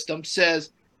system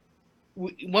says,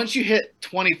 once you hit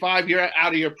 25, you're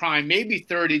out of your prime, maybe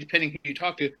 30, depending who you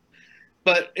talk to.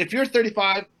 But if you're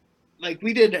 35, like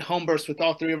we did home births with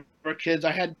all three of our kids.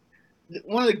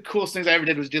 One of the coolest things I ever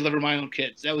did was deliver my own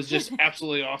kids. That was just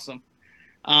absolutely awesome.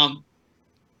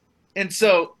 And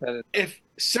so if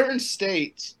certain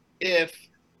states, if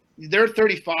they're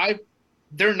 35,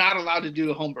 they're not allowed to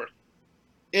do a home birth.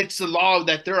 It's the law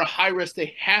that they're a high risk.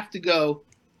 They have to go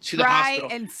to the hospital.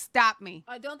 Try and stop me.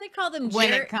 Don't they call them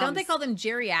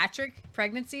geriatric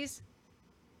pregnancies?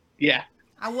 Yeah.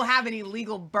 I will have an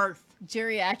illegal birth.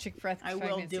 Geriatric pregnancy. I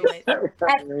will do it.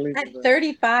 At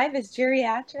 35 is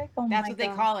geriatric? Oh That's my what they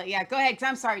God. call it. Yeah, go ahead. 'Cause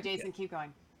I'm sorry, Jason. Keep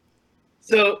going.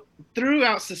 So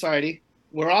throughout society,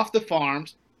 we're off the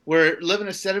farms. We're living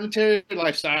a sedentary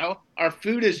lifestyle. Our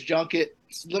food is junk.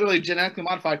 It's literally genetically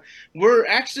modified.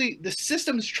 The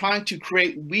system's trying to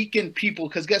create weakened people,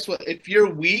 because guess what? If you're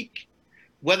weak,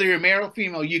 whether you're male or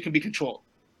female, you can be controlled.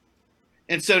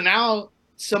 And so now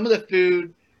some of the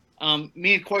food,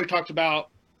 me and Corey talked about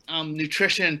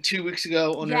nutrition 2 weeks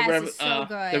ago on the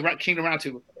Kingdom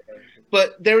Roundtable.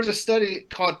 But there was a study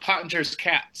called Pottinger's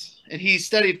Cats, and he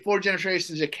studied 4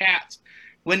 generations of cats.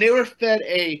 When they were fed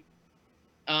a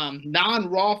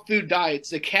non-raw food diets,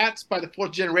 the cats by the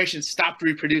 4th generation stopped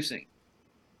reproducing.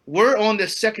 We're on the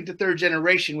 2nd to 3rd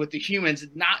generation with the humans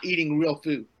not eating real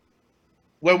food,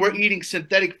 where we're eating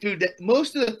synthetic food. That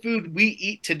most of the food we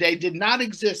eat today did not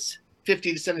exist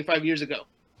 50 to 75 years ago.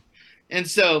 And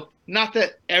so, not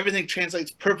that everything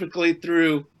translates perfectly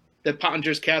through the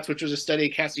Pottinger's Cats, which was a study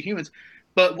of cats to humans,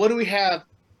 but what do we have?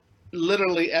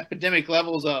 Literally epidemic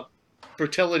levels of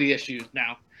fertility issues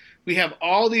now. We have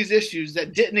all these issues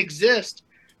that didn't exist.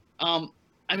 I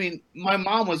mean, my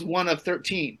mom was one of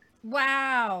 13.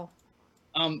 Wow.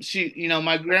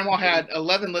 My grandma had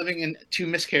 11 living and 2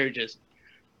 miscarriages.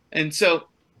 And so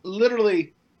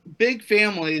literally big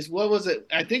families, what was it?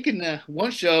 I think in the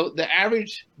one show, the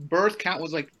average birth count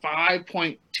was like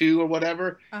 5.2 or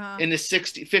whatever in the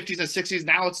 50s and 60s.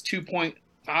 Now it's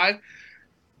 2.5.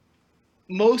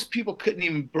 Most people couldn't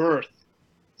even birth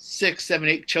 6, 7,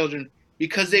 8 children,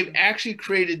 because they've actually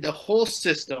created the whole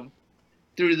system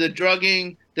through the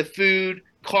drugging, the food,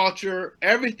 culture,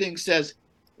 everything says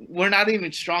we're not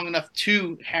even strong enough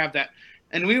to have that.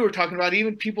 And we were talking about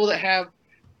even people that have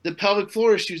the pelvic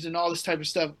floor issues and all this type of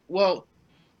stuff. Well,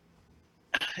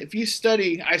 if you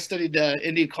I studied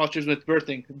Indian cultures with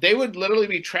birthing. They would literally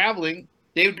be traveling.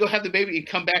 They would go have the baby and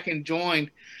come back and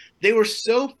join. They were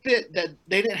so fit that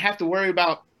they didn't have to worry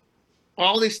about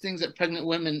all these things that pregnant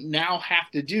women now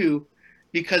have to do,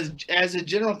 because as a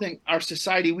general thing, our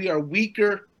society, we are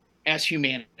weaker as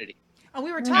humanity. Oh,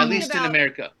 we were talking at least about, in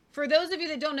America. For those of you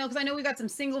that don't know, because I know we got some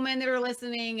single men that are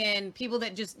listening and people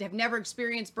that just have never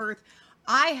experienced birth.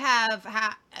 I've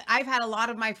had a lot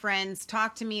of my friends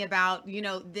talk to me about,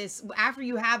 this, after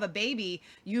you have a baby,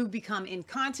 you become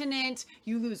incontinent,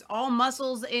 you lose all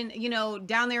muscles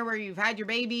down there where you've had your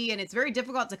baby. And it's very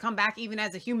difficult to come back even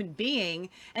as a human being.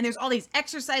 And there's all these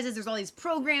exercises, there's all these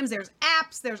programs, there's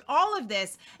apps, there's all of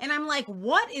this. And I'm like,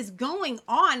 what is going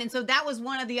on? And so that was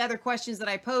one of the other questions that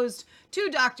I posed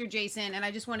to Dr. Jason. And I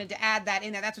just wanted to add that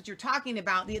in there. That's what you're talking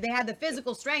about. They had the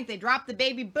physical strength. They dropped the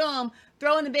baby, boom,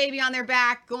 throwing the baby on their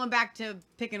back, going back to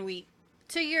picking wheat.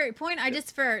 To your point, I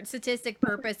just, for statistic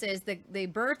purposes, the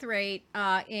birth rate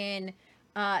in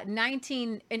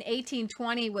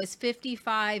 1820 was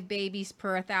 55 babies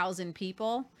per 1,000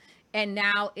 people, and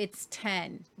now it's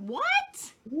 10.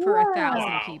 What? Per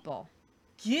 1,000 people.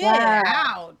 Get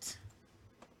out.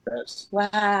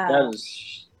 That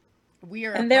is. We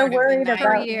are, and they're worried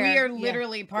about. We are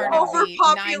literally part of the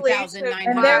 9,900.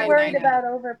 And they're worried about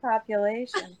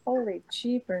overpopulation. Holy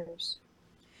cheapers.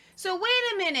 So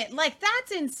wait a minute, like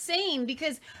that's insane,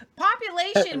 because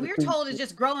population, we're told, is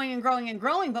just growing and growing and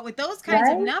growing. But with those kinds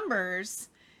of numbers,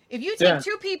 If you take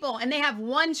two people and they have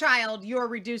one child, you're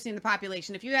reducing the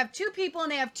population. If you have two people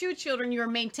and they have two children, you're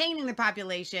maintaining the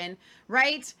population,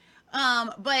 right?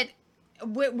 But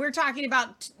we're talking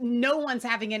about no one's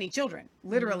having any children,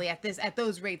 literally at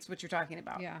those rates. What you're talking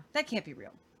about, that can't be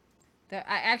real.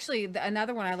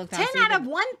 Another one I looked on 10 out of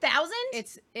 1,000.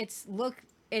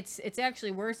 It's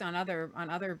actually worse on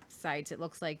other sites. It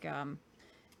looks like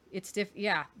it's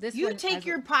Yeah, this you one take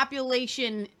your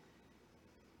population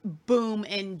boom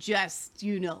and just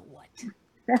what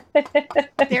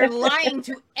they're lying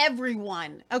to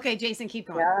everyone. Okay, Jason, keep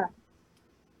going.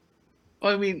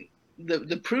 Well, I mean,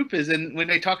 the proof is when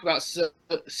they talk about Social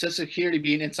Security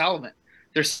being insolvent,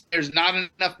 there's not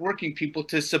enough working people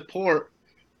to support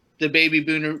the baby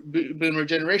boomer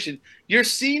generation. You're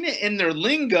seeing it in their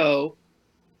lingo,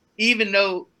 even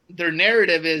though their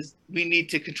narrative is we need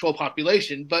to control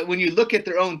population. But when you look at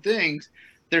their own things,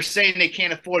 they're saying they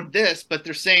can't afford this, but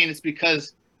they're saying it's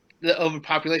because the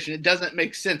overpopulation. It doesn't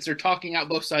make sense. They're talking out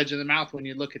both sides of the mouth when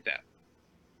you look at that.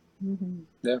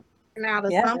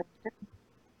 Yeah.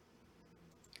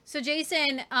 So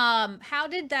Jason, how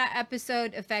did that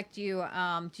episode affect you?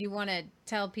 Do you want to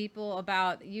tell people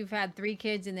about, you've had 3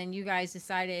 kids and then you guys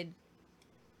decided,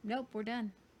 nope, we're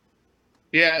done.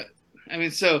 Yeah. I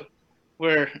mean, so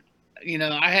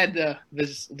I had the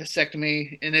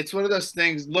vasectomy, and it's one of those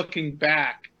things, looking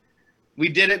back, we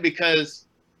did it because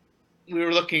we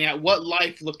were looking at what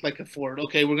life looked like for it.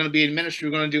 Okay, we're going to be in ministry.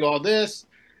 We're going to do all this.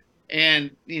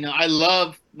 And, I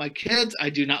love my kids. I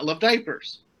do not love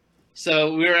diapers.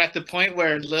 So we were at the point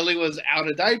where Lily was out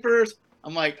of diapers.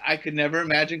 I'm like, I could never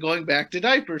imagine going back to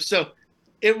diapers. So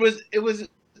it was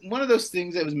one of those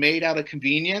things that was made out of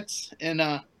convenience. And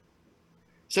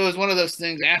so it was one of those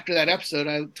things. After that episode,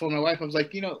 I told my wife, I was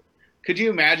like, could you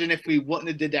imagine if we wouldn't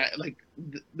have did that? Like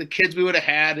the kids we would have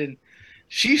had. And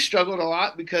she struggled a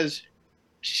lot because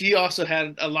she also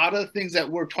had a lot of things that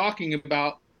we're talking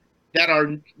about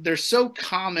that they're so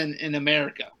common in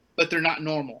America, but they're not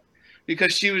normal.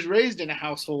 Because she was raised in a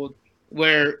household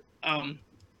where,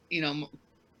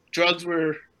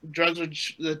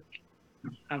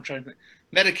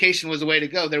 medication was the way to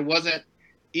go. There wasn't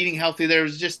eating healthy.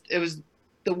 It was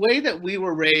the way that we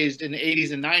were raised in the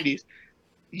 80s and 90s.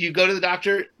 You go to the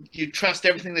doctor, you trust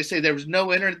everything they say. There was no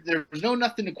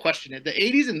nothing to question it. The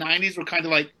 80s and 90s were kind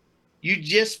of like, you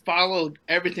just followed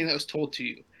everything that was told to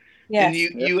you. Yes. And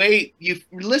you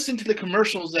listened to the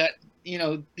commercials that,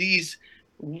 these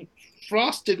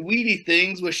frosted weedy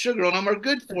things with sugar on them are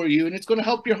good for you and it's going to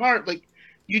help your heart. Like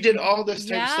you did all this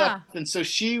type of stuff. And so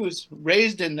she was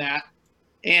raised in that.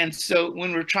 And so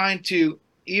when we're trying to,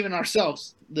 even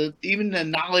ourselves, even the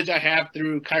knowledge I have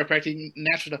through chiropractic and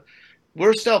natural stuff,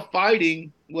 we're still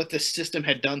fighting what the system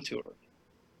had done to her.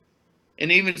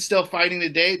 And even still fighting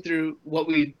today through what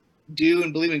we do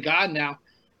and believe in God now.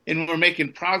 And we're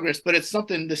making progress, but it's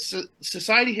something the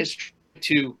society has tried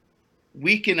to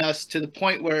weaken us to the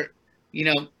point where,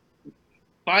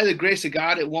 by the grace of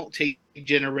God, it won't take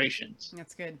generations.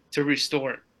 That's good. To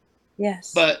restore it.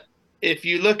 Yes. But if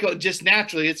you look at just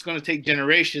naturally, it's going to take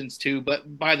generations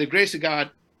but by the grace of God,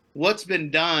 what's been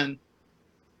done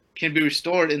can be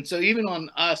restored. And so even on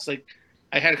us, like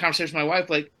I had a conversation with my wife,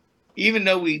 like, even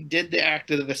though we did the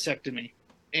act of the vasectomy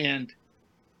and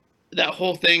that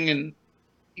whole thing, and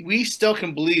we still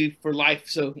can believe for life.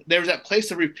 So there's that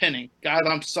place of repenting. God,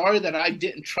 I'm sorry that I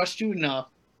didn't trust you enough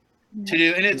to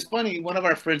do. And it's funny, one of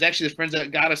our friends, actually the friends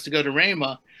that got us to go to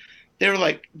Rhema, they were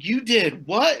like, you did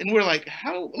what? And we're like,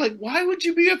 how, like, why would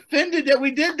you be offended that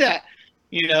we did that?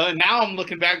 And now I'm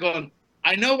looking back going,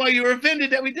 I know why you were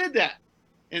offended that we did that.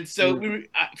 And so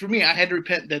for me, I had to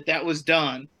repent that was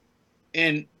done.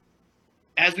 And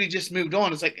as we just moved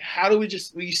on, it's like, how do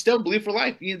we still believe for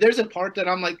life? There's a part that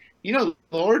I'm like,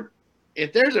 Lord,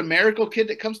 if there's a miracle kid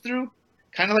that comes through,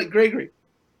 kind of like Gregory,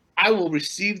 I will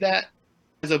receive that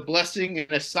as a blessing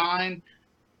and a sign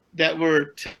that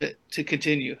we're to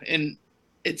continue. And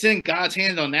it's in God's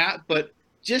hand on that, but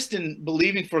just in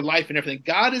believing for life and everything.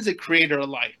 God is a creator of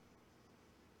life.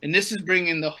 And this is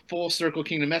bringing the full circle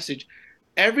kingdom message.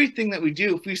 Everything that we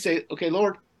do, if we say, okay,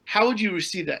 Lord, how would you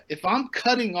receive that? If I'm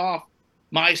cutting off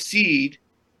my seed,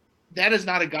 that is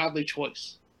not a godly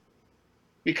choice.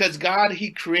 Because God,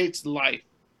 he creates life.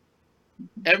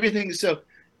 Everything. So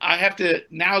I have to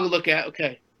now look at,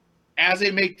 okay, as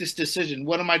I make this decision,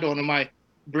 what am I doing? Am I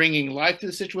bringing life to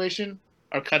the situation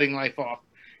or cutting life off?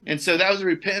 And so that was a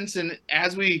repentance. And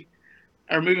as we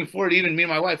are moving forward, even me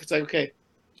and my wife, it's like, okay,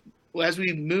 well, as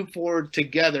we move forward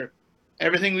together,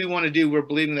 everything we want to do, we're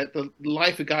believing that the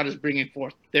life of God is bringing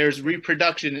forth. There's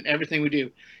reproduction in everything we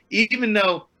do. Even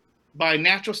though by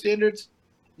natural standards,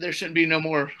 there shouldn't be no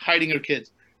more hiding our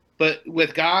kids. But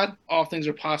with God, all things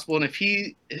are possible. And if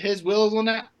his will is on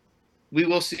that, we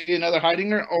will see another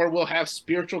Heidinger, or we'll have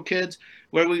spiritual kids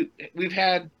where we've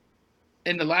had,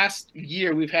 in the last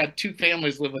year, we've had 2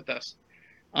 families live with us.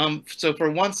 So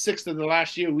for 1/6 of the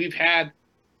last year, we've had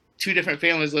 2 different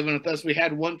families living with us. We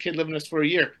had 1 kid living with us for a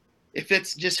year. If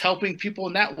it's just helping people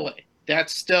in that way,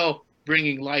 that's still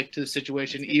bringing life to the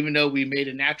situation. Even though we made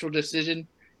a natural decision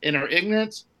in our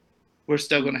ignorance, we're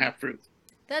still going to have fruit.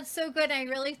 That's so good. I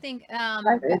really think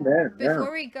Amen.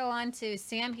 before we go on to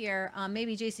Sam here,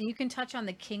 maybe Jason, you can touch on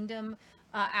the kingdom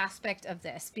aspect of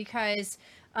this, because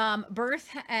birth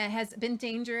has been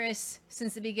dangerous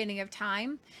since the beginning of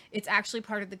time. It's actually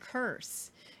part of the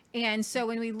curse. And so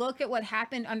when we look at what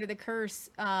happened under the curse,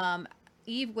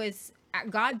 Eve was,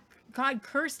 God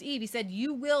cursed Eve. He said,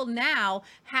 you will now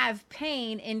have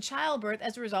pain in childbirth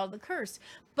as a result of the curse.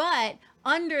 But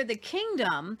under the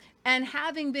kingdom, and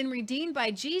having been redeemed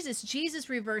by Jesus, Jesus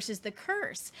reverses the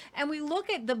curse. And we look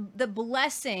at the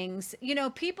blessings. You know,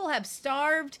 people have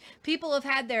starved. People have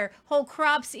had their whole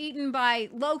crops eaten by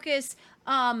locusts.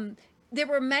 There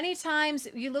were many times,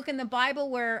 you look in the Bible,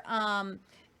 where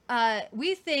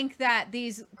we think that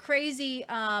these crazy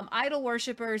idol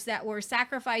worshipers that were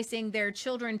sacrificing their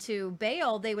children to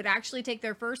Baal, they would actually take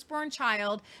their firstborn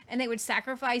child and they would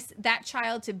sacrifice that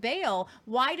child to Baal.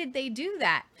 Why did they do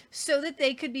that? So that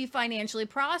they could be financially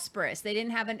prosperous. They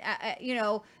didn't have an,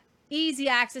 easy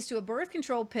access to a birth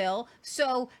control pill.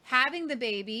 So having the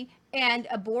baby and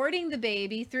aborting the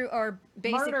baby through, or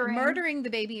basically murdering the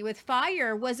baby with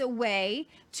fire, was a way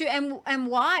to, and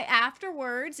why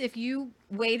afterwards, if you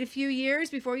wait a few years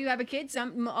before you have a kid,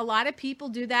 a lot of people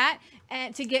do that,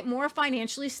 and to get more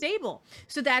financially stable.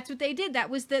 So that's what they did. That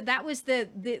was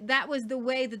the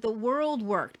way that the world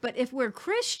worked. But if we're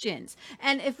Christians,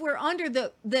 and if we're under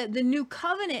the new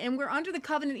covenant, and we're under the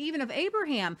covenant even of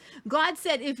Abraham, God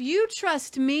said, if you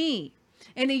trust me,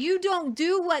 and you don't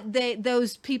do what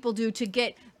those people do to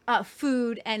get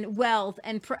food and wealth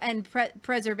and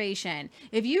preservation.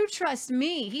 If you trust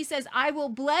me, he says, I will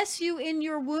bless you in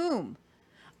your womb.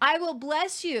 I will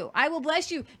bless you. I will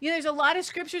bless you. You know, there's a lot of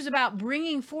scriptures about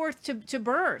bringing forth to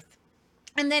birth.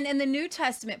 And then in the New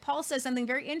Testament, Paul says something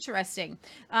very interesting,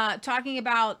 talking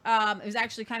about, it was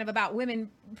actually kind of about women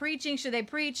preaching. Should they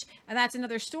preach? And that's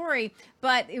another story.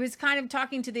 But it was kind of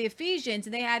talking to the Ephesians,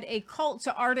 and they had a cult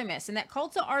to Artemis. And that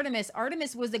cult to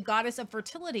Artemis was the goddess of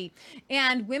fertility.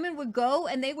 And women would go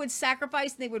and they would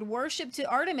sacrifice, and they would worship to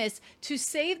Artemis to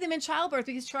save them in childbirth,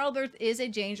 because childbirth is a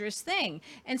dangerous thing.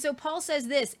 And so Paul says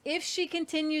this, if she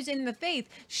continues in the faith,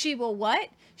 she will what?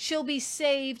 She'll be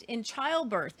saved in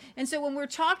childbirth. And so when we're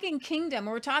talking kingdom,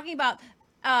 we're talking about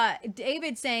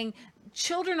David saying,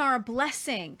 children are a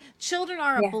blessing. Children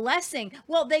are a blessing.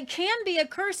 Well, they can be a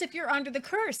curse if you're under the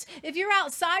curse. If you're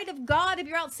outside of God, if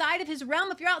you're outside of his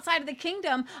realm, if you're outside of the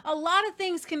kingdom, a lot of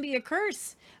things can be a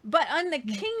curse. But on the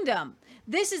kingdom,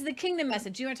 this is the kingdom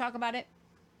message. You want to talk about it?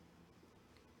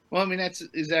 Well, I mean, that's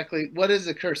exactly, what is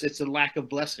a curse? It's a lack of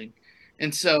blessing.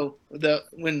 And so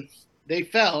when they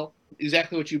fell,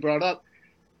 exactly what you brought up,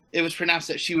 it was pronounced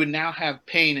that she would now have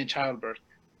pain in childbirth.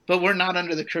 But we're not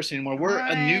under the curse anymore. We're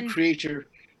a new creature.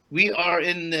 We are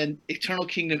in the eternal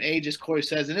kingdom age, as Corey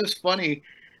says. And it was funny,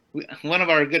 one of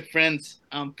our good friends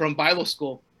from Bible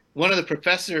school, one of the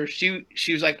professors,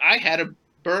 she was like, I had a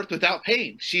birth without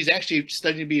pain. She's actually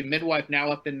studying to be a midwife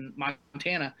now up in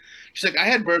Montana. She's like, I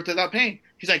had birth without pain.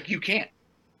 He's like, you can't.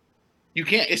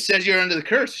 It says you're under the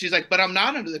curse. She's like, but I'm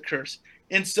not under the curse.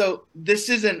 And so this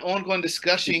is an ongoing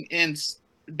discussion, and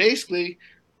basically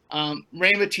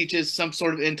Rhema teaches some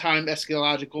sort of end-time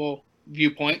eschatological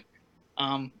viewpoint,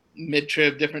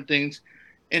 mid-trib, different things.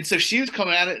 And so she was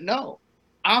coming at it, no,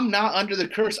 I'm not under the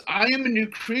curse. I am a new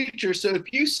creature. So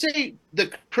if you say the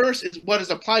curse is what is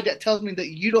applied, that tells me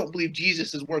that you don't believe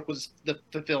Jesus' work was the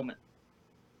fulfillment.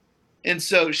 And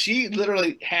so she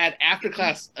literally had, after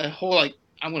class, a whole,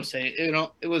 I'm going to say,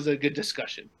 it was a good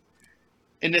discussion.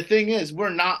 And the thing is, we're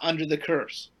not under the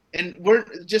curse. And we're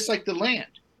just like the land.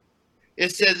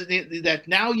 It says that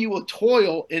now you will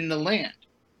toil in the land.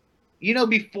 You know,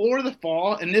 before the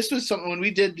fall, and this was something when we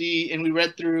did and we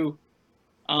read through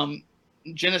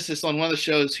Genesis on one of the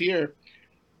shows here,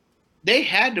 they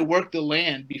had to work the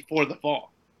land before the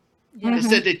fall. Yeah. It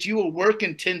said that you will work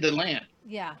and tend the land.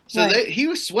 Yeah. So he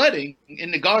was sweating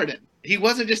in the garden. He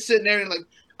wasn't just sitting there and like,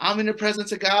 I'm in the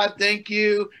presence of God, thank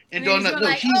you, and doing nothing. No,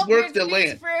 like, he worked the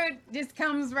land. Fruit just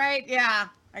comes right. Yeah,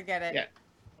 I get it. Yeah.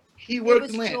 He worked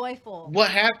the land. Joyful.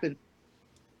 What happened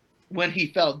when he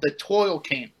fell? The toil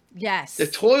came. Yes. The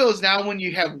toil is now when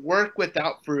you have work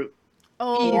without fruit.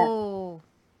 Oh.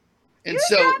 And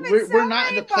so we're not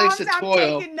in the place of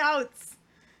toil. I'm taking notes.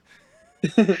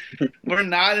 We're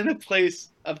not in a place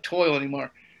of toil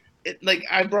anymore. Like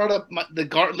I brought up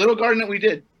the little garden that we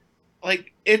did.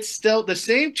 Like it's still the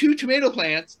same 2 tomato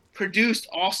plants produced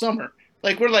all summer.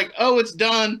 Like we're like, oh, it's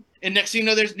done, and next thing you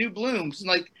know, there's new blooms. And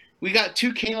like we got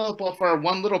 2 cantaloupe off our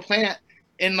one little plant,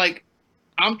 and like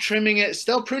I'm trimming it,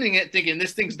 still pruning it, thinking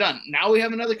this thing's done. Now we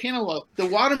have another cantaloupe. The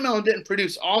watermelon didn't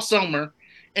produce all summer,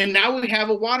 and now we have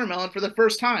a watermelon for the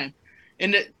first time.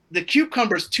 And the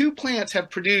cucumbers, 2 plants have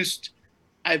produced,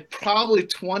 probably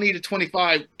 20 to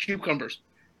 25 cucumbers,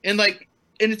 and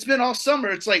it's been all summer.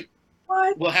 It's like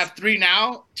What? we'll have 3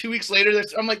 now. 2 weeks later,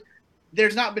 I'm like,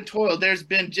 there's not been toil. There's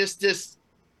been just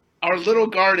our little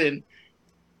garden,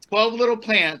 12 little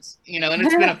plants, and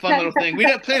it's been a fun little thing. We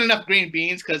didn't plant enough green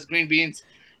beans because green beans,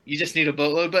 you just need a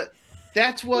boatload. But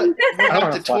that's what we're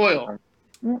about to toil.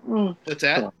 What's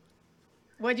that?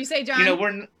 What'd you say,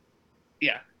 John?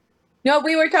 Yeah. No,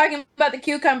 we were talking about the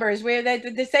cucumbers. We're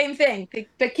the same thing.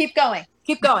 But keep going.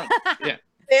 Keep going. Yeah.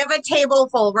 They have a table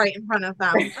full right in front of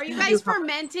them. Are you guys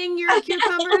fermenting your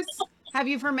cucumbers? Have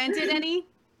you fermented any?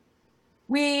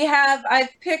 We have. I've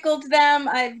pickled them.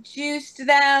 I've juiced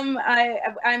them.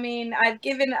 I mean, I've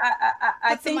given.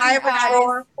 I think I have a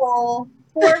drawer full.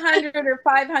 400 or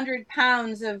 500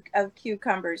 pounds of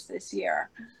cucumbers this year.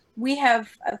 We have,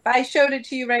 if I showed it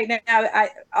to you right now,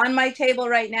 on my table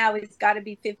right now, it's got to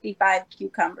be 55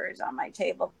 cucumbers on my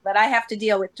table, but I have to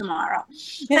deal with tomorrow.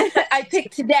 I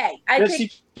picked today. I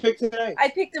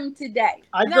picked them today.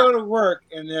 I go to work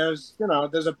and there's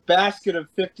a basket of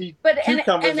 50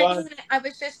 cucumbers on it. I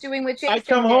was just doing what Jason I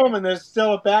come did. home and there's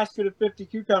still a basket of 50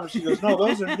 cucumbers. She goes, no,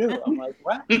 those are new. I'm like,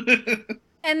 what?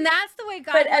 And that's the way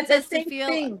God But wants the us to same feel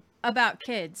thing. about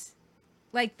kids.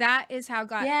 Like that is how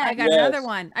God. Yeah. I got Yes. another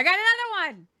one. I got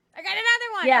another one. I got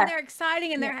another one. Yeah. And they're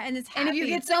exciting and and it's happy. And if you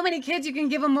get so many kids, you can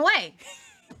give them away.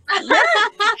 can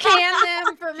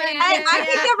them, ferment I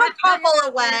can give a couple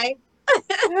away.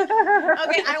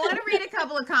 Okay, I want to read a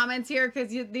couple of comments here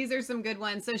because these are some good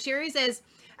ones. So Sherry says,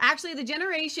 actually, the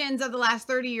generations of the last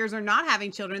 30 years are not having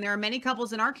children. There are many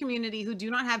couples in our community who do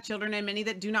not have children and many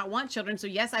that do not want children. So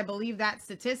yes, I believe that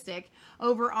statistic.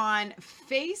 Over on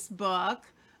Facebook,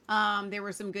 there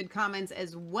were some good comments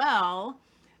as well.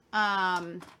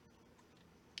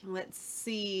 Let's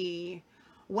see.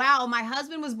 Wow, my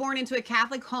husband was born into a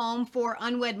Catholic home for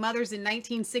unwed mothers in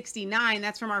 1969.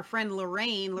 That's from our friend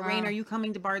Lorraine. Lorraine, Wow. are you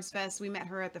coming to Bard's Fest? We met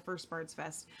her at the first Bard's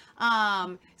Fest.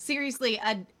 Seriously,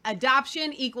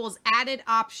 adoption equals added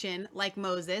option, like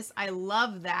Moses. I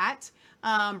love that.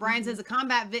 Brian says, a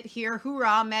combat vet here.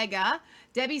 Hoorah, mega.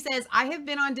 Debbie says, I have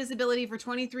been on disability for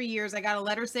 23 years. I got a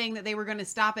letter saying that they were going to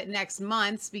stop it next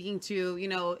month, speaking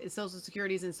to, Social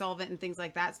Security's insolvent and things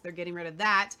like that. So they're getting rid of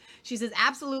that. She says,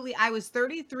 absolutely. I was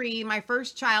 33, my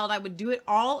first child. I would do it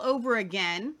all over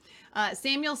again.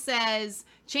 Samuel says,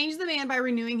 change the man by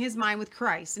renewing his mind with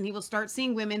Christ, and he will start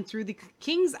seeing women through the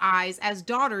king's eyes as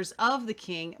daughters of the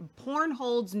king. Porn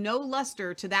holds no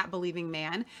luster to that believing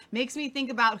man. Makes me think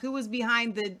about who was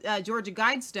behind the Georgia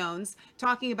Guidestones,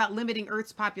 talking about limiting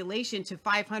Earth's population to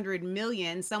 500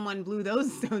 million. Someone blew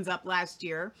those stones up last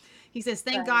year. He says,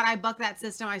 thank God I bucked that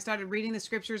system. I started reading the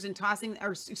scriptures and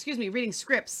reading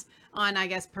scripts on, I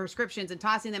guess, prescriptions and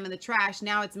tossing them in the trash.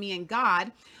 Now it's me and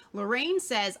God. Lorraine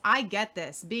says, I get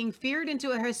this. Being feared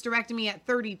into a hysterectomy at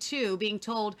 32, being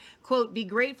told, quote, be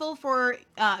grateful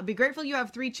you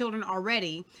have 3 children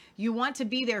already. You want to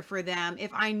be there for them.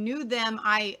 If I knew then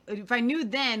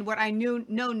what I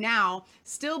know now,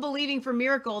 still believing for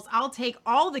miracles, I'll take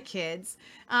all the kids.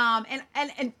 And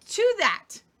to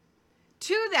that,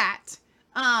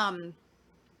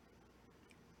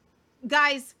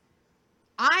 guys,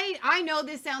 I know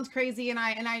this sounds crazy,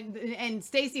 and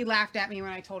Stacy laughed at me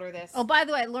when I told her this. Oh, by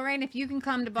the way, Lorraine, if you can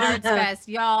come to Bard's Fest,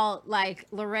 y'all,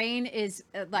 Lorraine is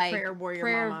prayer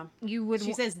warrior mama.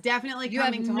 She says definitely you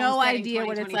coming have to no homesteading idea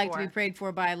what it's like to be 2024. prayed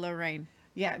for by Lorraine.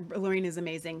 Yeah, Lorraine is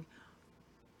amazing.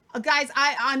 Guys,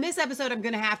 on this episode I'm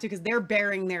gonna have to, because they're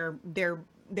bearing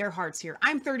their hearts here.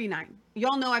 I'm 39.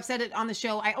 Y'all know I've said it on the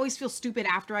show. I always feel stupid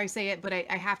after I say it, but I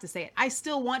have to say it. I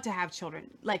still want to have children,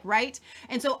 right?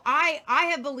 And so I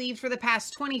have believed for the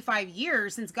past 25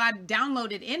 years, since God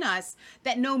downloaded in us,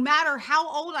 that no matter how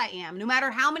old I am, no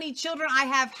matter how many children I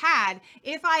have had,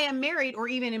 if I am married, or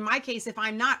even in my case, if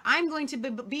I'm not, I'm going to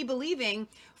be believing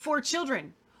for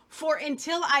children. for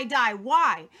until I die.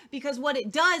 Why? Because what it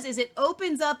does is it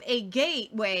opens up a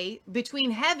gateway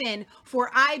between heaven for,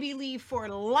 I believe, for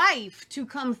life to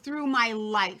come through my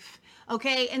life.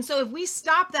 Okay. And so if we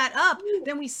stop that up,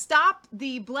 then we stop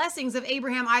the blessings of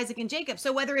Abraham, Isaac, and Jacob.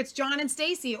 So whether it's John and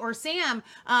Stacy or Sam,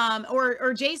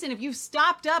 or Jason, if you've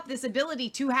stopped up this ability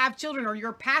to have children, or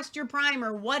you're past your prime,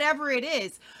 or whatever it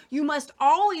is, you must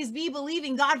always be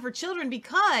believing God for children,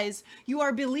 because you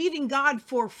are believing God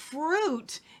for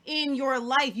fruit in your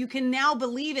life. You can now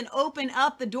believe and open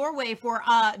up the doorway for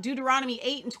Deuteronomy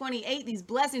 8:28. These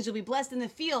blessings, you'll be blessed in the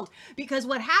field. Because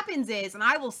what happens is, and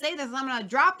I will say this, I'm going to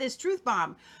drop this truth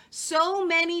bomb. So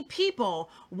many people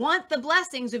want the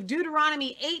blessings of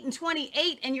Deuteronomy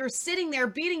 8:28, and you're sitting there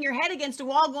beating your head against a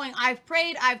wall going, I've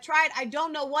prayed, I've tried, I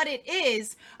don't know what it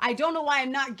is. I don't know why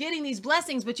I'm not getting these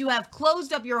blessings. But you have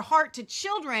closed up your heart to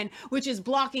children, which is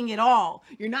blocking it all.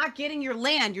 You're not getting your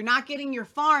land. You're not getting your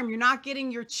farm. You're not getting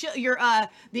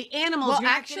the animals. Well, you're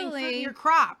not actually, getting fruit in your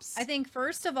crops. I think,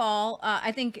 first of all,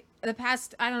 I think the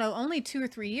past, I don't know, only 2 or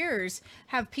 3 years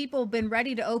have people been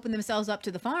ready to open themselves up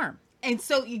to the farm. And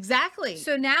so, exactly.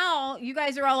 So now you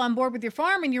guys are all on board with your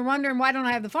farm, and you're wondering, why don't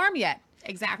I have the farm yet?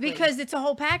 Exactly. Because it's a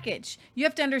whole package. You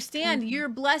have to understand your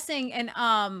blessing. And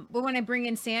but when I bring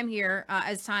in Sam here,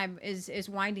 as time is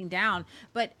winding down,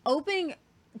 but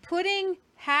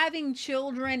having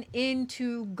children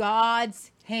into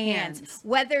God's hands.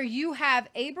 Whether you have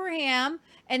Abraham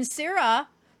and Sarah,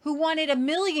 who wanted 1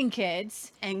 million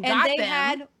kids, and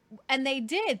they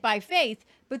did by faith,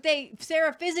 but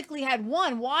Sarah physically had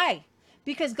one. Why?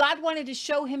 Because God wanted to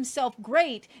show himself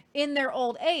great in their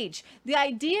old age. The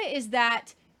idea is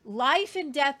that life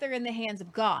and death are in the hands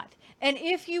of God. And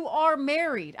if you are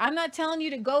married, I'm not telling you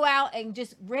to go out and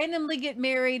just randomly get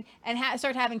married and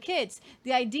start having kids.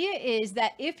 The idea is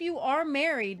that if you are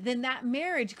married, then that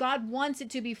marriage, God wants it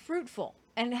to be fruitful.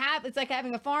 And it's like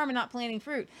having a farm and not planting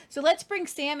fruit. So let's bring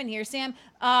Sam in here. Sam,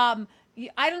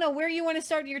 I don't know where you want to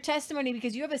start your testimony,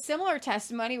 because you have a similar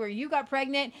testimony where you got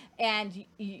pregnant and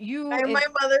I'm my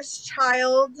mother's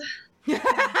child.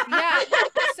 Yeah.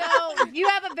 So you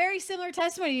have a very similar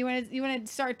testimony. You want to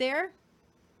start there?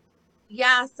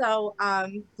 Yeah. So,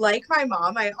 like my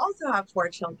mom, I also have 4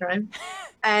 children,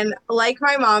 and like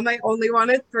my mom, I only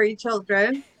wanted 3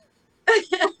 children.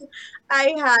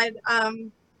 I had,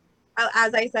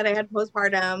 as I said, I had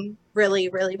postpartum really,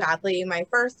 really badly. My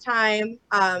first time,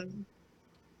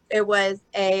 it was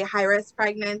a high-risk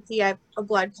pregnancy. I have a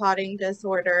blood clotting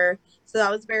disorder. So that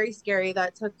was very scary.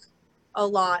 That took a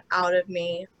lot out of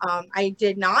me. I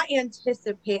did not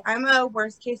anticipate. I'm a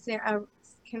worst case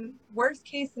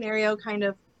scenario kind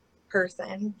of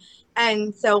person.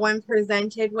 And so when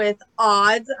presented with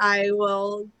odds, I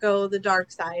will go the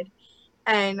dark side.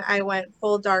 And I went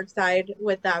full dark side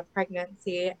with that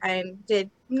pregnancy and did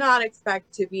not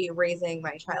expect to be raising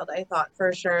my child. I thought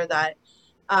for sure that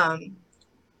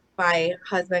my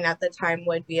husband at the time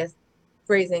would be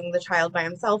raising the child by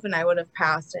himself, and I would have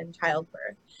passed in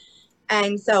childbirth.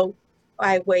 And so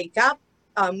I wake up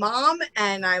a mom,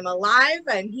 and I'm alive,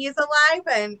 and he's alive,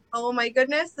 and oh my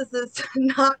goodness, this is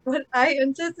not what I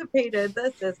anticipated.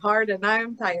 This is hard, and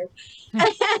I'm tired.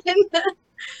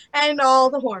 And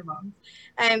all the hormones.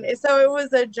 And so it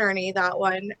was a journey, that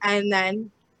one. And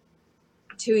then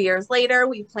 2 years later,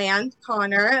 we planned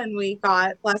Connor, and we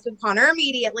got blessed with Connor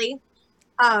immediately.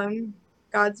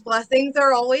 God's blessings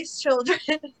are always children.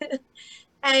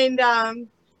 And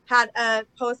had a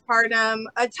postpartum,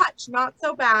 a touch, not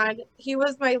so bad. He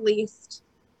was my least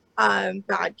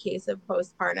bad case of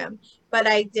postpartum. But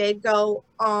I did go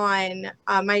on,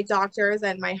 my doctors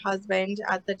and my husband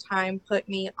at the time put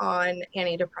me on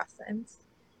antidepressants.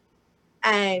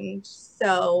 And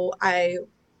so I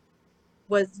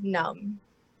was numb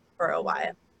for a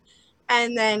while.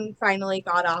 And then finally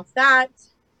got off that,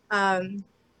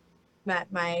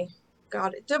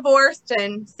 got divorced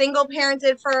and single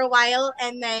parented for a while,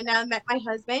 and then met my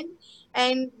husband.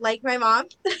 And like my mom,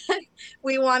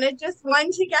 we wanted just one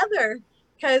together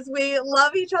because we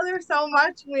love each other so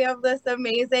much. We have this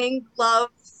amazing love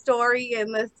story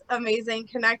and this amazing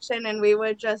connection, and we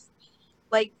would just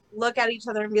like look at each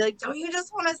other and be like, don't you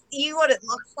just want to see what it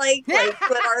looks like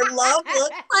what our love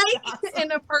looks like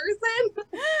in a person?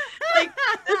 Like,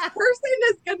 this person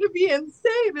is going to be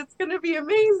insane. It's going to be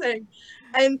amazing.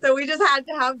 And so we just had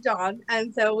to have John.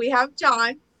 And so we have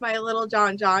John, my little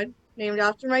John, named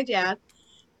after my dad.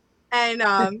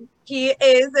 And he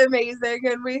is amazing.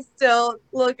 And we still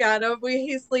look at him.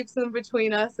 He sleeps in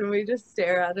between us, and we just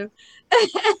stare at him.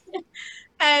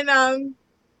 And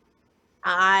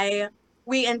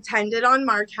we intended on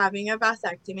Mark having a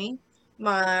vasectomy.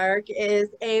 Mark is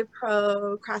a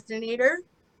procrastinator,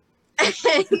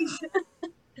 and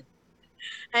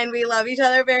and we love each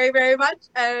other very, very much.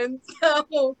 And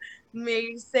so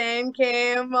Mason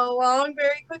came along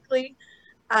very quickly.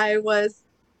 I was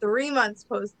 3 months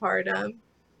postpartum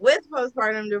with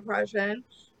postpartum depression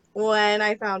when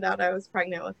I found out I was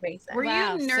pregnant with Mason. Were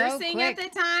Wow, you so nursing at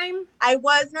quick. the time? I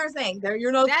was nursing. There,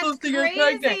 you're not That's supposed to get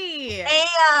pregnant. crazy.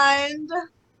 And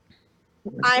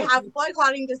I have blood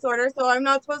clotting disorder, so I'm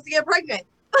not supposed to get pregnant.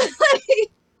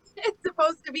 It's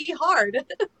supposed to be hard,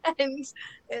 and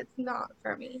it's not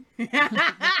for me.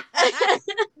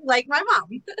 Like my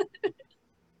mom.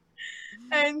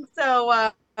 And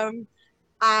so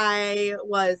I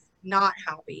was not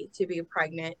happy to be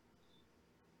pregnant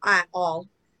at all.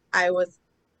 I was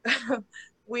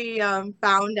we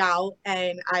found out,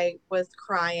 and I was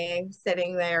crying,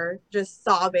 sitting there just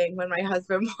sobbing when my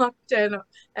husband walked in,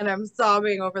 and I'm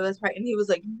sobbing over this part, and he was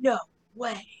like, no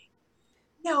way,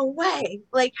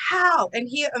 like how? And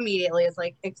he immediately is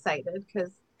like excited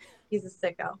because he's a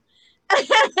sicko.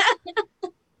 Because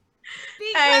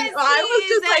And I was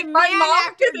just like, my man mom's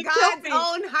after gonna kill God's me.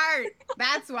 own heart.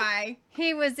 That's why.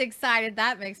 He was excited.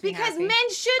 That makes me Because happy. men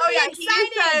should Oh be yeah, excited.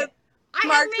 he said, I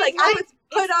Mark's have like, made I my- was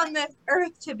put on this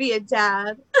earth to be a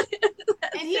dad.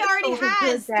 and he already He's a good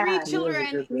has 3 dad.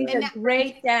 children. He's And a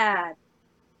great dad.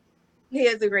 He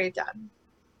is a great dad.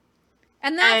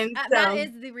 And that so-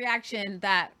 is the reaction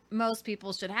that most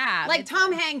people should have. like It's-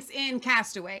 Tom Hanks in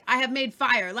Castaway, I have made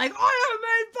fire. Like, I have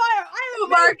made fire. I have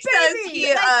Mark made says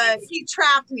baby. Like, he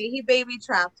trapped me. He baby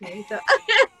trapped me. So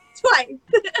twice.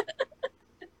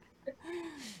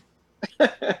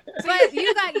 But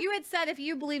you had said if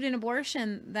you believed in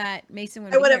abortion that Mason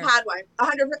would. I would have here. had one.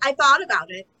 100%. I thought about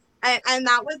it, and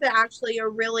that was actually a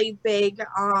really big.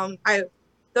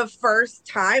 The first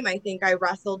time I think I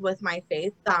wrestled with my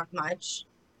faith that much,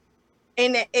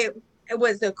 and it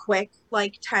was a quick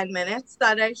like 10 minutes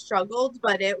that I struggled,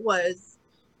 but it was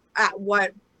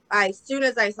as soon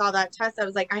as I saw that test, I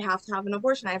was like, I have to have an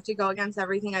abortion. I have to go against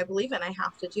everything I believe in. I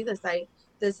have to do this.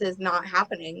 This is not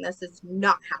happening. This is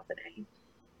not happening.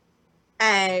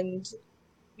 And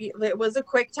it was a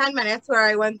quick 10 minutes where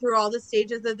I went through all the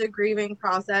stages of the grieving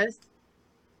process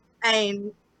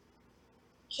and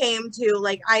came to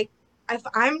like, if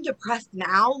I'm depressed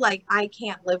now, like I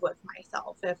can't live with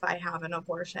myself if I have an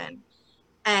abortion.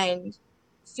 And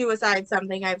suicide's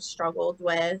something I've struggled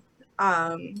with.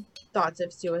 Thoughts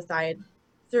of suicide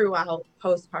throughout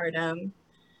postpartum.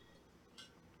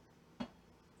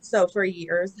 So for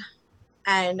years.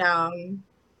 And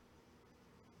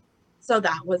so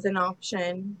that was an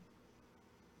option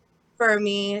for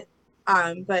me.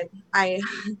 But I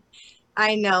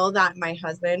know that my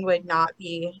husband would not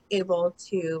be able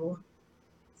to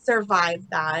survive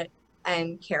that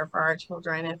and care for our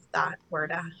children if that were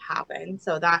to happen.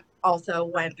 So that also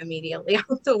went immediately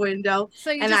out the window.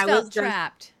 So you and just I felt was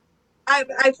trapped.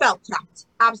 I felt trapped.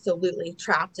 Absolutely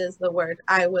trapped is the word.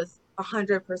 I was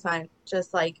 100%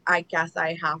 just like, I guess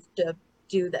I have to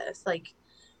do this. Like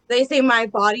they say, my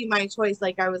body, my choice.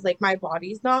 Like I was like, my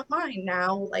body's not mine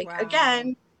now. Like Wow.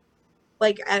 again,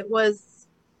 like it was,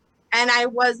 and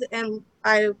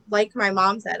I, like my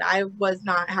mom said, I was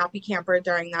not a happy camper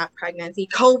during that pregnancy.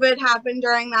 COVID happened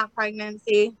during that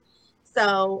pregnancy.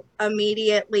 So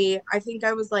immediately, I think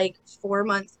I was like 4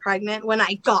 months pregnant when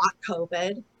I got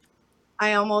COVID.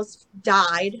 I almost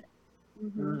died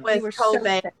with You were so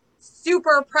COVID. sick.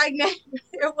 Super pregnant.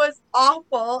 It was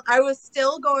awful. I was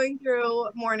still going through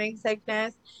morning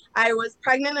sickness. I was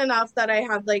pregnant enough that I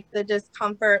had like the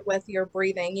discomfort with your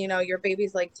breathing. You know, your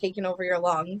baby's like taking over your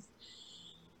lungs.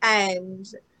 And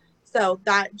so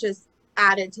that just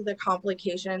added to the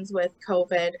complications with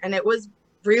COVID. And it was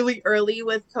really early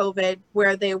with COVID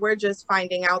where they were just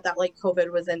finding out that like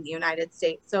COVID was in the United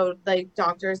States. So like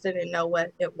doctors didn't know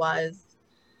what it was.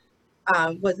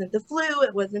 Wasn't the flu,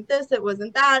 it wasn't this, it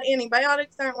wasn't that,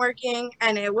 antibiotics aren't working.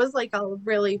 And it was like a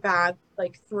really bad,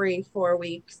 like 3-4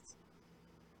 weeks.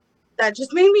 That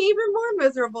just made me even more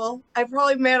miserable. I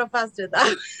probably manifested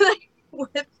that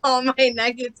with all my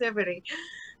negativity.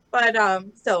 But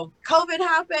so COVID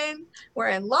happened, we're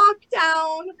in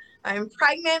lockdown, I'm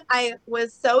pregnant. I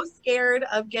was so scared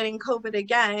of getting COVID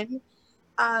again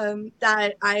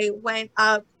that I went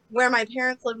up where my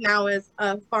parents live now is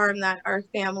a farm that our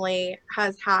family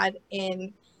has had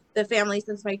in the family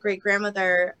since my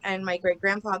great-grandmother and my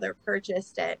great-grandfather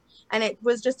purchased it. And it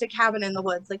was just a cabin in the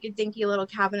woods, like a dinky little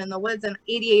cabin in the woods and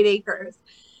 88 acres.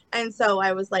 And so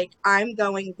I was like, I'm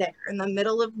going there in the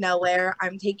middle of nowhere.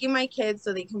 I'm taking my kids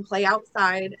so they can play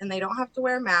outside and they don't have to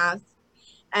wear masks.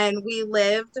 And we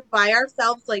lived by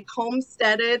ourselves, like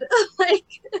homesteaded,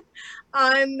 like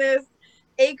on this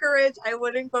acreage. I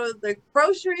wouldn't go to the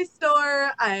grocery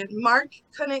store. Mark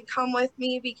couldn't come with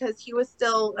me because he was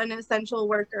still an essential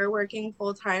worker working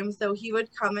full time. So he would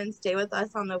come and stay with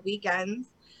us on the weekends.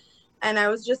 And I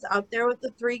was just up there with the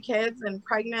 3 kids and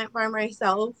pregnant by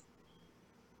myself.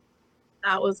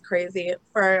 That was crazy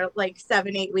for like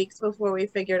 7-8 weeks before we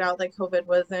figured out that COVID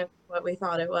wasn't what we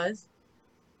thought it was.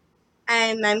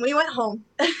 And then we went home.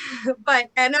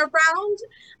 And around,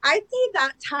 I'd say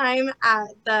that time at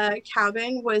the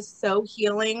cabin was so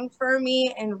healing for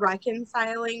me and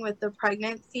reconciling with the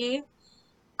pregnancy.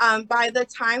 By the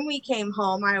time we came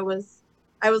home, I was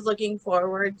looking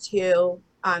forward to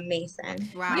Mason.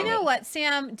 Wow. You know what,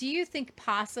 Sam? Do you think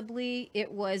possibly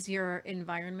it was your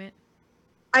environment?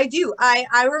 I do.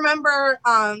 I remember,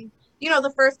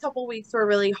 the first couple weeks were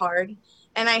really hard,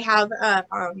 and I have,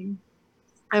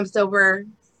 I'm sober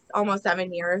almost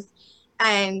 7 years,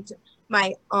 and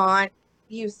my aunt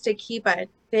used to keep a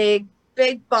big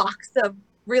box of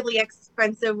really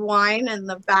expensive wine in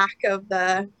the back of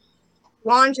the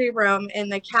laundry room in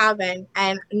the cabin,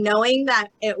 and knowing that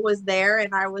it was there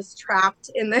and I was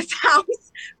trapped in this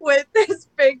house with this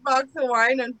big box of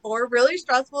wine and 4 really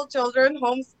stressful children,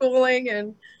 homeschooling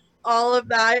and all of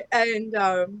that, and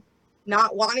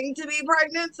not wanting to be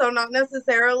pregnant, so not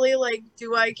necessarily like,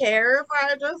 do I care if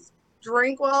I just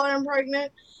drink while I'm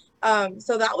pregnant?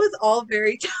 So that was all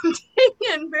very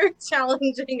tempting and very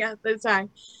challenging at the time.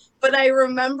 But I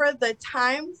remember the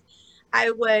times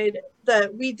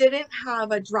we didn't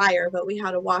have a dryer, but we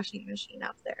had a washing machine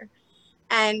up there.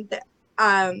 And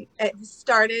it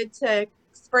started to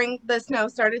the snow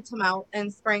started to melt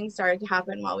and spring started to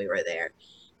happen while we were there.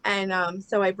 And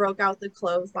so I broke out the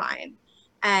clothesline.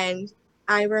 And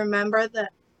I remember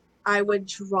that I would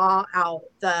draw out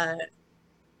the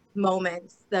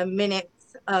moments, the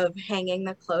minutes of hanging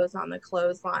the clothes on the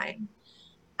clothesline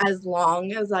as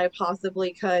long as I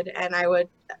possibly could. And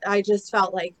I just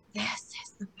felt like, this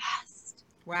is the best.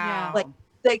 Wow. Like,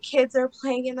 the kids are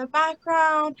playing in the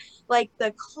background, like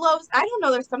the clothes. I don't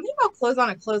know. There's something about clothes on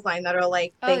a clothesline that are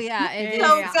like, Oh yeah, it is.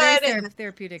 so Yeah. good. Very And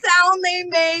therapeutic. sound they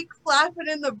make, flapping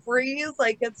in the breeze.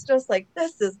 Like, it's just like,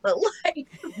 this is the life.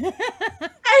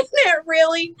 And it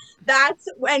really, that's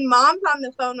when Mom's on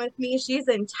the phone with me. She's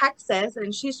in Texas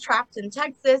and she's trapped in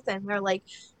Texas. And they're like,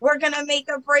 we're going to make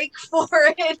a break for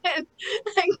it and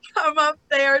come up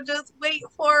there. Just wait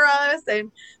for us.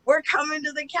 And we're coming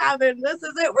to the cabin. This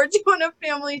is it. We're doing a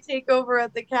family takeover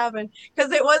at the cabin,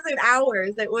 because it wasn't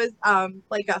ours. It was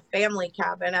like a family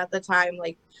cabin at the time,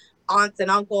 like aunts and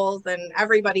uncles and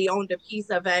everybody owned a piece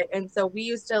of it. And so we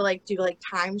used to like do like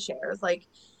timeshares. Like,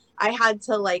 I had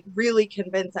to like really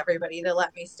convince everybody to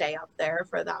let me stay up there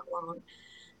for that long.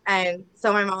 And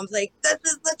so my mom's like, this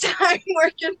is the time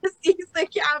we're going to seize the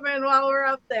cabin while we're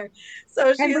up there.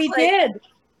 So she's like, did.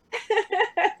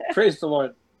 Praise the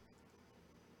Lord.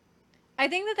 I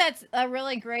think that that's a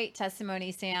really great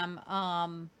testimony,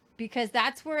 Sam, because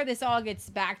that's where this all gets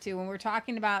back to when we're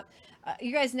talking about,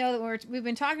 you guys know that we've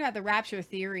been talking about the rapture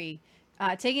theory,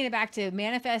 taking it back to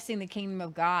manifesting the kingdom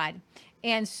of God.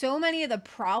 And so many of the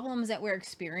problems that we're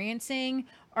experiencing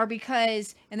are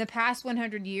because in the past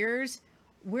 100 years,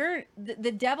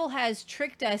 the devil has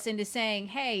tricked us into saying,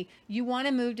 hey, you want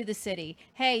to move to the city.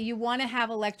 Hey, you want to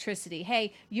have electricity.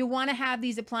 Hey, you want to have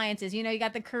these appliances. You know, you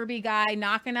got the Kirby guy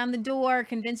knocking on the door,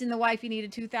 convincing the wife you need a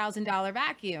 $2,000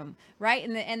 vacuum, right?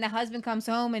 And the husband comes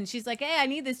home and she's like, hey, I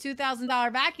need this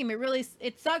 $2,000 vacuum.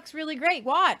 It sucks really great.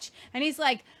 Watch. And he's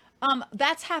like,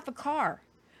 that's half a car.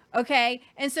 Okay.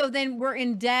 And so then we're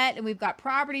in debt and we've got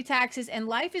property taxes and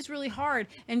life is really hard.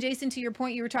 And Jason, to your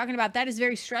point, you were talking about that is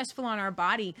very stressful on our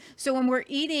body. So when we're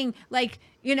eating, like,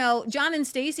 you know, John and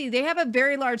Stacy, they have a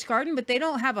very large garden, but they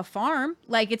don't have a farm.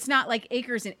 Like, it's not like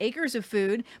acres and acres of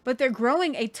food, but they're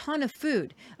growing a ton of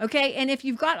food. Okay. And if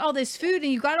you've got all this food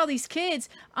and you've got all these kids,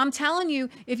 I'm telling you,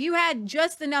 if you had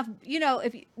just enough, you know,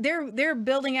 if they're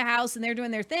building a house and they're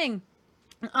doing their thing,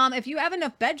 if you have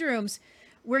enough bedrooms,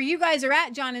 where you guys are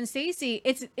at, John and Stacy,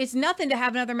 it's nothing to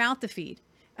have another mouth to feed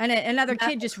and another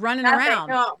kid just running around.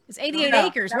 No. It's 88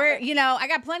 acres where, you know, I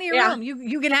got plenty of room.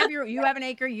 You can have you have an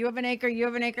acre, you have an acre, you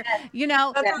have an acre, you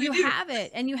know, you have it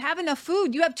and you have enough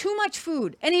food. You have too much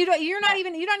food and you're not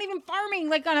even farming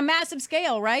like on a massive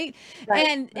scale. Right.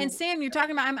 And Sam, you're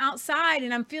talking about, I'm outside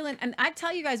and I'm feeling, and I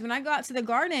tell you guys, when I go out to the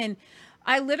garden,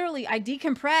 I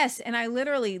decompress and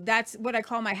that's what I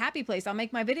call my happy place. I'll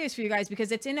make my videos for you guys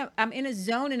because I'm in a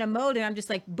zone, in a mode, and I'm just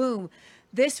like, boom,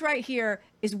 this right here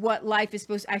is what life is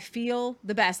supposed to, I feel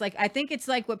the best. Like, I think it's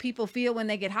like what people feel when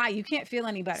they get high. You can't feel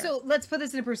any better. So let's put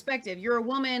this into perspective. You're a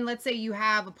woman. Let's say you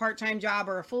have a part-time job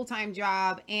or a full-time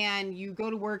job, and you go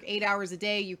to work 8 hours a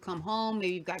day. You come home.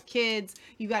 Maybe you've got kids.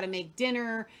 You got to make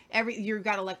dinner. You've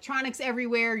got electronics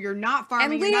everywhere. You're not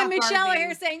farming. And Leah and Michelle are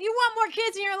here saying, you want more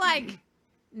kids? And you're like,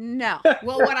 no.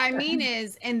 Well, what I mean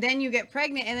is, and then you get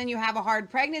pregnant, and then you have a hard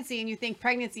pregnancy, and you think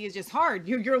pregnancy is just hard.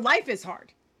 Your life is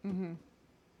hard. Mm-hmm.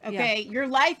 Okay, your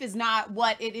life is not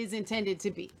what it is intended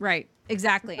to be. Right,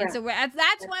 exactly. And so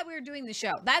that's why we're doing the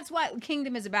show. That's what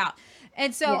Kingdom is about.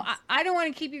 And so I don't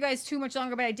want to keep you guys too much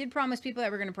longer, but I did promise people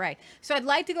that we're going to pray. So I'd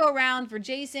like to go around for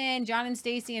Jason, John and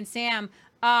Stacy and Sam,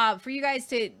 for you guys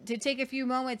to take a few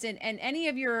moments and any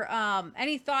of your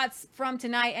any thoughts from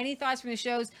tonight, any thoughts from the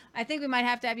shows. I think we might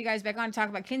have to have you guys back on to talk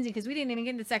about Kinsey, because we didn't even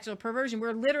get into sexual perversion.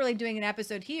 We're literally doing an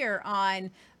episode here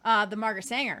on the Margaret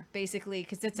Sanger, basically,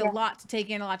 because it's a lot to take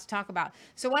in, a lot to talk about.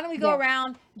 So why don't we go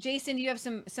around? Jason, do you have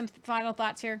some final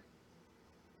thoughts here?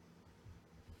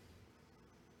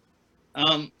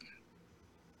 I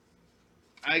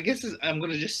guess I'm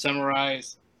going to just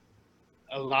summarize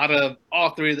a lot of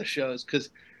all three of the shows, because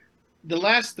the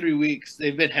last 3 weeks,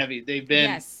 they've been heavy. They've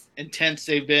been intense.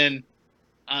 They've been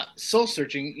soul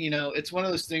searching. You know, it's one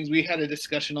of those things. We had a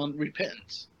discussion on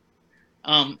repentance.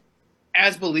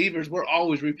 As believers, we're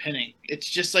always repenting. It's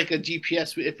just like a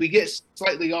GPS. If we get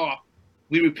slightly off,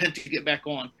 we repent to get back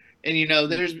on. And, you know,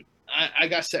 I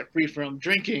got set free from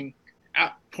drinking,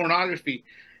 pornography.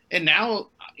 And now,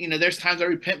 you know, there's times I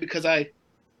repent because I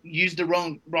used the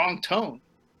wrong tone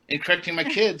and correcting my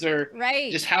kids, or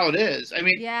just how it is. I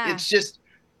mean, it's just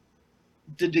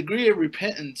the degree of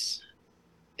repentance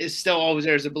is still always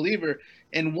there as a believer.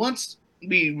 And once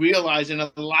we realize and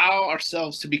allow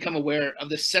ourselves to become aware of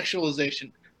the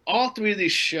sexualization, all three of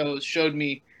these shows showed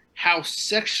me how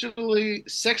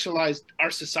sexualized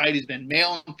our society's been,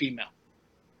 male and female.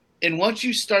 And once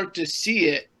you start to see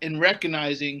it and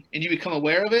recognizing, and you become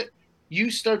aware of it, you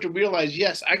start to realize,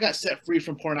 yes, I got set free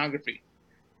from pornography.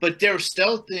 But there are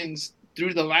still things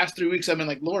through the last 3 weeks I've been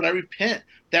like, Lord, I repent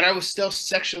that I was still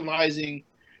sexualizing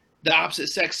the opposite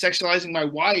sex, sexualizing my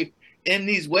wife in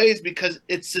these ways, because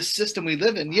it's the system we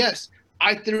live in. Yes,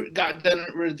 I got done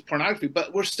rid of the pornography,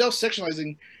 but we're still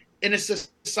sexualizing. In a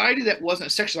society that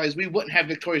wasn't sexualized, we wouldn't have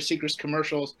Victoria's Secret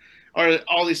commercials or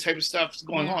all these type of stuff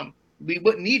going on. We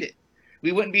wouldn't need it.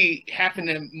 We wouldn't be having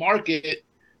to market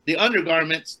the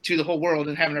undergarments to the whole world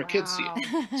and having our kids see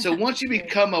it. So once you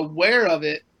become aware of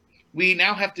it, we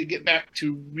now have to get back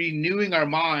to renewing our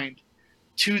mind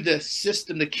to the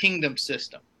system, the kingdom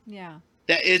system.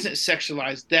 That isn't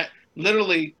sexualized, that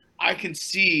literally I can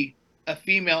see a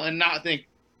female and not think,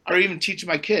 or even teach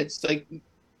my kids. Like,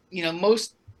 you know,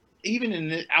 most,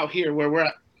 even out here where we're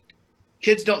at,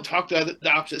 kids don't talk to the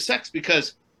opposite sex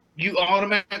because you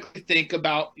automatically think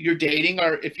about you're dating,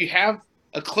 or if you have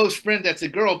a close friend that's a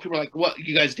girl, people are like, what,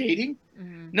 you guys dating?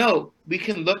 No, we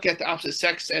can look at the opposite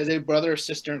sex as a brother or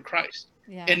sister in Christ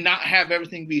and not have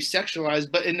everything be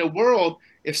sexualized. But in the world,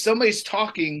 if somebody's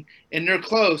talking and they're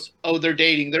close, oh, they're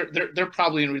dating, they're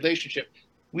probably in a relationship.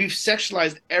 We've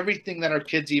sexualized everything that our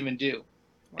kids even do.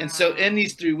 And so in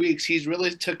these 3 weeks, he's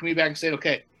really took me back and said,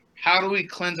 okay, how do we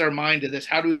cleanse our mind of this?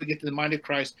 How do we get to the mind of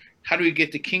Christ? How do we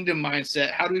get the kingdom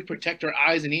mindset? How do we protect our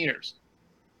eyes and ears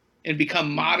and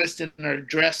become modest in our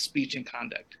dress, speech, and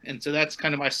conduct? And so that's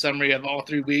kind of my summary of all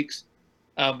 3 weeks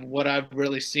of what I've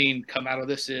really seen come out of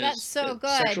this is that's so good.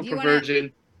 Sexual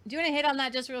perversion. Do you want to hit on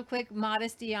that just real quick?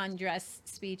 Modesty on dress,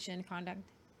 speech, and conduct.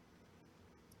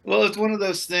 Well, it's one of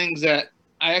those things that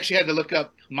I actually had to look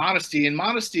up modesty. And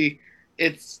modesty,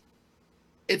 it's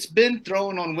been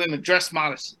thrown on women, dress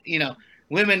modest. You know,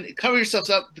 women, cover yourselves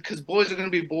up because boys are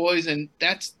going to be boys, and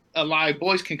that's a lie.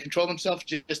 Boys can control themselves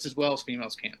just as well as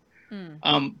females can.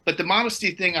 But the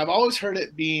modesty thing, I've always heard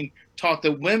it being taught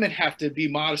that women have to be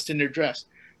modest in their dress.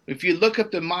 If you look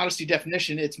up the modesty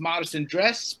definition, it's modest in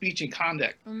dress, speech, and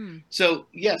conduct. So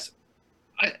yes,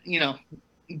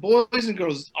 boys and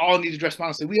girls all need to dress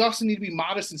modestly. We also need to be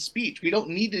modest in speech. We don't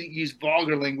need to use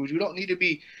vulgar language. We don't need to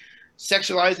be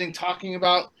sexualizing, talking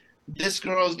about this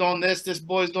girl's doing this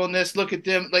boy's doing this, look at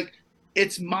them. Like,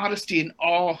 it's modesty in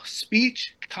all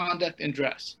speech, conduct, and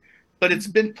dress. But it's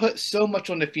been put so much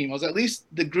on the females. At least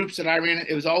the groups that I ran,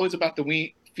 it was always about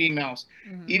the females.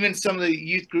 Even some of the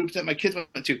youth groups that my kids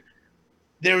went to,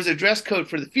 there was a dress code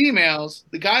for the females.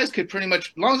 The guys could pretty much,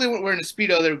 as long as they weren't wearing a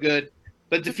Speedo, they were good.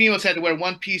 But the females had to wear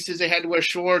one pieces, they had to wear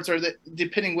shorts, or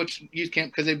depending which youth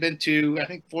camp, because they've been to, I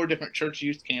think, 4 different church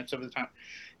youth camps over the time.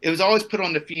 It was always put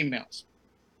on the females.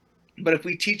 But if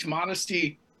we teach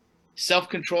modesty,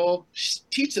 self-control,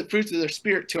 teach the fruits of their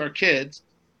spirit to our kids,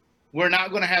 we're not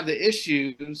going to have the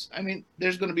issues. I mean,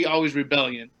 there's going to be always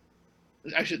rebellion.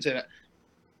 I should say that.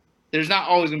 There's not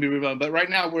always going to be rebellion, but right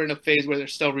now we're in a phase where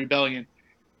there's still rebellion.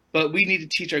 But we need to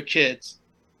teach our kids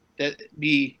that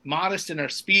be modest in our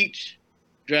speech,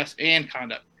 dress, and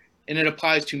conduct. And it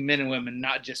applies to men and women,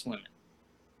 not just women.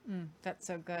 That's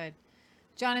so good.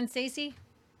 John and Stacey?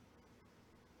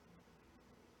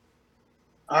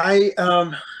 I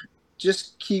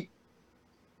just keep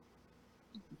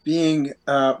being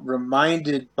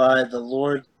reminded by the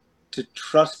Lord to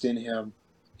trust in him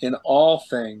in all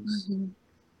things.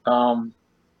 And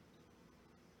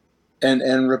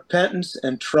repentance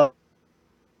and trust.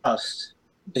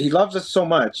 He loves us so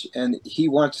much, and he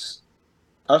wants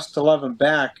us to love him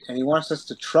back, and he wants us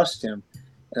to trust him.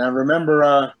 And I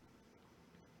remember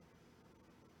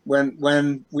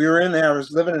when we were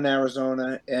living in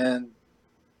Arizona, and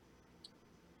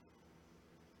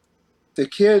the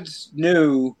kids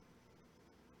knew,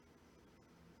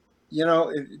 you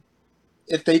know,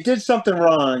 if they did something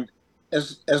wrong,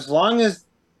 as long as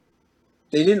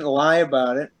they didn't lie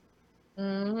about it,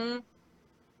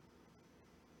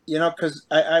 you know, because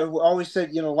I always said,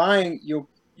 you know, lying, you're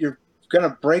going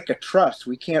to break a trust.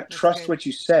 We can't trust what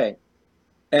you say.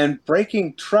 And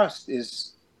breaking trust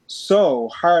is so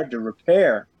hard to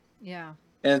repair. Yeah.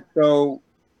 And so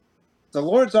the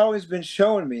Lord's always been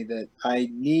showing me that I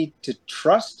need to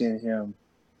trust in him.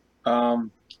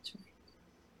 And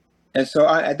so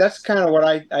that's kind of what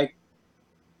I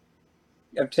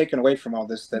am taking away from all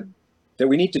this, that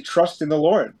we need to trust in the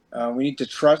Lord. We need to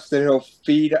trust that he'll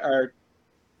feed our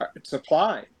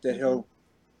supply, that he'll,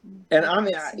 and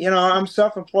I'm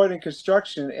self-employed in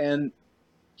construction, and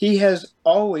he has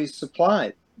always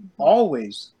supplied,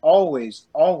 always.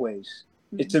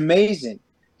 It's amazing.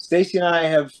 Stacey and I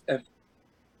have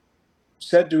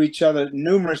said to each other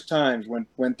numerous times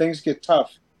when things get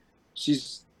tough,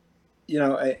 she's, you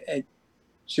know,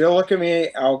 she'll look at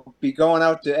me, I'll be going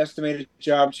out to estimate a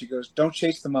job. She goes, don't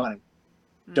chase the money.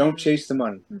 Don't chase the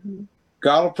money.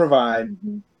 God will provide.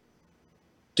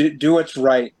 Do what's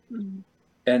right.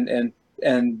 And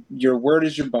your word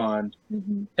is your bond.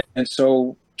 And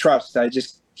so trust. I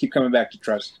just keep coming back to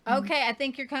trust. Okay, I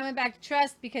think you're coming back to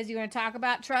trust because you want to talk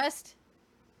about trust.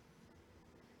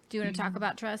 Do you want to talk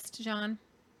about trust, John?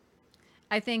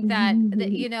 I think that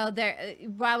you know, there,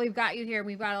 while we've got you here,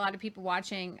 we've got a lot of people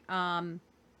watching.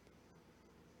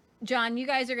 John, you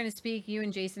guys are going to speak. You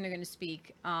and Jason are going to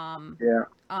speak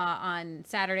on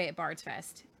Saturday at Bard's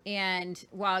Fest. And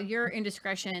while your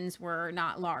indiscretions were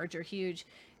not large or huge,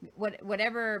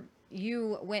 whatever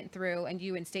you went through and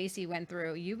you and Stacey went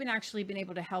through, you've actually been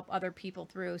able to help other people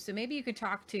through. So maybe you could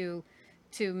talk to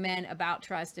men about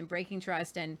trust and breaking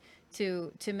trust, and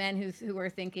to men who are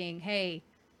thinking, hey,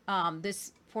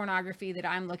 this pornography that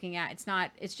I'm looking at,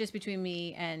 it's just between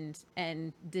me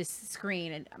and this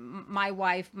screen, and my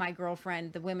wife, my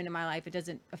girlfriend, the women in my life, it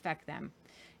doesn't affect them.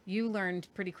 You learned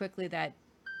pretty quickly that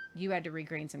you had to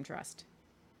regain some trust.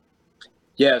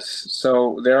 Yes.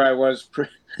 So there I was,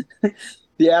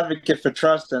 the advocate for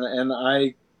trust, and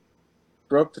I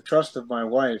broke the trust of my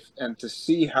wife, and to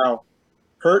see how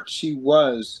hurt she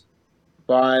was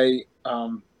by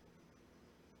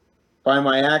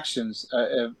my actions.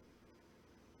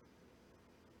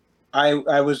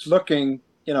 I was looking,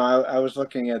 you know, I was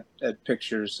looking at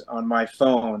pictures on my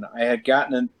phone. I had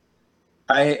gotten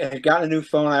a new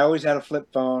phone. I always had a flip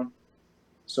phone,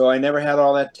 so I never had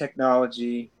all that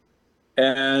technology.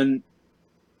 And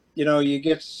you know, you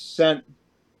get sent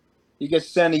a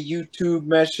YouTube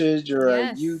message or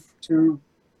a YouTube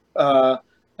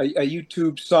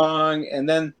song, and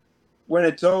then when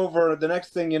it's over, the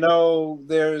next thing you know,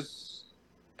 there's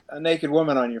a naked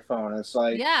woman on your phone. It's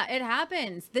like, yeah, it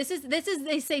happens. This is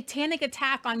a satanic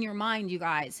attack on your mind, you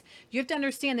guys. You have to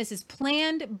understand this is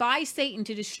planned by Satan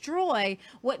to destroy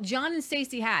what John and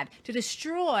Stacey had, to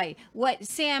destroy what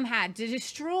Sam had, to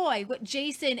destroy what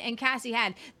Jason and Cassie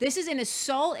had. This is an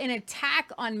assault, an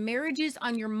attack on marriages,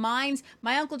 on your minds.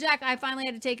 My Uncle Jack, I finally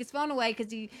had to take his phone away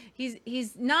because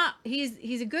he's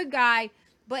a good guy.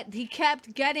 But he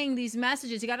kept getting these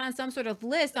messages. He got on some sort of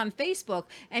list on Facebook,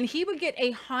 and he would get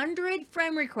 100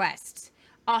 friend requests.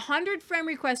 100 friend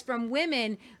requests from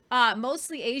women,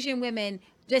 mostly Asian women,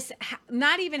 just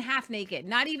not even half naked,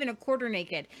 not even a quarter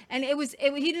naked. And he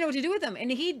didn't know what to do with them.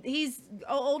 And he's an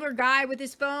older guy with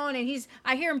his phone, and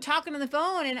I hear him talking on the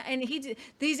phone, and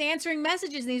he's answering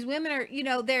messages, and these women are, you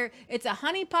know, it's a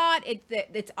honeypot.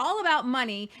 It's all about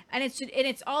money, and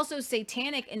it's also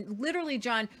satanic. And literally,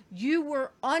 John, you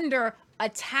were under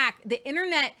attack. The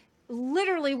internet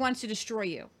literally wants to destroy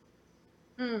you.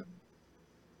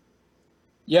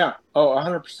 Yeah. Oh,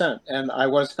 100%. And I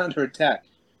was under attack.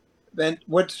 And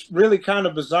what's really kind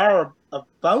of bizarre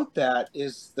about that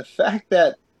is the fact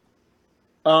that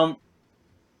um,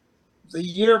 the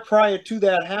year prior to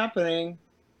that happening,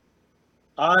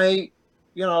 I,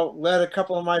 led a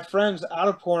couple of my friends out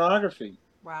of pornography.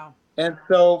 Wow. And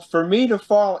so for me to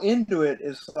fall into it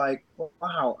is like,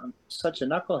 wow, I'm such a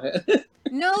knucklehead.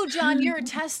 No, John, you're a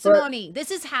testimony. This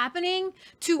is happening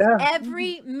to Yeah.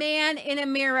 every man in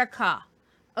America.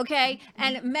 Okay?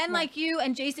 And men like you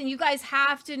and Jason, you guys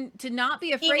have to not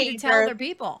be afraid to tell their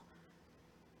people.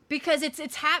 Because it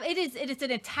is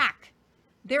an attack.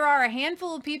 There are a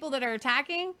handful of people that are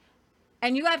attacking,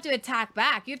 and you have to attack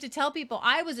back. You have to tell people,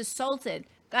 I was assaulted.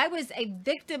 I was a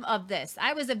victim of this.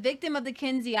 I was a victim of the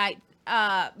Kinseyite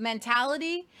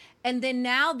mentality. And then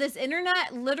now this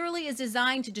internet literally is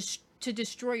designed to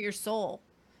destroy your soul,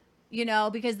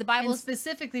 because the Bible And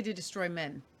specifically to destroy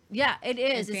men. Yeah, it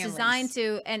is. And it's families. designed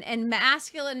to, and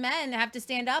masculine men have to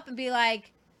stand up and be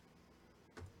like,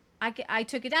 I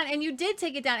took it down, and you did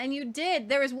take it down, and you did.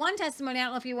 There was one testimony. I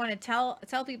don't know if you want to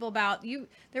tell people about you.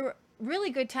 There were really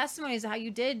good testimonies of how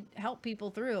you did help people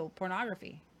through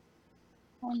pornography.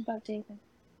 What about David?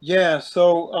 Yeah.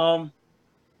 So,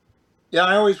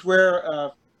 I always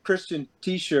wear Christian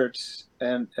T-shirts,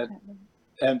 and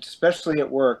especially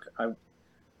at work.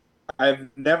 I've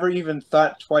never even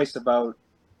thought twice about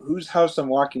whose house I'm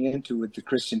walking into with the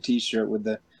Christian T-shirt with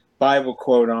the Bible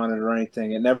quote on it or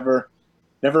anything. It never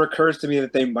occurs to me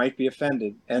that they might be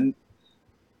offended, and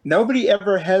nobody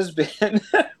ever has been,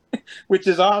 which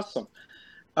is awesome.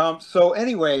 So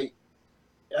anyway,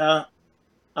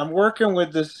 I'm working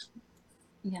with this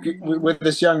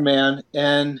young man,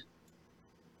 and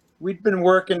we'd been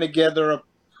working together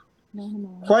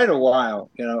quite a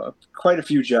while, quite a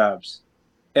few jobs,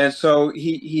 and so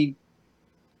he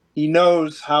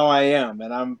knows how I am,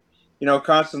 and I'm,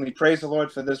 constantly praise the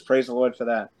Lord for this, praise the Lord for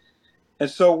that. And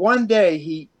so one day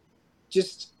he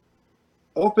just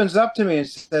opens up to me and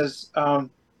says,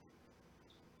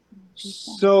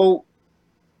 so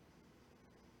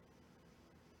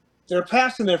they're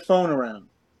passing their phone around,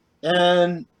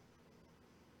 and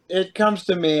it comes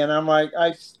to me, and I'm like,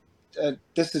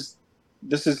 this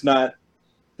is not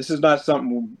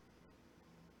something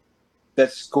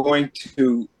that's going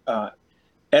to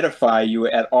edify you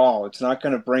at all. It's not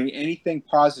going to bring anything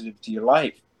positive to your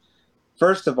life.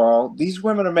 First of all, these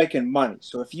women are making money.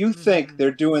 So if you think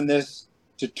they're doing this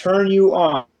to turn you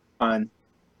on,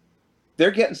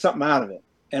 they're getting something out of it.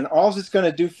 And all it's going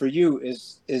to do for you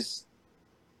is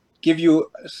give you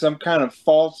some kind of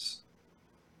false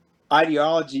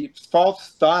ideology, false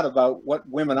thought about what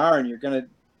women are, and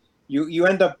you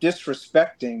end up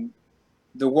disrespecting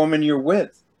the woman you're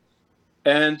with.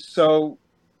 And so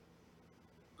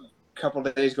a couple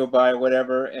of days go by,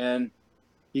 whatever, and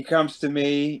he comes to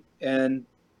me, and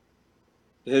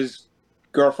his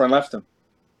girlfriend left him.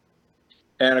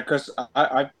 And of course,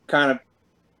 I kind of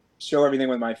show everything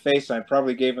with my face. I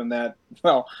probably gave him that.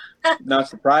 Well, not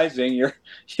surprising. You've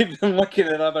been looking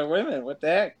at other women. What the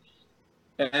heck?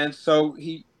 And so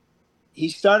he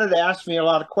started to ask me a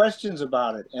lot of questions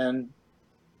about it, and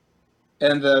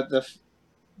the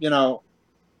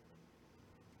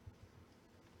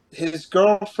his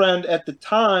girlfriend at the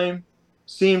time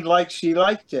seemed like she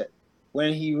liked it,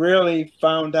 when he really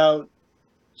found out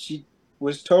she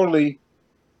was totally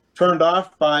turned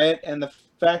off by it, and the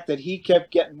fact that he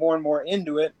kept getting more and more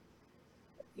into it,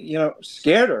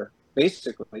 scared her,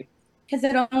 basically. Because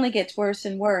it only gets worse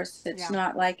and worse. It's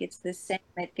not like it's the same.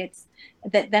 It gets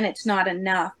then it's not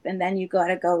enough, and then you got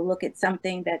to go look at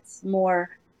something that's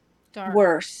more dark,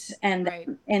 worse, and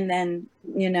then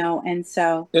and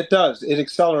so it does. It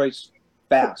accelerates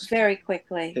fast, very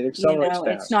quickly. It accelerates fast.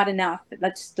 It's not enough.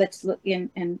 Let's look in.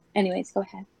 And anyways, go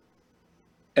ahead.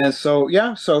 And so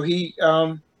so he's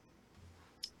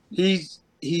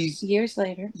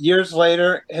years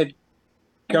later had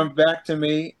come back to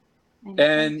me,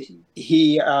 and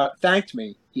he thanked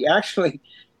me. He actually,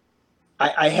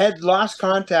 I had lost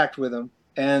contact with him,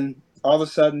 and all of a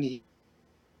sudden he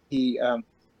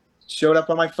showed up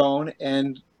on my phone,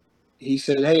 and he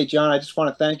said, "Hey, John, I just want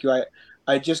to thank you.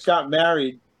 I just got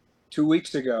married 2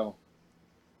 weeks ago,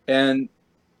 and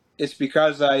it's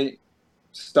because I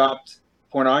stopped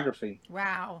pornography."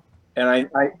 Wow. And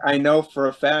I know for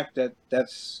a fact that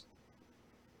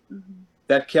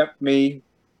that kept me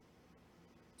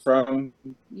from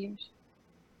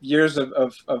years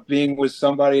of being with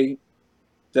somebody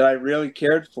that I really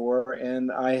cared for,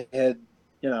 and I had,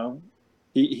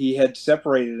 he had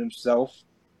separated himself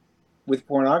with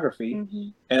pornography,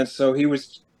 and so he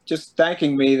was just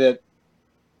thanking me that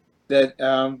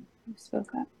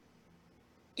spoke up.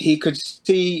 he could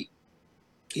see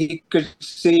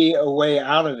a way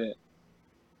out of it.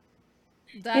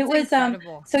 That's It was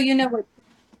incredible. so you know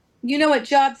what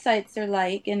job sites are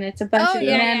like, and it's a bunch of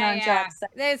men on job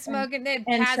sites. They're smoking, they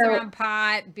and pass so- around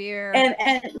pot, beer. And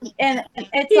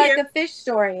it's like a fish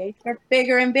story. It gets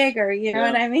bigger and bigger. You know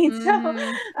what I mean? Mhm. So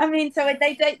I mean, so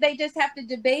they just have to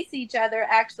debase each other.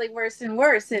 Actually, worse and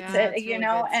worse. It's Yeah, that's you really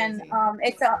know, good, and Susie.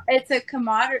 it's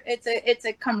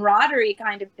a camaraderie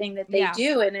kind of thing that they Yeah.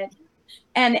 do,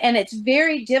 and it's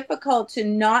very difficult to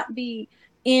not be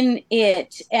in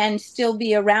it and still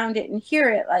be around it and hear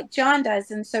it like John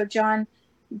does. And so John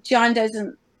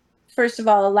doesn't, first of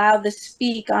all, allow the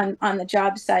speak on the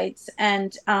job sites,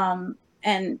 and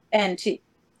to,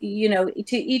 you know,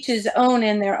 to each his own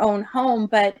in their own home,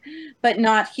 but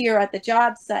not here at the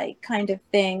job site kind of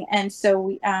thing. And so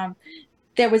we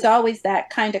there was always that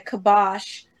kind of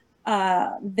kibosh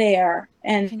there.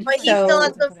 And But he so still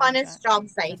has the funnest job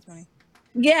sites.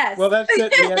 yes. Well, that's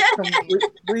it.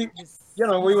 We you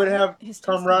know, we would have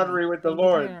camaraderie with the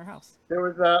Lord. There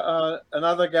was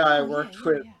another guy I worked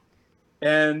with,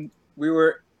 and we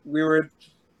were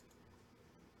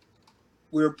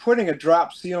putting a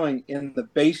drop ceiling in the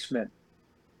basement,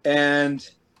 and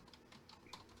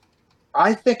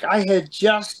I think I had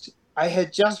just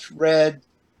read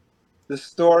the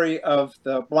story of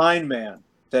the blind man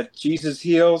that Jesus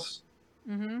heals,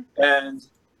 and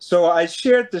so I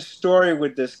shared the story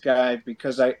with this guy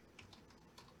because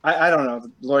I don't know,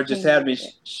 the Lord just had me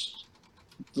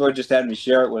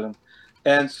share it with him,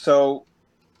 and so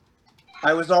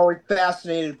I was always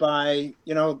fascinated by,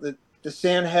 you know, the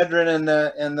Sanhedrin and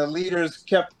the leaders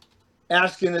kept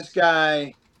asking this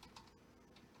guy,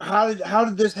 how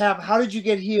did this happen? How did you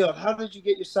get healed? How did you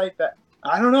get your sight back?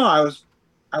 I don't know. I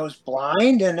was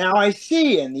blind and now I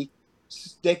see. And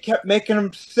they kept making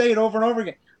him say it over and over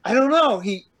again. I don't know.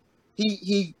 He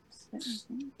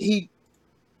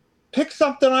picked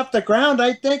something off the ground,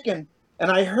 I think, and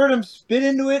I heard him spit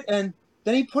into it, and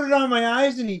then he put it on my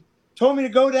eyes and he told me to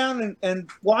go down and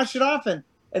wash it off, and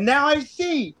now I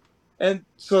see. And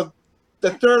so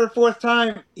the third or fourth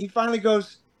time, he finally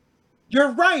goes,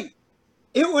 "You're right.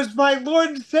 It was my Lord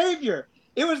and Savior.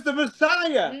 It was the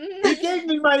Messiah. He gave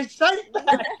me my sight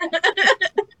back."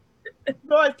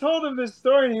 So I told him this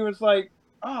story, and he was like,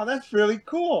 "Oh, that's really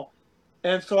cool."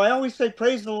 And so I always say,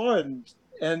 "Praise the Lord."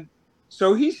 And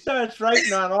so he starts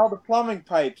writing on all the plumbing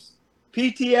pipes,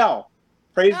 PTL.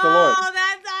 Praise the Lord. Oh,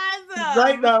 that's awesome. He's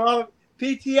writing on all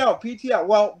PTL.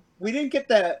 Well, we didn't get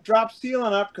that drop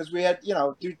ceiling up because we had, you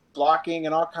know, do blocking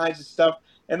and all kinds of stuff.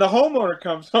 And the homeowner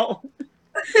comes home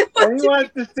and he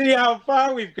wants to see how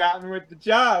far we've gotten with the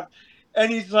job.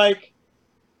 And he's like,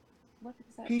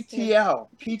 PTL.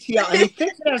 And he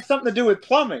thinks it has something to do with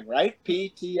plumbing, right?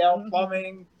 PTL,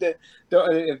 plumbing.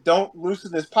 Don't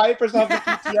loosen this pipe or something,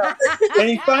 PTL. And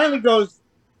he finally goes,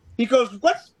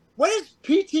 what is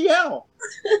PTL?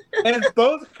 And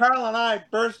both Carl and I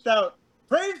burst out,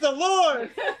 "Praise the Lord!"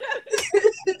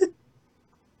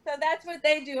 So that's what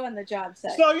they do on the job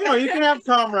site. So, you know, you can have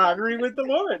camaraderie with the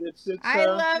Lord. I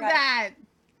love that.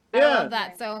 I love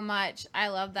that so much. I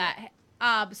love that.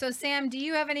 So Sam, do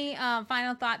you have any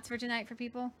final thoughts for tonight for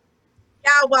people?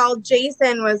 Yeah, while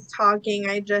Jason was talking,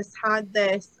 I just had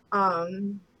this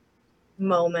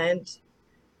moment.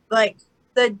 Like,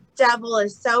 the devil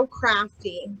is so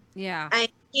crafty. Yeah. And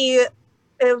he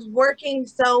is working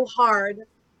so hard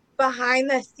behind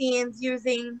the scenes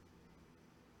using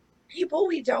people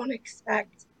we don't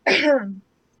expect,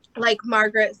 like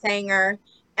Margaret Sanger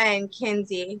and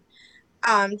Kinsey,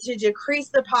 to decrease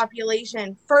the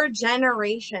population for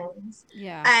generations.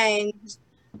 Yeah. And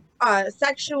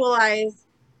sexualize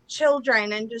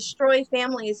children and destroy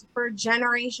families for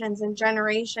generations and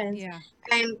generations. Yeah.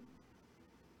 And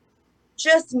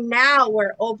just now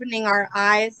we're opening our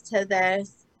eyes to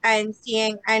this and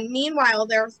seeing, and meanwhile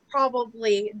there's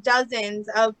probably dozens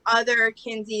of other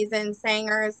Kinseys and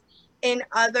Sangers in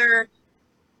other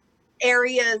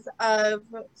areas of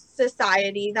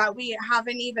society that we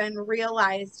haven't even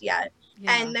realized yet.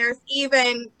 Yeah. And there's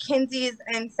even Kinseys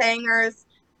and Sangers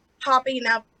popping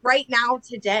up right now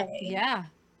today. Yeah.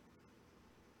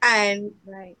 And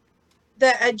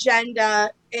the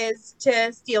agenda is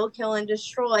to steal, kill, and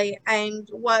destroy. And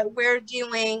what we're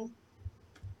doing,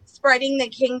 spreading the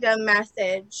kingdom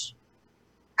message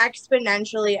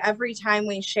exponentially every time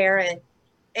we share it,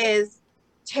 is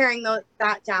tearing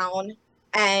that down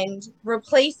and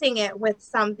replacing it with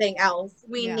something else.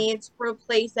 We need to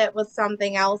replace it with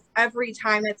something else every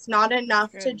time. It's not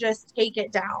enough to just take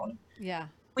it down. Yeah.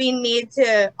 we need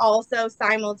to also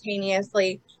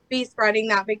simultaneously be spreading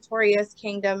that victorious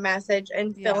kingdom message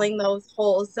and filling those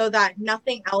holes so that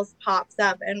nothing else pops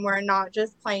up and we're not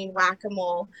just playing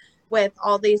whack-a-mole with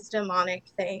all these demonic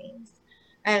things.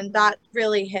 And that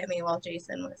really hit me while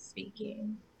Jason was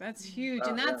speaking. That's huge.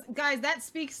 And that's, guys, that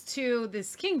speaks to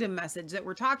this kingdom message that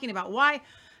we're talking about.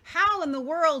 How in the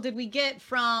world did we get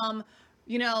from,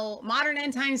 modern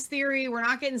end times theory, we're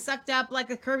not getting sucked up like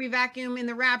a Kirby vacuum in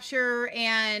the rapture,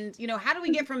 and how do we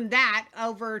get from that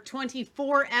over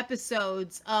 24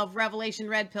 episodes of Revelation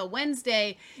Red Pill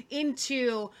Wednesday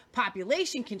into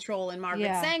population control and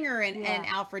Margaret Sanger and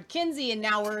Alfred Kinsey, and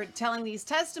now we're telling these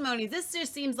testimonies? This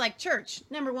just seems like church.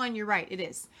 Number one, you're right, it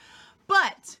is.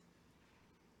 But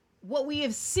what we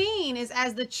have seen is,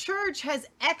 as the church has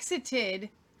exited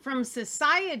from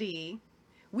society,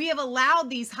 we have allowed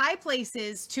these high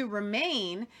places to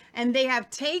remain, and they have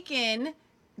taken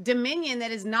dominion that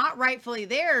is not rightfully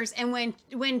theirs. And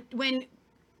when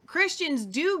Christians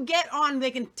do get on,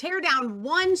 they can tear down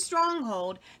one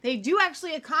stronghold, they do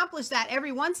actually accomplish that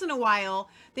every once in a while.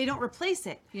 They don't replace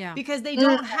it, because they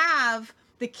don't have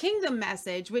the kingdom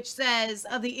message, which says,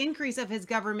 of the increase of his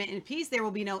government and peace, there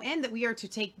will be no end, that we are to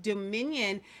take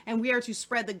dominion and we are to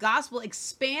spread the gospel,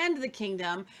 expand the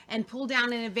kingdom, and pull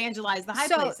down and evangelize the high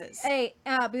places. Hey,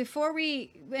 before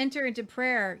we enter into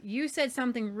prayer, you said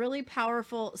something really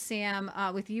powerful, Sam,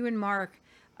 with you and Mark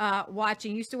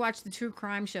used to watch the true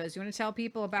crime shows. You want to tell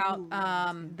people about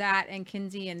that and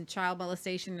Kinsey and child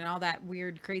molestation and all that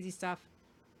weird, crazy stuff?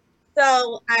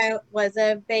 So I was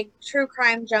a big true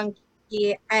crime junkie,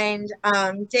 and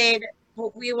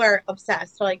we were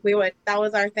obsessed. Like, that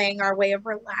was our thing, our way of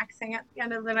relaxing at the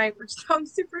end of the night, which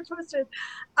sounds super twisted,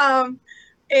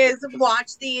 is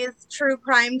watch these true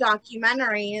crime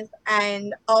documentaries.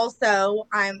 And also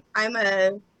I'm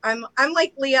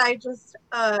like Leah, I just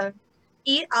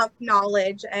eat up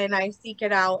knowledge and I seek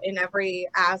it out in every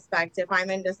aspect. If I'm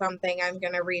into something, I'm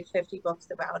going to read 50 books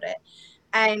about it.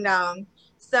 And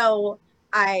so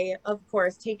I, of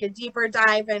course, take a deeper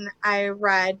dive, and I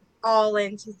read all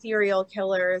into serial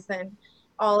killers and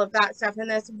all of that stuff. And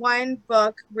this one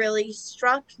book really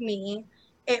struck me.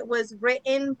 It was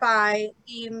written by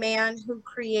the man who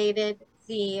created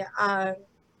the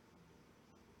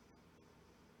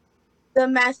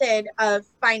method of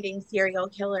finding serial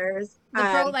killers.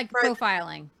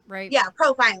 Profiling, right? Yeah,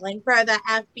 profiling for the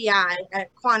FBI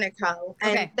at Quantico.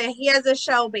 And he has a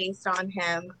show based on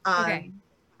him. I don't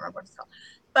remember what it's called.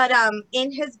 But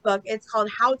in his book, it's called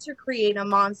How to Create a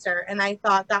Monster. And I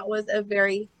thought that was a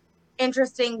very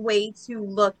interesting way to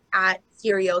look at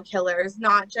serial killers,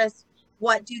 not just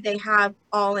what do they have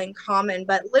all in common,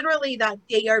 but literally that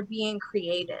they are being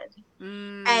created.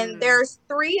 And there's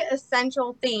 3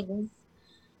 essential things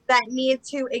that need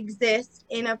to exist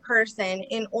in a person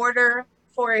in order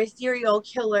for a serial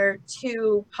killer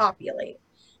to populate.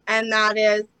 And that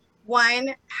is,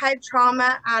 1, head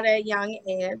trauma at a young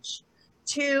age.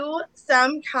 2,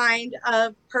 some kind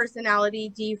of personality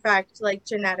defect, like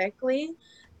genetically.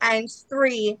 And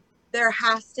 3, there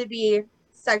has to be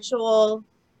sexual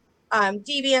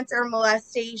deviance or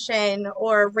molestation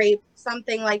or rape,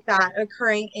 something like that,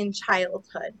 occurring in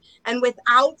childhood. And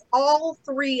without all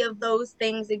 3 of those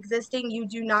things existing, you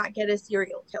do not get a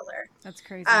serial killer. That's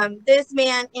crazy. This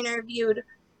man interviewed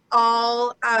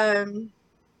all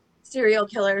serial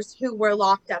killers who were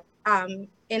locked up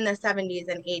in the 70s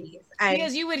and 80s. And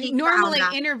because you would normally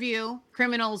interview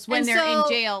criminals when they're in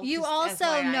jail. You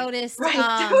also noticed,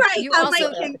 You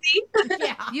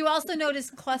also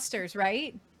noticed clusters,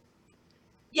 right?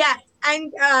 Yes.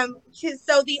 And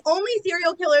so the only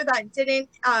serial killer that didn't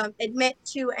admit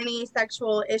to any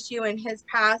sexual issue in his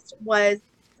past was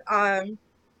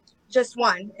just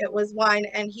one. It was one,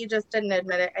 and he just didn't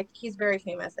admit it. He's very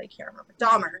famous. I can't remember.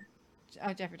 Dahmer.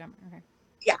 Oh, Jeffrey Dahmer. Okay.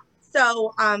 Yeah.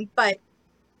 So,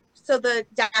 so the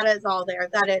data is all there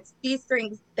that it's these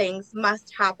things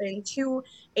must happen to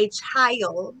a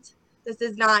child. This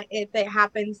is not if it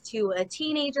happens to a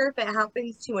teenager, if it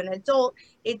happens to an adult,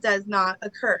 it does not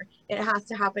occur. It has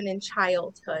to happen in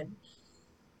childhood.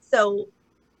 So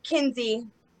Kinsey,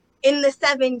 in the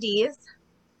 70s,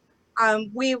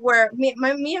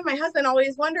 me and my husband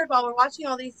always wondered while we're watching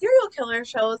all these serial killer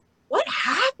shows, what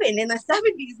happened in the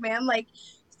 70s, man? Like,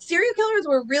 serial killers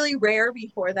were really rare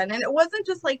before then. And it wasn't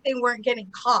just like they weren't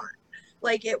getting caught.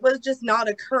 Like, it was just not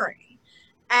occurring.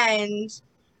 And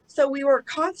so we were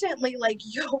constantly like,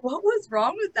 yo, what was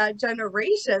wrong with that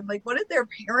generation? Like, what did their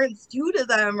parents do to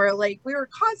them? Or like, we were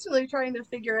constantly trying to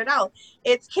figure it out.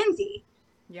 It's Kinsey.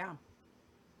 Yeah.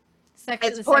 The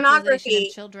sexualization pornography.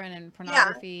 of children and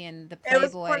pornography and the It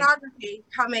was Playboy. pornography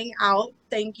coming out.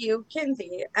 Thank you,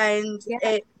 Kinsey. And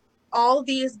Yeah. all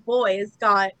these boys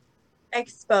got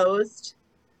exposed,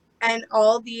 and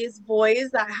all these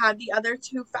boys that had the other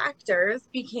two factors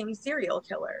became serial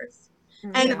killers.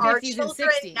 Mhm. And In the our 50s and children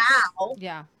 60s. now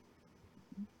Yeah.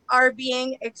 are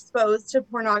being exposed to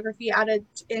pornography at an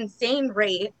insane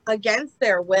rate against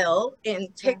their will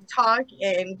in TikTok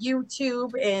and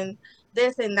YouTube and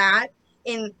this and that,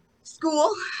 in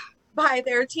school by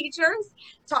their teachers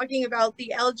talking about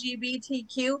the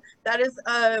LGBTQ. That is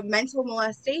a mental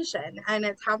molestation, and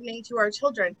it's happening to our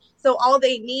children. So all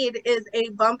they need is a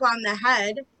bump on the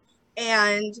head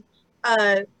and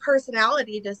a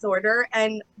personality disorder,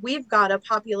 and we've got a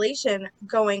population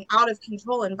going out of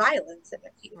control in violence in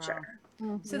the future.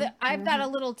 Wow. So I've got a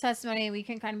little testimony. We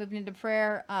can kind of move into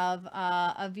prayer of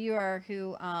a viewer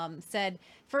who said,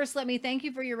 first, let me thank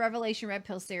you for your Revelation Red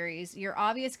Pill series. Your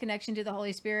obvious connection to the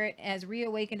Holy Spirit has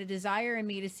reawakened a desire in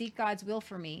me to seek God's will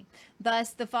for me. Thus,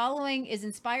 the following is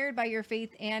inspired by your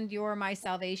faith and my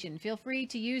salvation. Feel free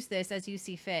to use this as you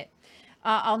see fit.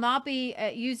 I'll not be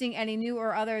using any new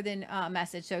or other than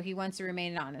message, so he wants to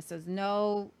remain anonymous. So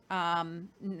no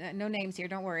names here,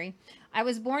 don't worry. I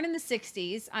was born in the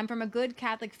 60s. I'm from a good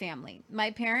Catholic family.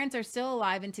 My parents are still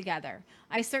alive and together.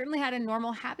 I certainly had a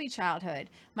normal, happy childhood.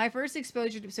 My first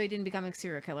exposure to, so he didn't become a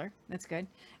serial killer. That's good.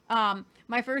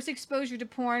 My first exposure to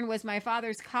porn was my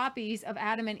father's copies of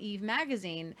Adam and Eve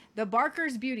magazine, the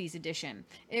Barker's Beauties edition.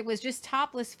 It was just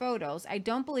topless photos. I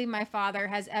don't believe my father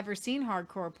has ever seen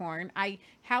hardcore porn. I,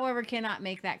 however, cannot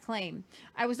make that claim.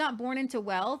 I was not born into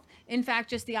wealth. In fact,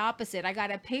 just the opposite. I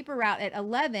got a paper route at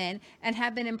 11 and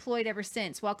have been employed ever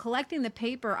since. While collecting the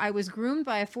paper, I was groomed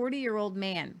by a 40-year-old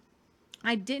man.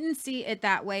 I didn't see it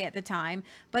that way at the time,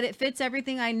 but it fits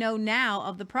everything I know now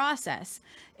of the process.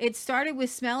 It started with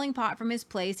smelling pot from his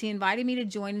place. He invited me to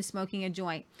join in smoking a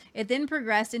joint. It then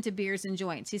progressed into beers and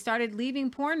joints. He started leaving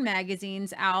porn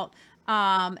magazines out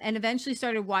and eventually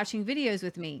started watching videos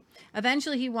with me.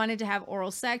 Eventually, he wanted to have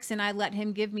oral sex, and I let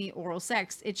him give me oral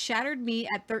sex. It shattered me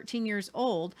at 13 years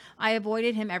old. I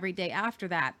avoided him every day after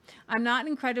that. I'm not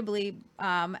incredibly,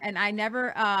 and I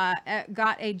never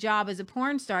got a job as a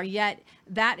porn star, yet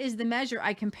that is the measure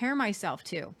I compare myself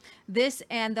to. This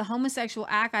and the homosexual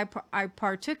act I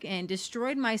partook in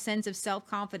destroyed my sense of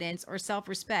self-confidence or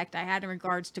self-respect I had in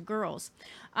regards to girls.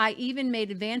 I even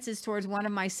made advances towards one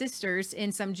of my sisters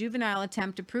in some juvenile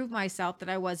attempt to prove myself that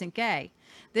I wasn't gay.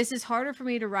 This is harder for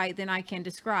me to write than I can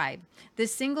describe.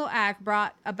 This single act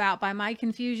brought about by my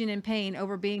confusion and pain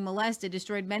over being molested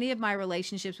destroyed many of my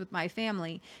relationships with my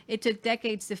family. It took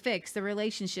decades to fix the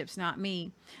relationships, not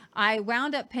me. I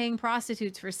wound up paying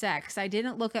prostitutes for sex. I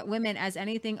didn't look at women as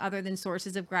anything other than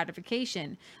sources of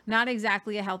gratification, not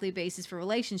exactly a healthy basis for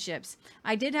relationships.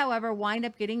 I did, however, wind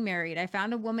up getting married. I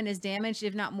found a woman as damaged,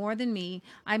 if not more than me.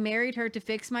 I married her to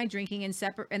fix my drinking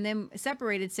and then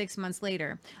separated 6 months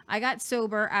later. I got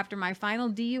sober after my final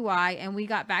DUI, and we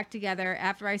got back together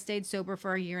after I stayed sober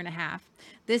for a year and a half.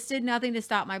 This did nothing to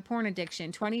stop my porn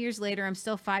addiction. 20 years later, I'm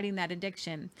still fighting that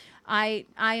addiction. I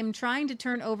am trying to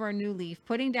turn over a new leaf.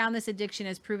 Putting down this addiction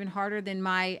has proven harder than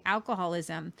my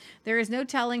alcoholism. There is no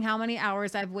telling how many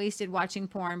hours I've wasted watching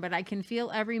porn, but I can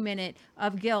feel every minute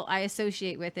of guilt I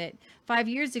associate with it. 5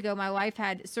 years ago, my wife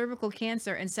had cervical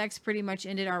cancer, and sex pretty much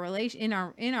ended our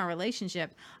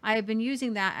relationship. I have been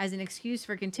using that as an excuse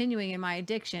for continuing in my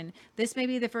addiction. This may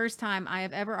be the first time I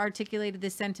have ever articulated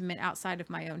this sentiment outside of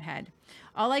my own head.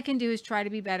 All I can do is try to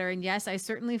be better, and yes, I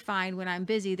certainly find when I'm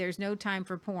busy, there's no time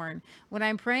for porn. When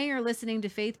I'm praying or listening to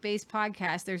faith-based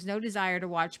podcasts, there's no desire to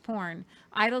watch porn.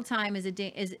 Idle time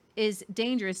is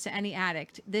dangerous to any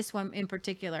addict, this one in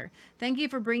particular. Thank you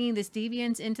for bringing this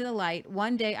deviance into the light.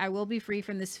 One day I will be free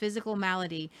from this physical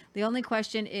malady. The only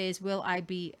question is, will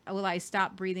I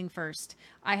stop breathing first?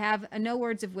 I have no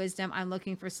words of wisdom. I'm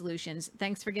looking for solutions.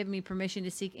 Thanks for giving me permission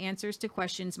to seek answers to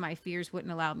questions my fears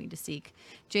wouldn't allow me to seek.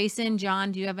 Jason,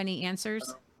 John, do you have any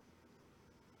answers?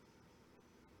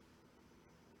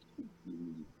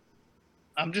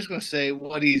 I'm just going to say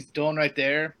what he's doing right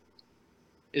there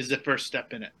is the first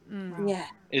step in it. Yeah.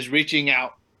 Is reaching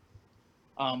out.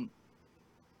 God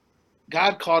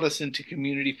called us into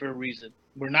community for a reason.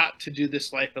 We're not to do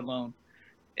this life alone.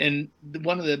 And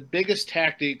one of the biggest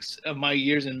tactics of my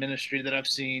years in ministry that I've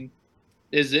seen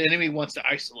is the enemy wants to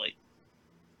isolate.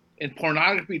 And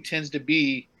pornography tends to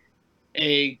be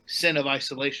a sin of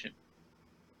isolation.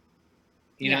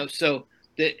 You know, so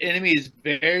the enemy is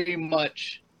very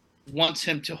much wants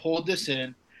him to hold this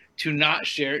in, to not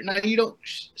share it. Now, you don't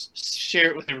share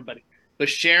it with everybody, but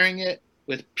sharing it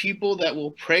with people that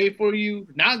will pray for you,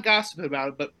 not gossip about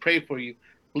it, but pray for you,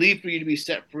 believe for you to be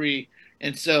set free.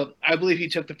 And so I believe he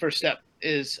took the first step,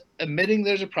 is admitting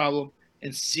there's a problem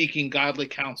and seeking godly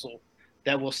counsel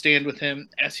that will stand with him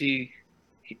as he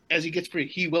gets free.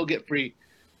 He will get free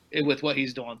with what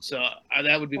he's doing. So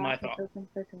that would be my thought.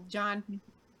 John?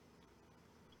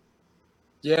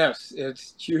 Yes,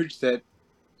 it's huge that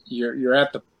you're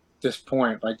at this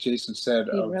point, like Jason said,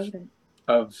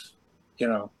 of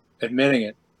admitting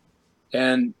it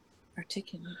and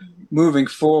moving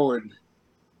forward,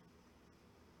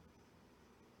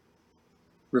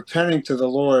 repenting to the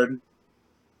Lord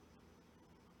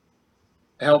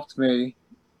helped me.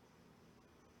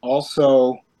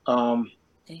 Also, it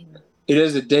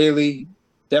is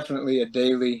definitely a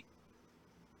daily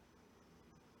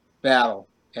battle,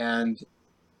 and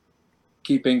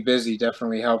keeping busy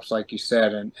definitely helps, like you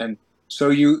said. And so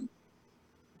you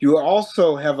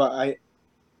also have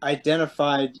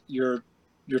identified your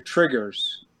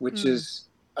triggers, which is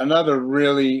another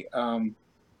really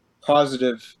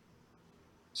positive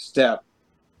step.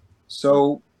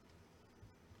 So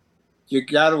you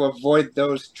got to avoid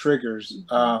those triggers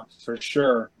for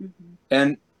sure.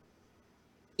 And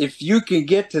if you can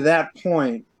get to that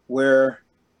point where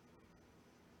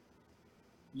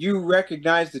you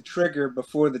recognize the trigger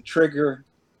before the trigger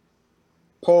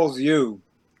pulls you,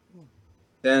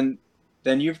 then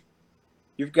you've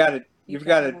got it.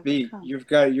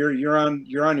 You're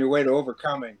on your way to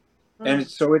overcoming. And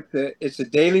so it's a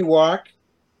daily walk,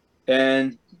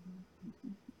 and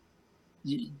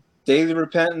daily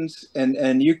repentance,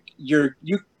 and you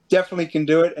definitely can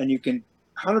do it, and you can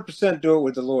 100% do it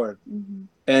with the Lord.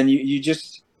 And you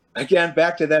just, again,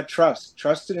 back to that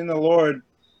trusted in the Lord,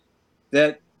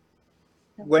 that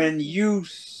when you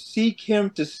seek him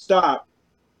to stop,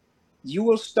 you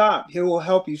will stop. He will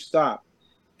help you stop.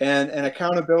 And an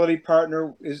accountability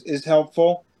partner is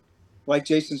helpful. Like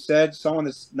Jason said, someone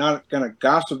that's not going to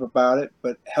gossip about it,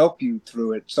 but help you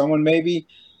through it. Someone maybe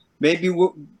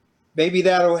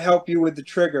that'll help you with the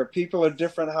trigger. People are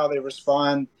different how they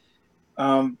respond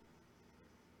to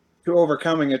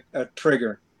overcoming a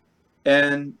trigger.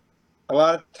 And a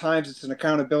lot of times it's an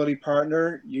accountability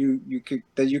partner you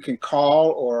can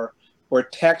call or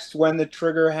text when the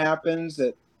trigger happens,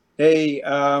 that, hey,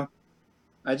 I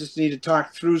just need to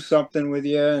talk through something with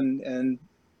you, and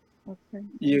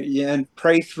and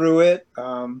pray through it.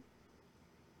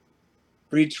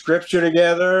 Read scripture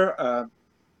together.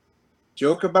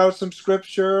 Joke about some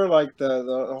scripture, like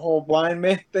the whole blind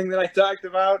man thing that I talked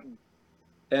about,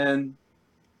 and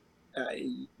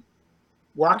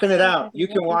walking it out. You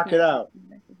can walk it out.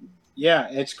 Yeah,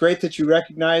 it's great that you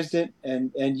recognized it,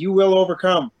 and you will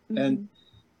overcome. And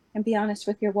be honest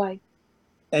with your wife.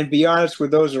 And be honest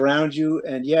with those around you.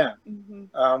 And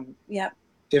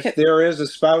if there is a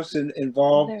spouse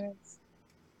involved, there is.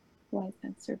 Wife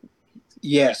and servant.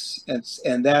 Yes,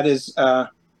 and that is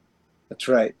that's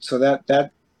right. So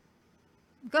that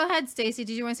Go ahead, Stacy.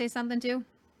 Did you want to say something too?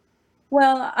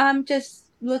 Well, I'm just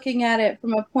looking at it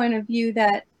from a point of view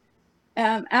that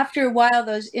after a while,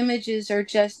 those images are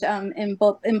just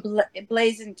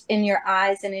emblazoned in your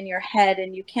eyes and in your head,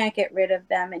 and you can't get rid of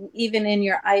them. And even in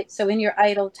your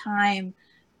idle time,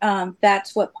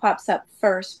 that's what pops up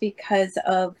first, because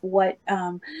of what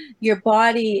your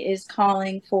body is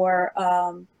calling for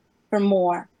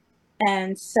more.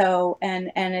 And so, and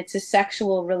it's a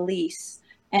sexual release.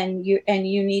 And you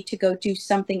need to go do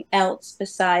something else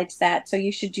besides that. So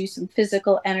you should do some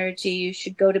physical energy. You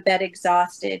should go to bed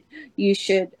exhausted. You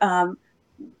should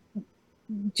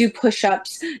do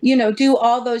push-ups, do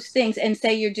all those things, and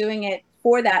say you're doing it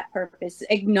for that purpose.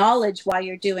 Acknowledge why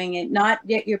you're doing it, not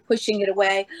that you're pushing it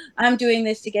away. I'm doing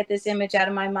this to get this image out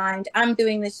of my mind. I'm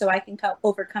doing this so I can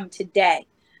overcome today,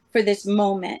 for this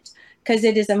moment. Because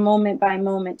it is a moment by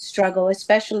moment struggle,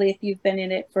 especially if you've been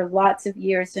in it for lots of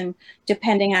years, and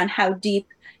depending on how deep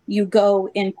you go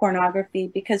in pornography,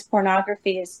 because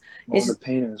pornography is the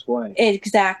pain of his wife.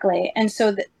 Exactly. And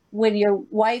so when your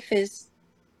wife is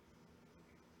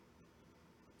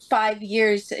 5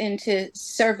 years into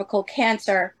cervical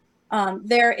cancer,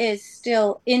 there is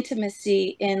still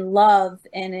intimacy in love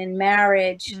and in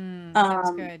marriage, That's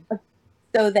good.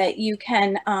 so that you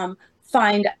can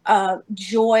find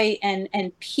joy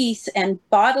and peace and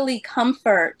bodily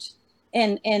comfort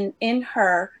in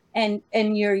her and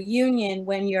your union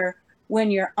when you're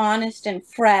honest and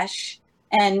fresh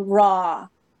and raw.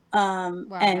 I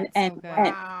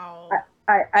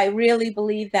really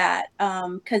believe that,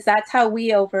 because that's how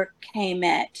we overcame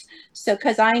it. So,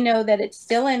 because I know that it's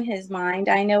still in his mind,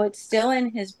 I know it's still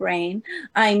in his brain,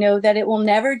 I know that it will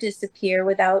never disappear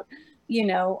without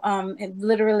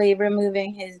literally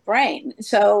removing his brain.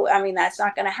 So, I mean, that's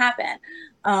not going to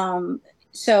happen.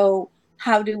 So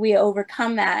how do we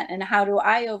overcome that? And how do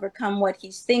I overcome what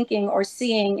he's thinking or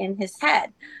seeing in his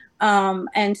head?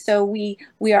 And so we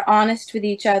are honest with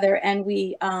each other, and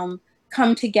we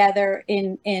come together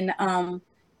in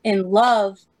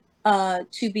love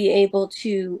to be able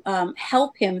to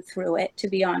help him through it, to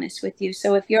be honest with you.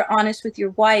 So if you're honest with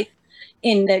your wife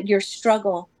in your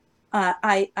struggle,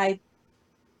 I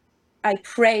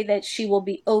pray that she will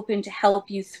be open to help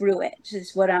you through it.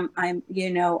 Is what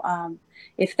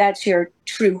if that's your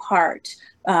true heart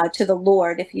to the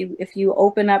Lord, if you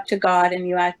open up to God and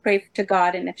you pray to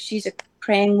God, and if she's a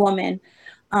praying woman,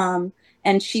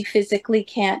 and she physically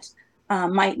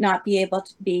might not be able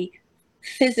to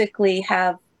physically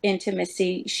have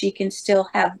intimacy, she can still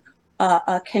have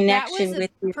a connection with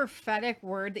you. Prophetic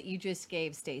word that you just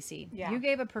gave, Stacy. Yeah. You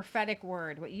gave a prophetic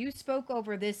word. What you spoke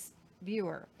over this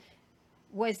viewer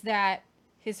was that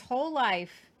his whole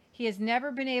life he has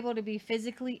never been able to be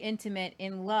physically intimate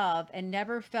in love and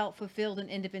never felt fulfilled in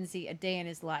intimacy a day in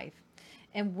his life.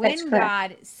 And when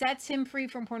God sets him free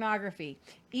from pornography,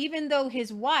 even though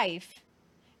his wife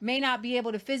may not be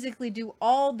able to physically do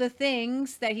all the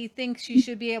things that he thinks she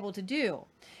should be able to do,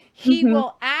 he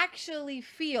will actually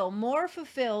feel more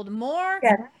fulfilled, more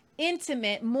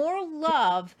intimate, more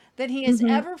love than he has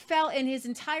ever felt in his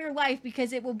entire life,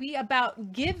 because it will be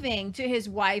about giving to his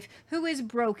wife, who is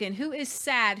broken, who is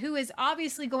sad, who is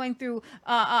obviously going through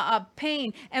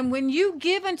pain. And when you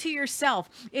give unto yourself,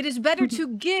 it is better to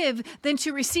give than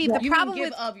to receive. The problem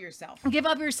give of yourself. Give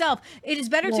of yourself. It is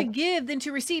better to give than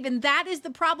to receive. And that is the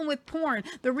problem with porn.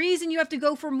 The reason you have to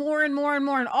go for more and more and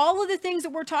more, and all of the things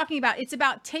that we're talking about, it's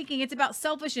about taking, it's about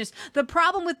selfishness. The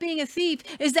problem with being a thief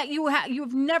is that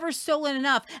you've never stolen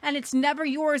enough, and it's never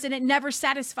yours, and it never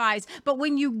satisfies. But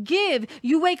when you give,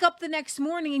 you wake up the next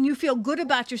morning and you feel good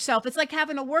about yourself. It's like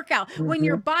having a workout. When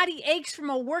your body aches from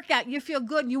a workout, you feel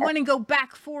good and you want to go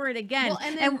back for it again. Well,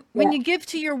 and when you give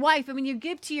to your wife, and when you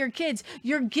give to your kids,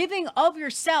 you're giving of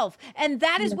yourself. And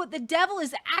that is what the devil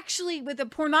is actually, with the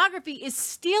pornography, is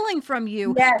stealing from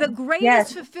you. The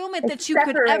greatest fulfillment that you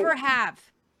could ever have.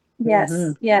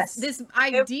 Yes. This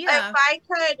idea. If I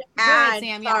could add,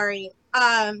 Sam, sorry.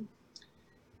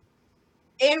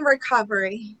 In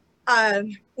recovery,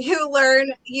 you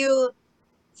learn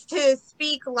to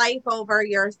speak life over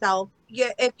yourself.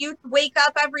 If you wake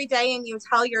up every day and you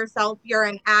tell yourself you're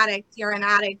an addict,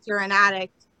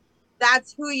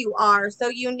 that's who you are. So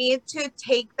you need to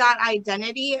take that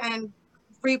identity and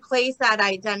replace that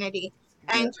identity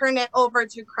and turn it over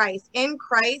to Christ. In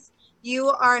Christ, you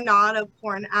are not a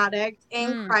porn addict.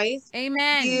 In Christ,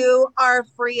 Amen. You are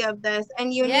free of this.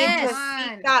 And you need to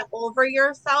speak that over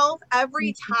yourself.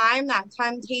 Every time that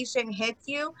temptation hits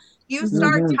you, you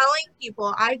start telling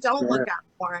people, I don't look at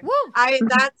porn.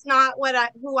 That's not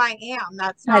who I am.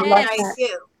 That's not what I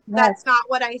do. That's not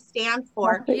what I stand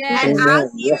for. And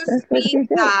as you speak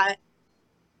that,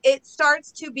 it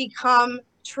starts to become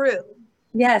true.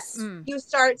 Yes. You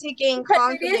start to gain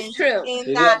confidence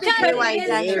in that new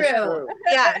identity.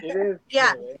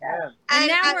 Yeah.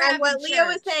 And what Leah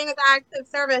was saying with active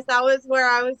service, that was where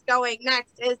I was going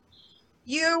next, is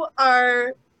you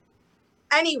are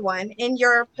anyone in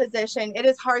your position. It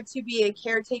is hard to be a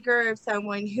caretaker of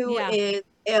someone who is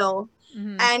ill.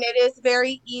 And it is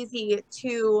very easy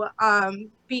to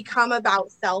become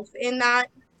about self in that,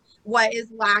 what is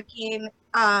lacking,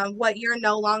 what you're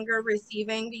no longer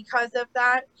receiving because of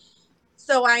that.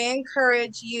 So I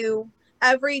encourage you,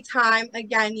 every time,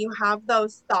 again, you have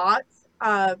those thoughts,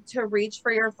 to reach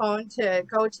for your phone, to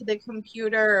go to the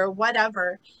computer or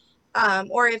whatever,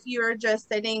 or if you're just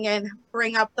sitting and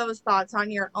bring up those thoughts on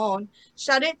your own,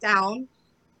 shut it down,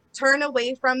 turn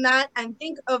away from that, and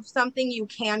think of something you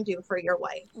can do for your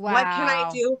wife. What can I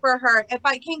do for her? If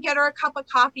I can get her a cup of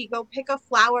coffee, go pick a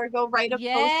flower, go write a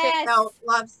post-it note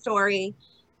love story.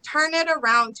 Turn it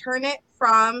around. Turn it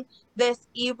from this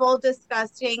evil,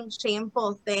 disgusting,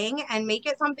 shameful thing and make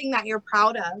it something that you're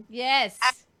proud of. Yes.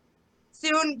 And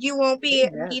soon you won't be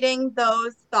needing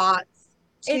those thoughts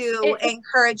to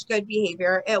encourage good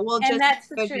behavior. It will just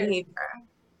be good behavior.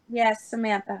 Yes,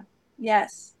 Samantha.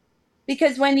 Yes.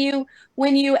 Because when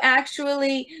you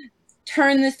actually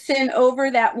turn the sin over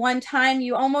that one time,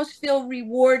 you almost feel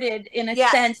rewarded in a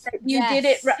sense that you did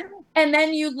it right. And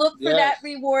then you look for that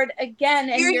reward again.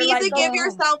 And you need to give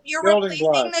yourself, you're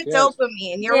replacing the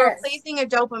dopamine. You're replacing a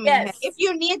dopamine hit. If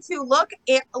you need to,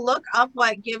 look up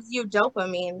what gives you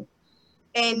dopamine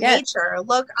in nature.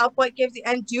 Look up what gives you,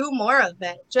 and do more of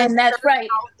it. Just and that's right.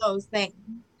 Those things.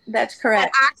 That's correct.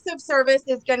 And acts of service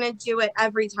is going to do it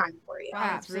every time for you. Wow,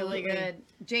 that's really good.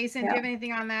 Jason, do you have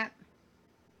anything on that?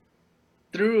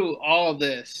 Through all of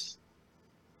this,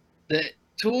 the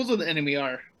tools of the enemy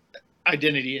are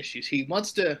identity issues. He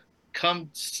wants to come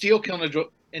steal, kill,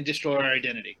 and destroy our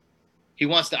identity. He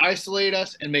wants to isolate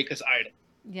us and make us idle.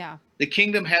 Yeah. The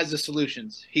kingdom has the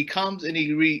solutions. He comes and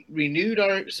he renewed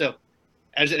our so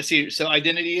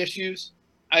identity issues,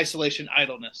 isolation,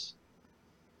 idleness.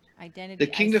 Identity,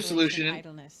 the kingdom isolation, solution,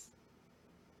 idleness.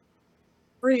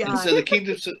 and so the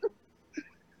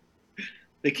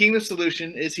kingdom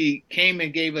solution is he came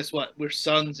and gave us what? We're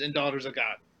sons and daughters of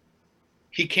God.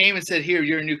 He came and said, here,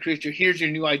 you're a new creature. Here's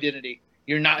your new identity.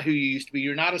 You're not who you used to be.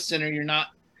 You're not a sinner. You're not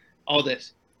all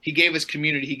this. He gave us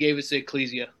community. He gave us the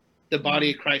ecclesia, the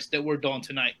body of Christ that we're doing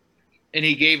tonight. And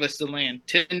he gave us the land.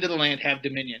 Tend to the land, have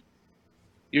dominion.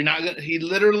 You're not going to,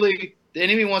 the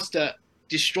enemy wants to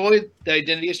destroy the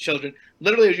identity as children.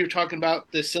 Literally, as you're talking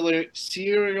about the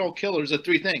serial killers of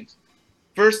three things.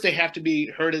 First, they have to be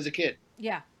hurt as a kid.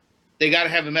 Yeah. They got to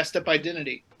have a messed up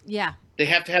identity. Yeah. They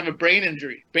have to have a brain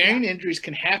injury. Brain injuries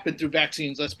can happen through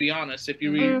vaccines, let's be honest. If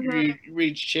you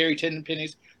read Sherry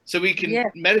Tenpenny's, so we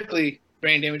can medically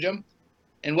brain damage them.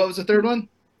 And what was the third one?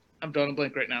 I'm drawing a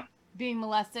blank right now. Being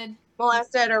molested.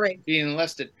 Molested or raped. Being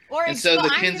molested. Or and so the I'm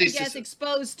going to Kinsey's guess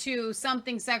exposed to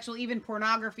something sexual, even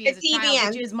pornography It's as a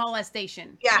child, which is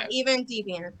molestation. Yeah, even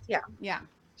deviant. Yeah. Yeah.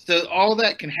 So all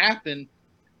that can happen,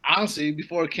 honestly,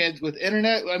 before kids with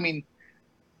internet. I mean,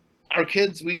 our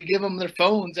kids, we give them their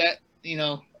phones at, we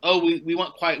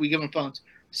want quiet, we give them phones.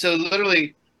 So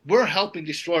literally, we're helping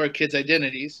destroy our kids'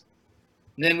 identities.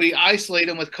 And then we isolate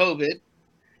them with COVID.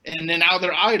 And then now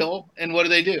they're idle. And what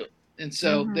do? And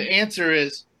so the answer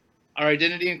is our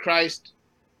identity in Christ,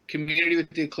 community with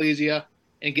the ecclesia,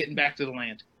 and getting back to the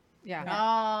land. Yeah.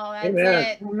 Oh, that's Amen.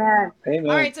 it. Amen. Amen.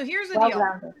 All right, so here's the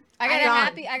deal.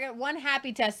 I got one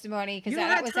happy testimony because You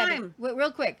that had was time.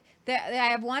 real quick. I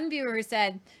have one viewer who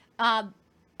said that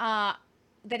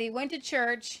he went to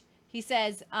church. He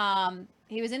says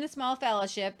he was in a small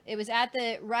fellowship. It was at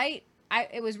the right.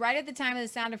 It was right at the time of the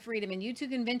Sound of Freedom, and you two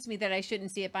convinced me that I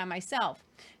shouldn't see it by myself.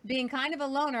 Being kind of a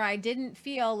loner, I didn't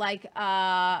feel like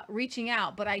reaching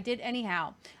out, but I did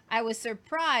anyhow. I was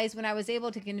surprised when I was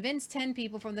able to convince 10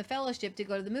 people from the fellowship to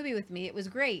go to the movie with me. It was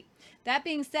great. That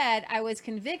being said, I was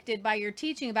convicted by your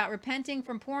teaching about repenting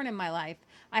from porn in my life.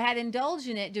 I had indulged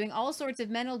in it, doing all sorts of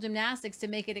mental gymnastics to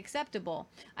make it acceptable.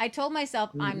 I told myself,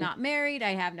 I'm not married,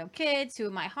 I have no kids, who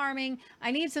am I harming?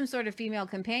 I need some sort of female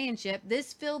companionship.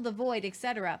 This filled the void,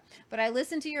 etc. But I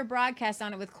listened to your broadcast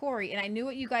on it with Corey, and I knew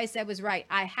what you guys said was right.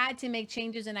 I had to make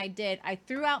changes, and I did. I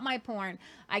threw out my porn.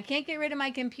 I can't get rid of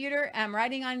my computer. I'm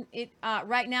writing on it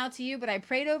right now to you, but I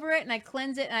prayed over it, and I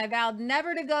cleansed it, and I vowed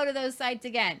never to go to those sites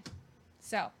again.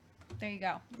 So, there you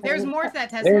go. There's more to that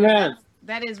testimony. Amen.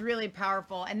 That is really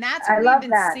powerful. And that's what we've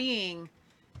been seeing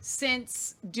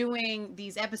since doing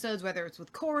these episodes, whether it's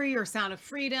with Corey or Sound of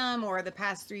Freedom or the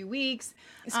past 3 weeks.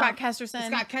 Scott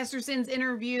Kesterson's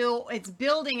interview. It's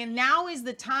building, and now is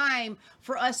the time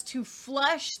for us to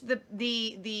flush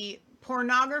the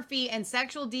pornography and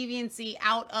sexual deviancy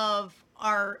out of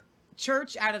our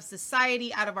church, out of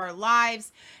society, out of our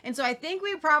lives. And so I think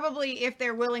we probably, if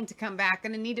they're willing to come back,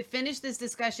 going to need to finish this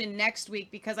discussion next week,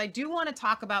 because I do want to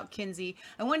talk about Kinsey.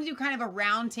 I want to do kind of a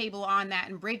round table on that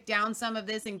and break down some of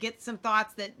this and get some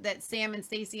thoughts that Sam and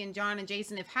Stacy and John and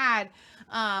Jason have had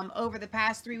over the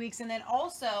past 3 weeks. And then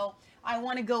also I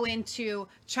want to go into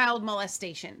child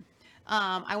molestation.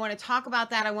 I want to talk about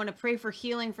that. I want to pray for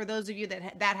healing for those of you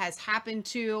that has happened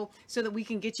to, so that we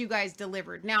can get you guys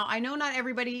delivered. Now, I know not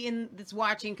everybody that's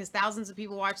watching, because thousands of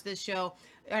people watch this show.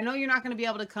 I know you're not going to be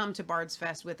able to come to Bard's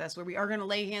Fest with us, where we are going to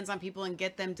lay hands on people and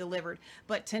get them delivered.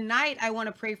 But tonight, I want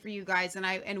to pray for you guys,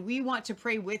 and we want to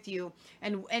pray with you.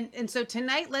 And so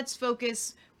tonight, let's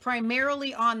focus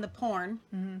primarily on the porn.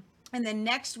 Mm-hmm. And then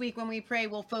next week when we pray,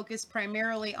 we'll focus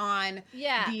primarily on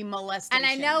the molestation. And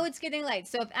I know it's getting late.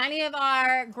 So if any of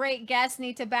our great guests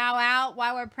need to bow out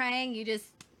while we're praying,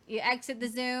 you exit the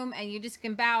Zoom and you just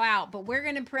can bow out. But we're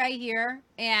going to pray here.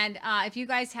 And if you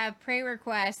guys have prayer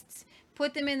requests,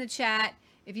 put them in the chat.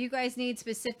 If you guys need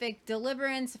specific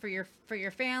deliverance for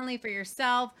your family, for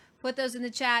yourself, put those in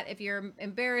the chat. If you're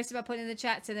embarrassed about putting in the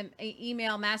chat, send them an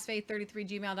email,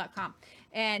 massfaith33@gmail.com.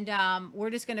 And we're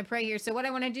just going to pray here. So what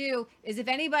I want to do is, if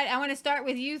anybody, I want to start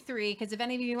with you three, because if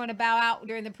any of you want to bow out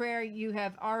during the prayer, you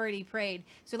have already prayed.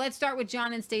 So let's start with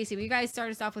John and Stacy. Will you guys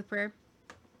start us off with prayer?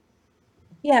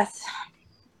 Yes.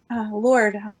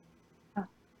 Lord,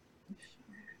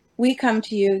 we come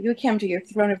to you. You come to your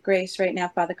throne of grace right now,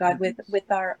 Father God,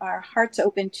 with our hearts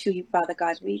open to you, Father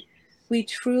God. We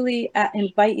truly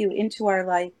invite you into our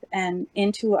life and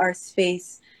into our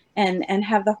space, and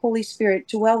have the Holy Spirit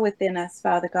dwell within us,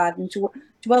 Father God, and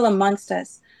dwell amongst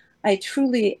us. I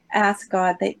truly ask,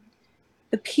 God, that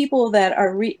the people that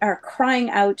are crying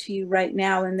out to you right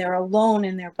now, and they're alone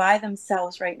and they're by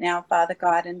themselves right now, Father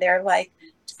God, and they're like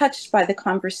touched by the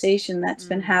conversation that's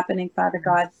been happening, Father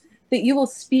God, that you will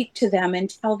speak to them and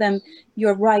tell them,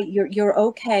 you're right, you're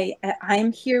okay.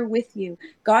 I'm here with you.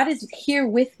 God is here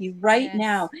with you right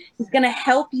now. He's going to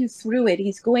help you through it.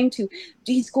 He's going to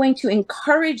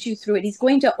encourage you through it. He's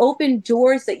going to open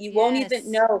doors that you won't even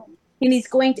know. And he's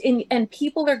going to, and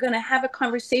people are going to have a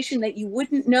conversation that you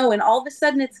wouldn't know. And all of a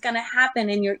sudden it's going to happen,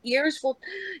 and your ears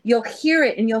you'll hear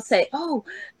it, and you'll say, oh,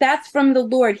 that's from the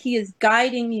Lord. He is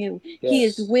guiding you. Yes. He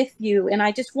is with you. And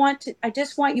I just want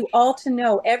you all to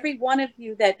know, every one of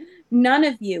you, that none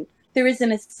of you, there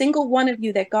isn't a single one of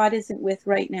you that God isn't with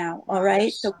right now. All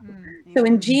right. So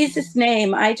in Jesus'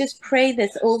 name, I just pray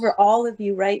this over all of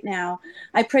you right now.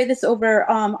 I pray this over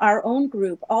our own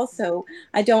group also.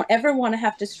 I don't ever want to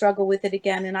have to struggle with it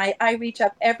again. And I reach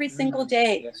up every single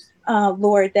day,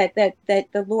 Lord, that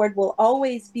the Lord will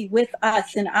always be with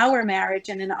us in our marriage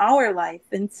and in our life.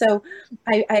 And so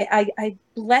I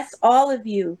bless all of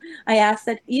you. I ask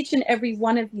that each and every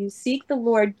one of you seek the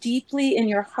Lord deeply in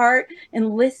your heart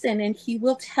and listen, and he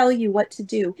will tell you what to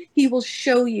do. He will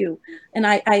show you. And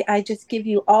I just give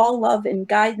you all love and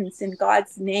guidance in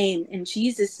God's name, in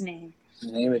Jesus' name. In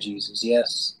the name of Jesus,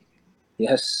 yes.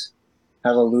 Yes.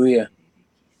 Hallelujah.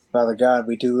 Father God,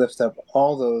 we do lift up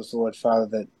all those, Lord Father,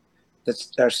 that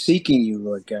are seeking you,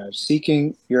 Lord God,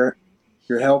 seeking your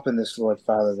help in this, Lord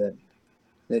Father,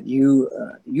 that you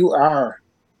are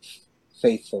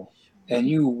faithful, and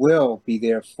you will be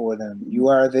there for them. You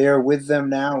are there with them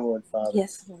now, Lord Father.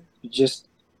 Yes, Lord.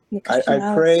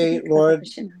 I pray, Lord,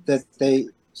 that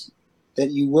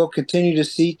you will continue to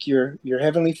seek your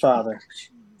Heavenly Father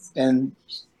and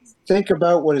think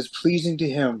about what is pleasing to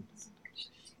him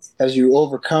as you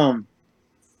overcome,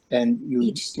 and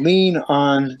you lean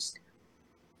on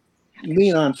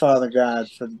Father God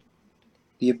for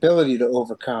the ability to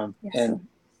overcome. Yes,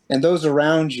 and those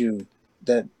around you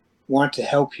that want to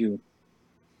help you,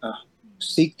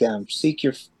 seek them, seek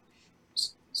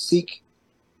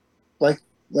like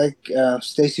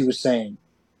Stacy was saying,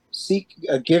 seek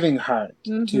a giving heart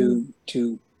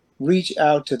to reach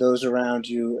out to those around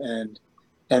you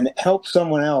and help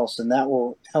someone else, and that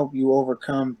will help you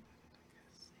overcome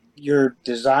your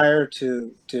desire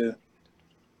to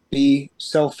be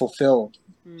self-fulfilled.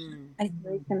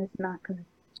 Isolation is not good.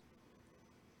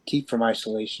 Keep from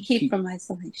isolation. Keep from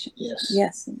isolation. Yes.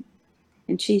 Yes.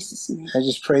 In Jesus' name. I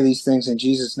just pray these things in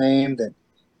Jesus' name, that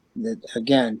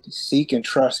again, seek and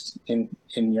trust in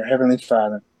your Heavenly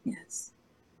Father. Yes.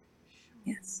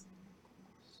 Yes.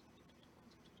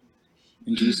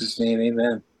 In Jesus' name,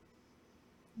 amen.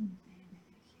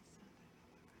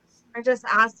 I just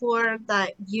ask, Lord,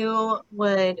 that you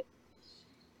would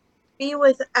be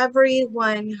with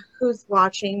everyone who's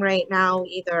watching right now,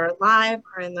 either live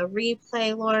or in the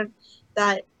replay, Lord,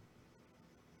 that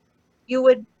you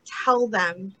would tell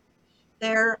them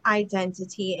their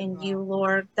identity in you,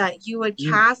 Lord, that you would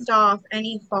cast off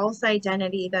any false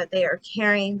identity that they are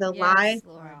carrying, the lies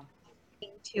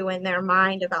to in their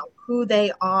mind about who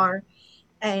they are,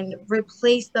 and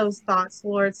replace those thoughts,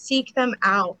 Lord. Seek them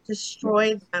out,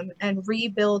 destroy them, and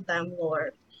rebuild them,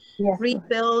 Lord. Yes,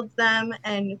 rebuild them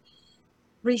and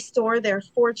restore their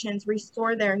fortunes,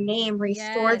 restore their name,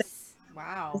 restore them.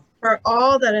 Wow. For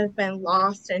all that have been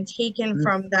lost and taken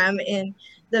from them in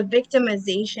the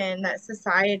victimization that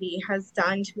society has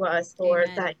done to us, Lord.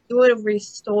 Amen. That you would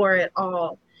restore it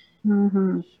all.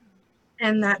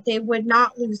 And that they would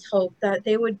not lose hope, that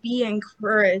they would be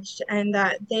encouraged, and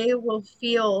that they will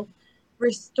feel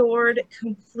restored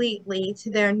completely to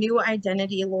their new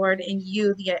identity, Lord, in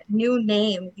you, the new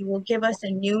name. You will give us a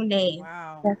new name.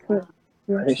 Wow. That's it.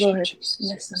 Yes, Lord.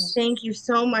 Yes. Thank you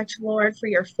so much, Lord, for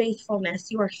your faithfulness.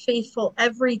 You are faithful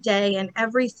every day, and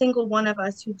every single one of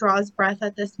us who draws breath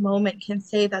at this moment can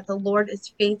say that the Lord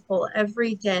is faithful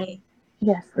every day.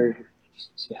 Yes.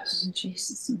 Yes. In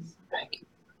Jesus' name. Thank you.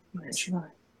 Yes,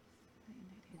 Lord.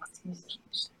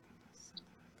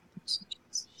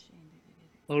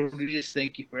 Lord, we just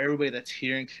thank you for everybody that's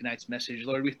hearing tonight's message.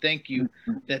 Lord, we thank you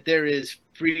that there is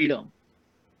freedom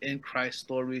in Christ,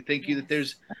 Lord. We thank you that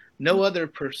there's no other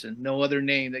person, no other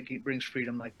name that brings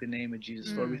freedom like the name of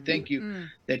Jesus, Lord. We thank you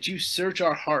that you search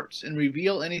our hearts and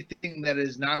reveal anything that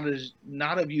is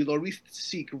not of you, Lord. We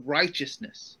seek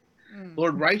righteousness.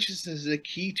 Lord, righteousness is a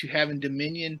key to having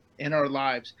dominion in our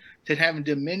lives, to having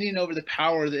dominion over the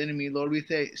power of the enemy. Lord, we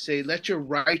say, let your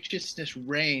righteousness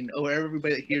reign over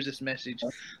everybody that hears this message.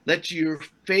 Let your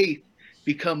faith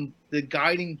become the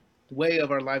guiding way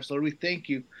of our lives, Lord. We thank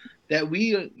you that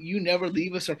you never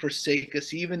leave us or forsake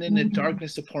us, even in the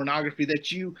darkness of pornography,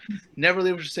 that you never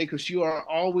leave us or forsake us. You are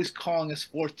always calling us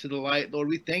forth to the light, Lord.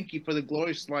 We thank you for the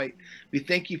glorious light. We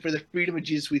thank you for the freedom of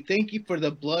Jesus. We thank you for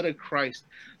the blood of Christ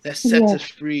that sets us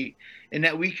free, and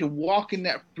that we can walk in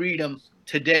that freedom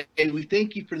today. We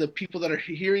thank you for the people that are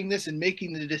hearing this and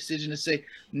making the decision to say,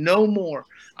 no more.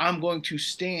 I'm going to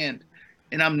stand,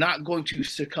 and I'm not going to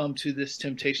succumb to this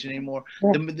temptation anymore.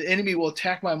 The enemy will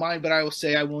attack my mind, but I will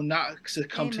say I will not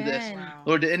succumb to this. Wow.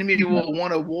 Lord, the enemy will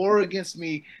want to war against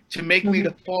me to make me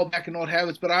to fall back in old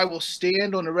habits, but I will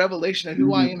stand on the revelation of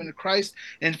who I am in Christ,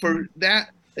 and for that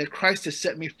Christ has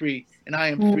set me free, and I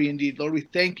am free indeed. Lord, we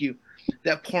thank you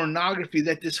that pornography,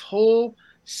 that this whole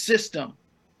system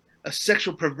of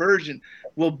sexual perversion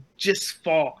will just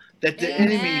fall, that the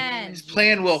enemy's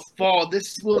plan will fall.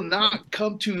 This will not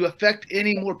come to affect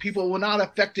any more people. It will not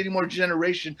affect any more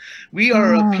generation. We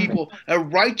are a people, a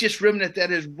righteous remnant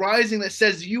that is rising, that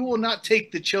says you will not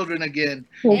take the children again.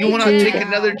 You will not take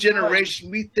another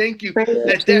generation. We thank you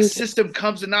that that system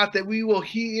comes to naught, that we will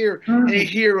hear and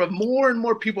hear of more and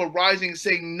more people rising and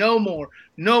saying no more,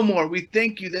 no more. We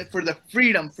thank you that for the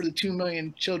freedom for the 2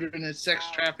 million children in sex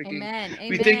trafficking.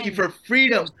 We thank you for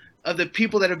freedom of the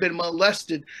people that have been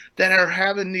molested, that are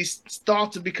having these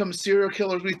thoughts of becoming serial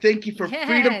killers. We thank you for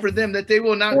freedom for them, that they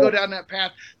will not go down that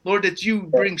path. Lord, that you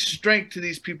bring strength to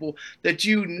these people, that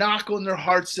you knock on their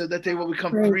hearts so that they will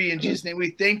become free in Jesus' name.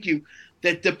 We thank you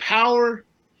that the power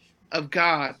of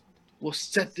God will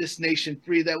set this nation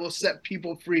free, that will set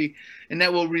people free, and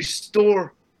that will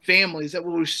restore families, that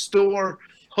will restore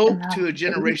hope to a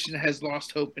generation that has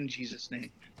lost hope in Jesus' name.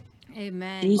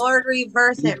 Amen. Lord,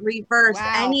 reverse it. Reverse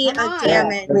any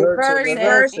damage.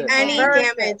 Reverse Any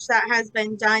damage that has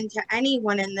been done to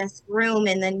anyone in this room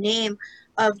in the name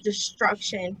of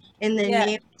destruction, in the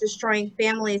name of destroying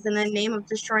families, in the name of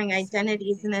destroying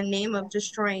identities, in the name of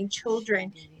destroying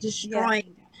children,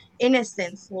 destroying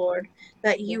innocence, Lord,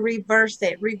 that you reverse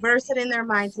it in their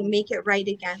minds and make it right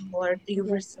again, Lord. You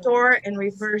restore and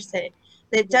reverse it.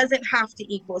 That doesn't have to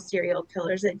equal serial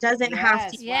killers. It doesn't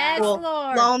have to equal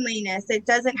loneliness. It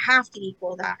doesn't have to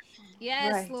equal that.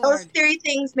 Yes, Lord. Those three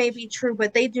things may be true,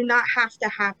 but they do not have to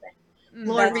happen.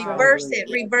 Lord, reverse it.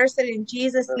 Reverse it in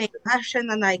Jesus' name. Reverse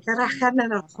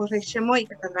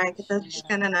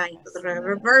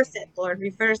it, Lord.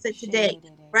 Reverse it today,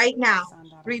 right now.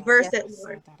 Reverse it,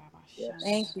 Lord.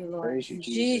 Thank you, Lord. Praise you, In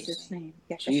Jesus. Jesus' name.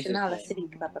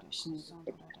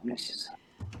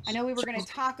 I know we were going to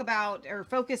talk about or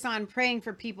focus on praying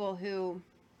for people who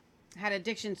had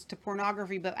addictions to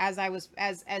pornography, but as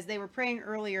they were praying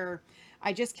earlier,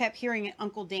 I just kept hearing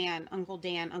Uncle Dan, Uncle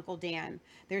Dan, Uncle Dan.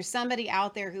 There's somebody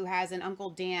out there who has an Uncle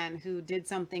Dan who did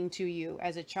something to you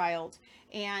as a child,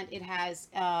 and it has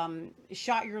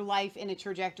shot your life in a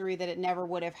trajectory that it never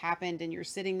would have happened. And you're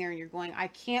sitting there and you're going, I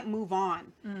can't move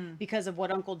on because of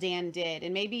what Uncle Dan did.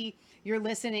 And maybe you're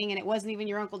listening and it wasn't even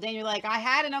your Uncle Dan. You're like, I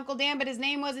had an Uncle Dan, but his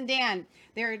name wasn't Dan.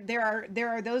 There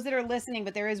are those that are listening,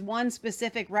 but there is one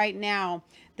specific right now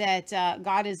that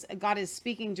God is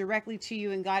speaking directly to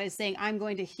you, and God is saying, I'm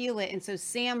going to heal it. And so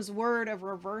Sam's word of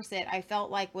reverse it, I felt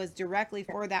like was directly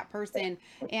for that person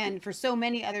and for so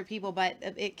many other people, but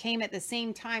it came at the same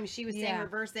time. She was saying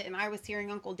reverse it, and I was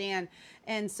hearing Uncle Dan.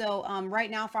 And so right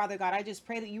now, Father God, I just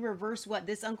pray that you reverse what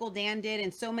this Uncle Dan did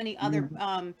and so many other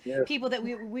people that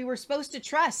we were supposed to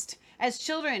trust as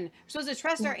children. We're supposed to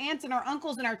trust our aunts and our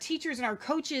uncles and our teachers and our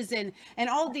coaches and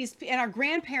all of these and our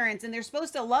grandparents, and they're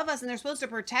supposed to love us and they're supposed to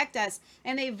protect us,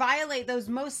 and they violate those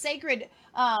most sacred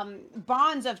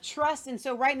bonds of trust. And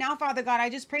so right now, Father God, I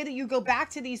just pray that you go back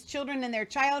to these children in their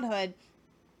childhood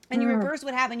and you reverse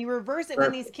what happened. You reverse it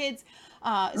when these kids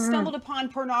stumbled upon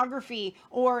pornography,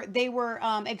 or they were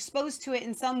exposed to it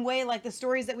in some way, like the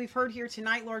stories that we've heard here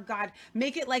tonight. Lord God,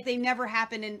 make it like they never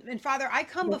happened. And Father, I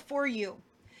come before you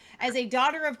as a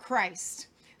daughter of Christ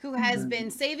who has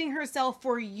been saving herself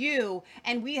for you,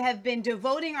 and we have been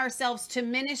devoting ourselves to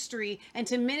ministry and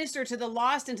to minister to the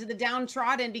lost and to the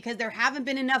downtrodden, because there haven't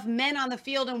been enough men on the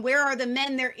field. And where are the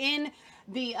men? They're in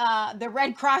the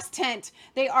Red Cross tent.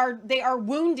 They are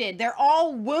wounded. They're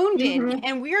all wounded.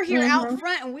 And we're here out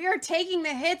front, and we are taking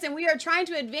the hits, and we are trying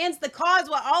to advance the cause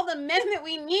while all the men that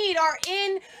we need are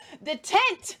in the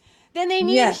tent. Then they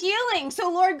need healing. So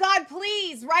Lord God,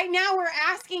 please, right now we're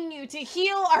asking you to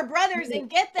heal our brothers and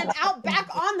get them out back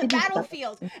on the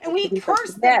battlefield. And we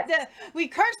curse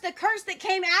the curse that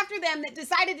came after them, that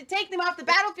decided to take them off the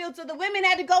battlefield so the women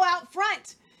had to go out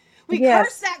front. We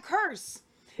curse that curse.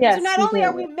 Yes, So not you only did.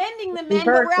 are we mending the You men,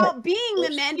 but heard we're that. out being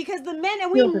the men, because the men,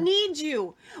 and we Children. need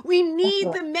you. We need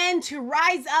Lord. the men to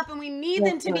rise up, and we need Yes,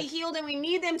 them to be Lord. healed, and we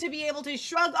need them to be able to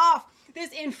shrug off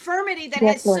this infirmity that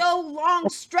Yes, has Lord. so long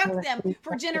struck Lord. them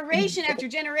for generation after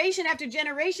generation after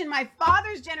generation. My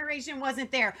father's generation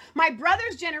wasn't there. My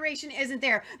brother's generation isn't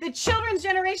there. The children's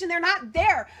generation, they're not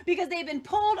there because they've been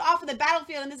pulled off of the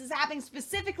battlefield, and this is happening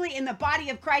specifically in the body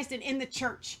of Christ and in the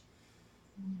church.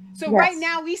 So Yes. right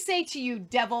now we say to you,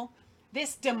 devil,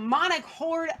 this demonic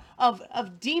horde of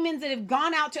demons that have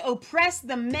gone out to oppress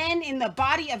the men in the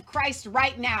body of Christ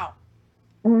right now.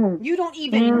 You don't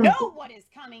even know what is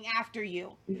coming after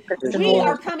you. We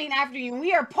are coming after you.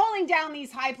 We are pulling down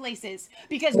these high places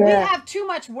because we have too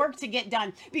much work to get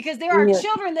done, because there are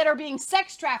children that are being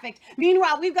sex trafficked.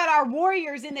 Meanwhile, we've got our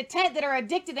warriors in the tent that are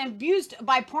addicted and abused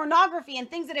by pornography and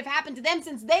things that have happened to them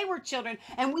since they were children,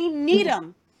 and we need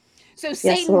them. So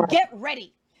Satan, Lord. get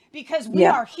ready, because we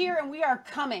are here and we are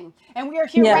coming, and we are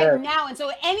here right now. And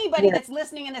so anybody that's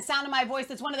listening in the sound of my voice,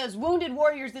 that's one of those wounded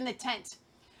warriors in the tent,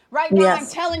 right now, I'm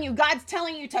telling you, God's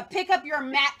telling you to pick up your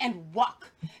mat and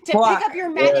walk. To pick up your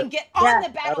mat and get on the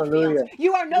battlefield. Hallelujah.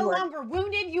 You are no longer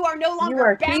wounded. You are no longer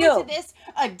are bound healed. to this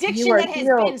addiction that has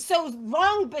been so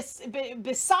long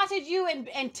besotted you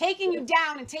and taken you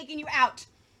down and taken you out.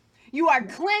 You are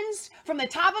cleansed from the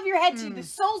top of your head to the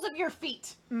soles of your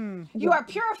feet. You are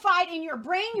purified in your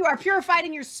brain. You are purified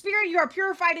in your spirit. You are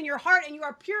purified in your heart. And you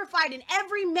are purified in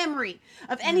every memory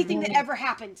of anything that ever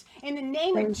happened. In the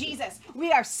name of Jesus,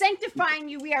 we are sanctifying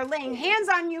you. We are laying hands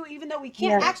on you, even though we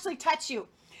can't actually touch you.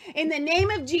 In the name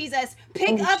of Jesus,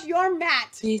 pick up your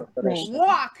mat,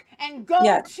 walk, and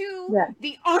go to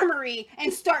the armory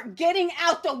and start getting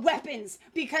out the weapons,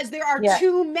 because there are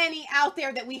too many out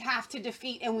there that we have to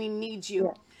defeat, and we need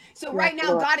you. So right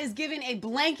now, God is giving a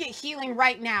blanket healing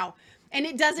right now. And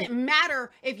it doesn't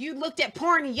matter if you looked at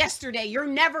porn yesterday, you're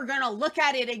never going to look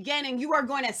at it again, and you are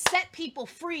going to set people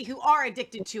free who are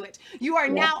addicted to it. You are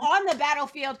now on the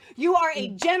battlefield. You are a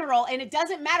general, and it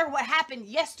doesn't matter what happened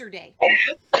yesterday.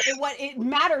 It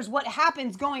matters what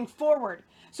happens going forward.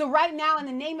 So right now, in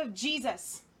the name of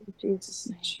Jesus,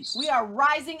 we are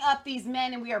rising up these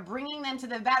men and we are bringing them to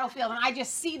the battlefield. And I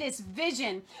just see this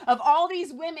vision of all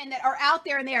these women that are out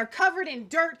there, and they are covered in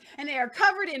dirt, and they are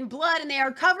covered in blood, and they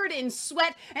are covered in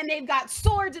sweat, and they've got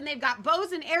swords, and they've got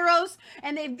bows and arrows,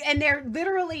 and they're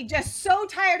literally just so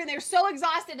tired, and they're so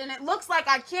exhausted, and it looks like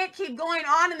I can't keep going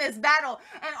on in this battle.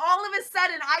 And all of a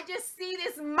sudden, I just see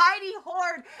this mighty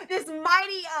horde, this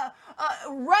mighty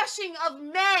rushing of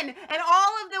men, and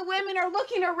all of the women are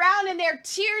looking around, and their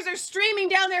tears are streaming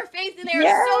down their face, and they are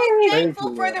so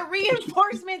thankful for the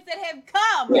reinforcements that have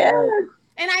come.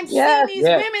 And I'm seeing these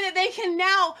women that they can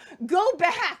now go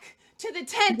back to the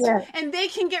tent and they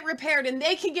can get repaired and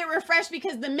they can get refreshed,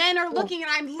 because the men are looking,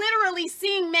 and I'm literally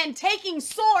seeing men taking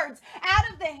swords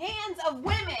out of the hands of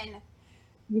women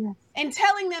and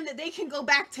telling them that they can go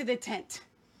back to the tent.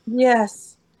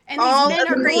 And these all men of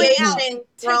are going out, creation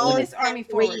taking groans this army and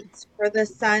forward. waits for the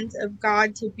sons of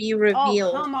God to be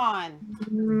revealed. Oh, come on.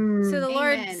 So the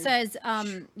Lord Amen. says,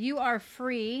 you are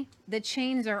free. The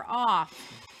chains are off.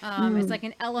 It's like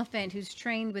an elephant who's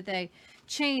trained with a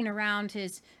chain around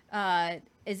his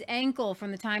ankle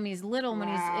from the time he's little. When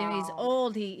he's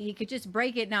old, he could just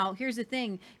break it. Now, here's the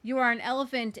thing. You are an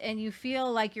elephant and you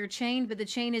feel like you're chained, but the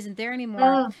chain isn't there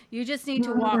anymore. You just need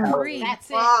to walk free.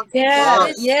 That's it. This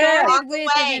started Walk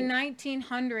with away. in the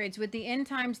 1900s with the end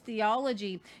times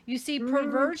theology. You see,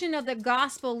 perversion of the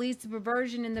gospel leads to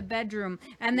perversion in the bedroom,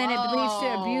 and then it leads to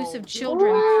abuse of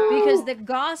children, because the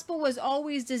gospel was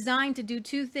always designed to do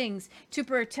two things: to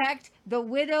protect the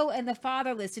widow and the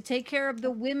fatherless, to take care of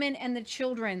the women and the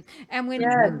children. And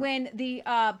when the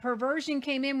perversion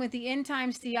came in with the end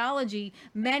times theology,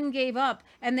 men gave up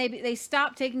and they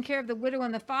stopped taking care of the widow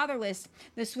and the fatherless.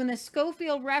 When the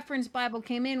Scofield Reference Bible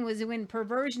came in was when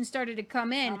perversion started to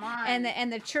come in,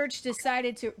 and the church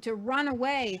decided to run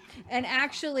away. And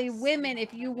actually, women,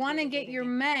 if you want to get your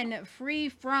men free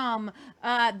from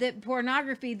the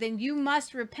pornography, then you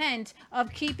must repent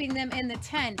of keeping them in the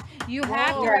tent. You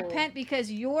have to repent,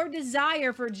 because your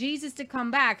desire for Jesus to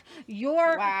come back,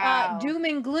 your doom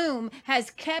and gloom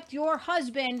has kept your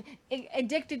husband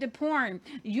addicted to porn.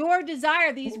 Your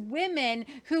desire, these women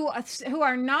who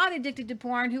are not addicted to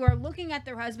porn, who are looking at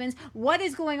their husbands, what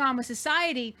is going on with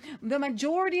society? The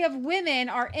majority of women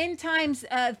are end times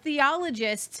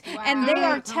theologists, and they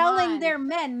are telling their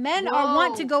men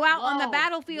want to go out on the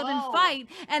battlefield and fight,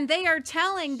 and they are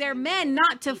telling their men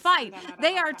not to fight.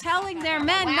 They are telling their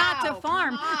men not to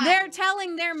farm. They're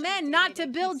telling their men not to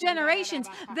build generations.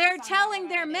 They're telling telling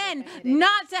their men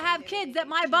not to have kids, that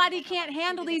my body can't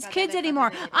handle these kids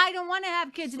anymore. I don't want to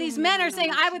have kids. These men are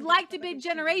saying, I would like to be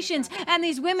generations. And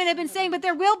these women have been saying, but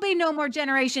there will be no more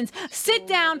generations. Sit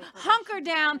down, hunker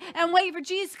down, and wait for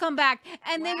Jesus to come back.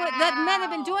 And then what the men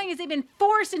have been doing is they've been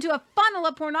forced into a funnel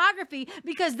of pornography,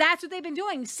 because that's what they've been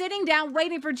doing, sitting down,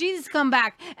 waiting for Jesus to come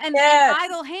back. And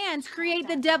idle hands create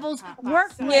the devil's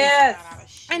workplace.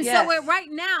 Yes. And so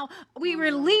right now, we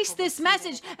release this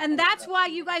message, and that's why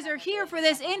you guys are here for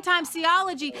this end time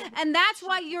theology, and that's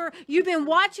why you've been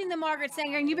watching the Margaret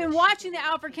Sanger, and you've been watching the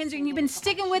Alfred Kinsey, and you've been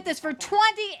sticking with us for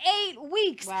 28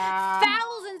 weeks. Wow.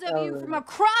 Thousands of you from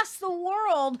across the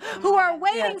world who are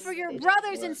waiting for your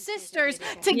brothers and sisters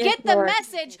to get the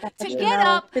message, to get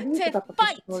up, to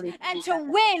fight, and to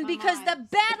win, because the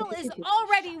battle is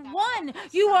already won.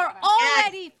 You are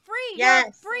already free.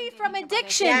 You're free from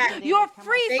addiction. You're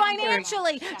free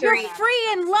financially. You're free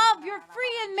in love. You're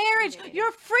free in marriage.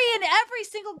 You're free in every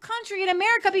single country in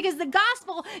America, because the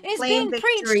gospel is being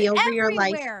preached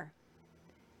everywhere.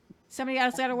 Somebody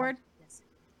else got a word?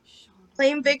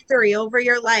 Claim victory over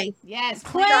your life. Yes.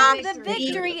 Claim the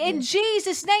victory in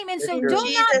Jesus' name. And so do not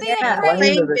be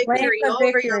Claim afraid. victory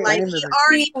over your life. He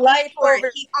already paid for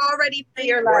it. He already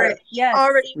paid for it. He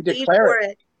already paid for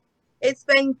it. It's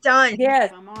been done.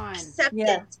 Yes. Come on. Accept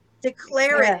it.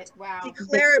 Declare it. Wow.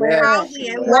 Declare it proudly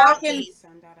and Walk in loudly.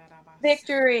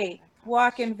 victory.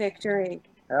 Walk in victory.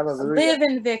 Hallelujah. Live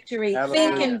in victory.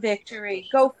 Hallelujah. Think in victory.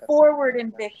 Go forward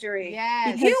in victory.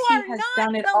 Yes. Because You he are has not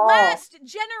done it the all. last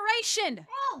generation.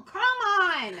 Oh, come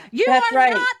on. You That's are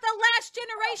right. not the last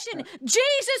generation.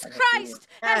 Jesus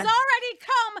Christ has already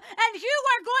come, and you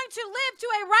are going to live to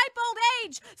a ripe old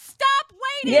age. Stop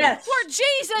waiting for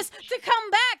Jesus to come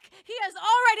back. He has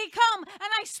already come, and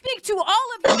I speak to all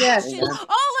of you Christians,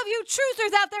 all of you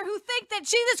truthers out there who think that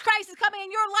Jesus Christ is coming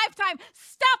in your lifetime.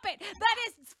 Stop it. That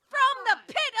is from the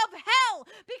pit of hell,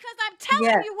 because I'm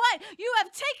telling you what, you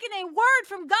have taken a word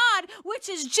from God,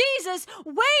 which is Jesus,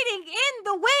 waiting in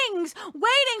the wings,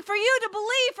 waiting for you to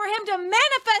believe, for him to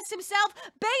manifest himself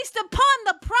based upon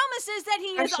the promises that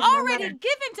he has already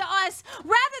given to us,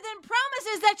 rather than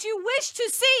promises that you wish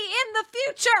to see in the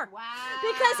future. Wow.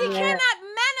 Because he cannot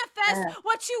manifest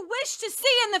what you wish to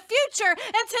see in the future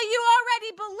until you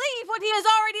already believe what he has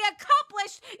already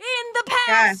accomplished in the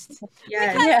past.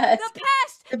 Because the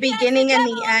past, the beginning and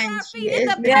the end. In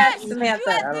the past, you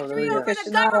Samantha. had victory over the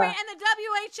government and the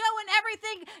WHO and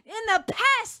everything in the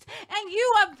past, and you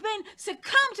have been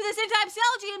succumbed to this end-time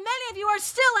theology, and many of you are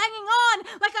still hanging on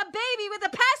like a baby with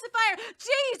a pacifier.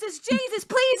 Jesus,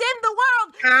 please end the world.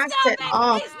 Stop it.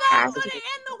 He's not going to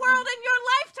end the world in your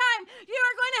lifetime. You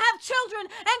are going to have children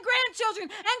and grandchildren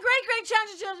and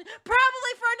great-great-grandchildren,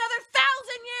 probably for another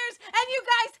 1,000 years, and you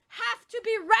guys have to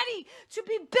be ready to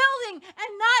be building and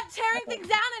not tearing things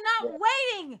down and not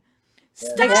waiting.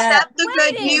 Accept the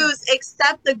good news.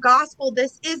 Accept the gospel.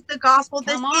 This is the gospel.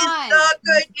 This is the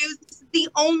good news. This is the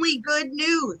only good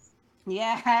news.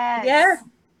 Yes.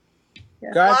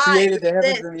 God created the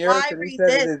heavens and the earth, and he said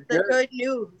it is the good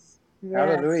news.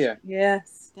 Hallelujah.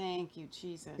 Yes. Thank you,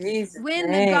 Jesus.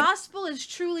 When the gospel is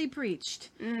truly preached,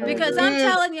 because I'm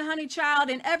telling you, honey child,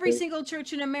 in every single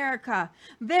church in America,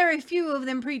 very few of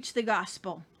them preach the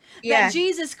gospel. That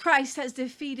Jesus Christ has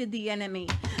defeated the enemy.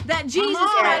 That Jesus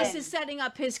Christ is setting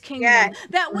up his kingdom.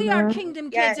 That we are kingdom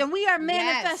kids and we are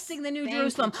manifesting the new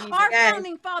Jerusalem. Our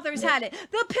founding fathers had it.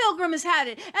 The Pilgrims had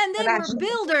it. And they were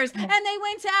builders. And they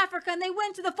went to Africa and they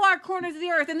went to the far corners of the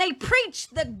earth and they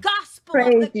preached the gospel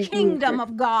of the kingdom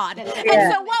of God.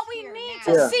 And so what we need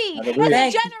to see is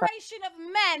a generation of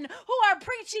men who are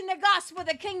preaching the gospel of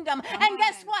the kingdom. And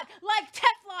guess what? Like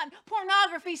Teflon,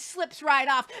 pornography slips right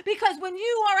off. Because when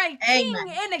you are a king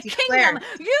in a kingdom,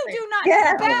 you do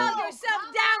not bow yourself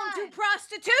down to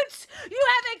prostitutes. You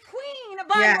have a queen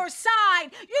by your side.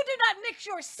 You do not mix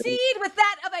your seed with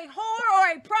that of a whore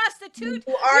or a prostitute.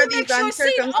 You mix your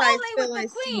seed only with the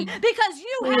queen because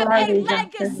you have a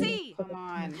legacy.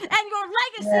 And your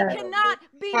legacy cannot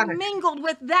be mingled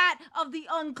with that of the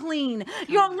unclean.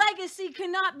 Your legacy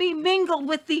cannot be mingled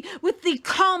with the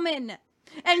common.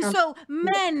 And so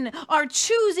men are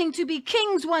choosing to be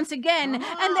kings once again,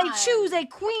 and they choose a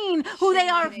queen who they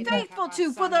are faithful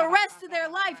to for the rest of their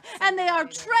life, and they are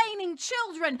training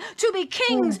children to be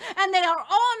kings, and they are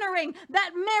honoring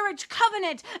that marriage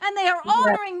covenant, and they are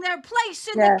honoring their place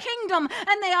in the kingdom,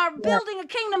 and they are building a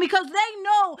kingdom because they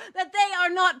know that they are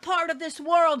not part of this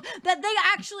world, that they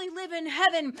actually live in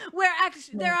heaven where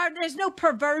there's no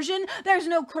perversion, there's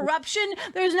no corruption,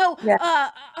 there's no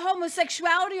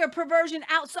homosexuality or perversion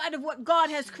creation outside of what God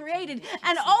has created.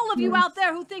 And all of you out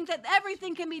there who think that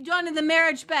everything can be done in the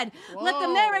marriage bed, let the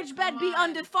marriage bed be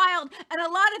undefiled. And a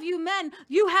lot of you men,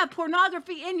 you have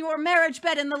pornography in your marriage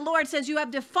bed, and the Lord says you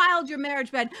have defiled your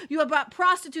marriage bed. You have brought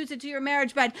prostitutes into your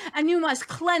marriage bed, and you must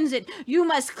cleanse it. You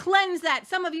must cleanse that.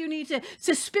 Some of you need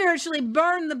to spiritually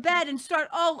burn the bed and start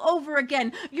all over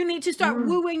again. You need to start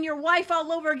wooing your wife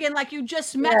all over again like you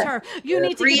just met her. You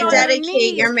need to get on your Rededicate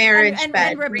knees your marriage and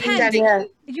bed. repent.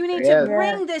 Rededicate. You need to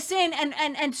bring this in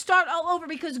and start all over,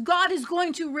 because God is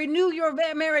going to renew your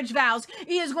marriage vows.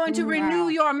 He is going to renew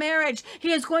your marriage.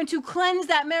 He is going to cleanse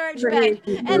that marriage bed.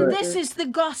 And this is the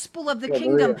gospel of the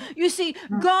kingdom. You see,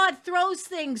 God throws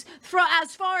things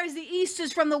as far as the east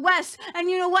is from the west. And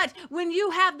you know what? When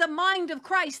you have the mind of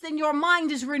Christ, then your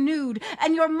mind is renewed.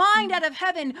 And your mind out of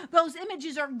heaven, those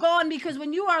images are gone, because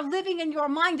when you are living in your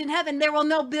mind in heaven,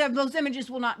 those images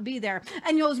will not be there.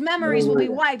 And those memories will be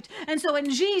wiped. And so in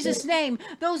Jesus' name,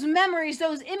 those memories,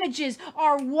 those images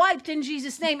are wiped in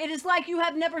Jesus' name. It is like you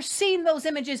have never seen those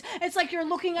images. It's like you're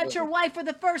looking at your wife for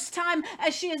the first time,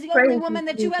 as she is the only woman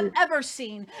that you have ever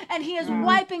seen. And he is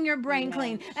wiping your brain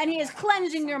clean, and he is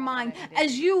cleansing your mind.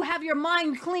 As you have your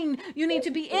mind clean, you need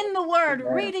to be in the word,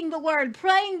 reading the word,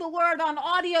 praying the word on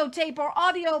audio tape or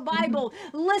audio Bible,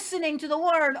 listening to the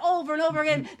word over and over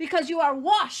again, because you are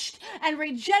washed and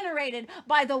regenerated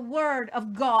by the word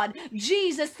of God.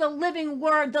 Jesus, the living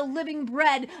word, the living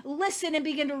bread. Listen and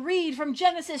begin to read from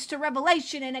Genesis to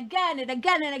Revelation, and again and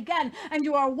again and again, and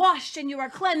you are washed and you are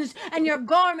cleansed, and your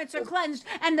garments are cleansed,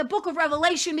 and the book of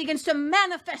Revelation begins to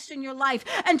manifest in your life,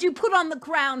 and you put on the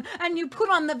crown and you put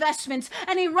on the vestments,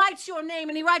 and he writes your name,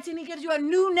 and he gives you a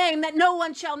new name that no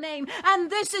one shall name. And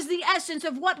this is the essence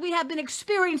of what we have been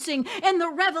experiencing in the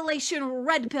Revelation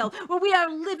Red Pill, where we are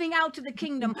living out to the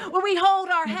kingdom, where we hold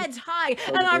our heads high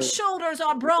and our shoulders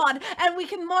are broad, and we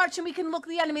can march and we can look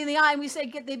the enemy in the eye, and we say,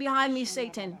 "Get thee behind me,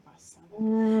 Satan."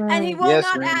 And he will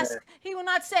not ask, he will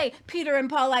not say, "Peter and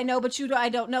Paul I know, but you I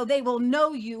don't know." They will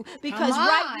know you, because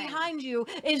right behind you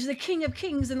is the King of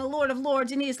Kings and the Lord of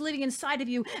Lords, and he is living inside of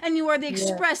you, and you are the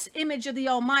express image of the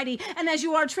Almighty. And as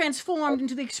you are transformed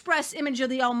into the express image of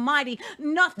the Almighty,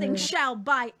 nothing shall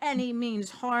by any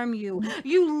means harm you.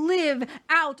 You live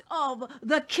out of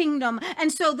the kingdom.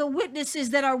 And so the witnesses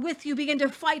that are with you begin to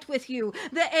fight with you.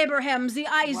 The Abrahams, the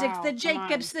Isaacs, the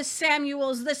Jacobs, the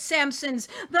Samuels, the Samsons,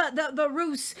 the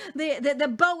Ruths,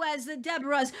 the Boaz, the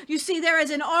Deborahs. You see, there is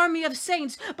an army of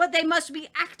saints, but they must be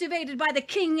activated by the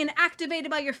King and activated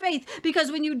by your faith,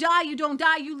 because when you die, you don't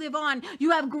die, you live on.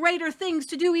 You have greater things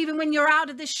to do. Even when you're out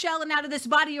of this shell and out of this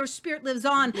body, your spirit lives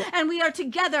on. And we are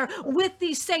together with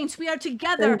these saints. We are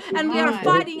together, and we are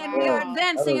fighting, and we are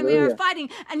advancing, and we are fighting,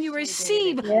 and you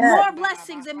receive more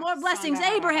blessings and more blessings.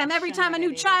 Abraham, every time a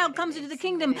new child comes into the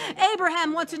kingdom,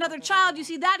 Abraham wants another child. You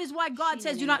see, that is why God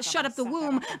says, "Do not shut up the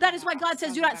womb." That is why God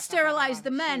says, "Do not sterilize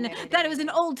the men." That it was an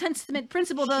Old Testament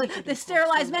principle. The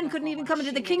sterilized men couldn't even come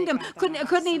into the kingdom,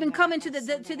 couldn't even come into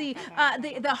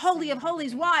the Holy of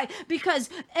Holies. Why? Because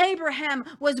Abraham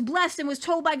was blessed and was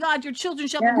told by God, "Your children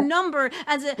shall be numbered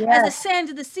as the sands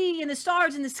of the sea and the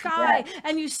stars in the sky."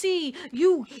 And you see,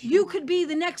 you could be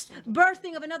the next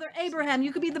birthing of another Abraham.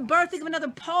 You could be the birthing of another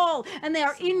Paul, and they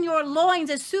are in your loins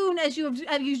as soon as you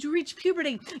reach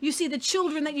puberty. You see, the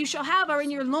children that you shall have are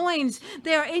in your loins.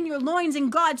 They are in your loins,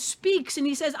 and God speaks, and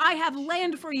he says, "I have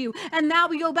land for you." And now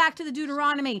we go back to the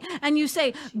Deuteronomy, and you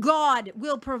say, God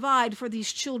will provide for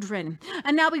these children.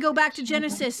 And now we go back to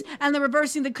Genesis and the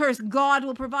reversing the curse. God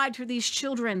will provide for these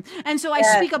children. And so I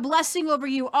speak a blessing over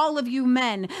you, all of you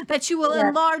men, that you will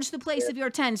enlarge the place of your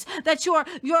tents, that your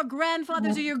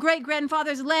grandfathers or your great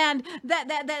grandfathers' land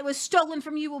that was stolen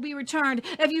from you will be returned.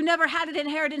 If you never had an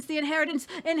inheritance, the inheritance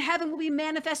in heaven will be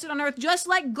manifested on earth. Just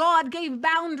like God gave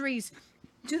boundaries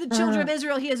to the children of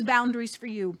Israel, he has boundaries for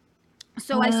you.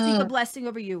 So I speak a blessing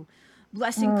over you.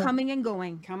 Blessing coming and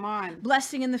going. Come on.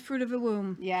 Blessing in the fruit of the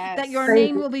womb. Yes. That your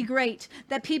name will be great.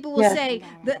 That people will say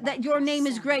that your name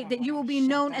is great. That you will be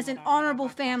known as an honorable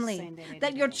family.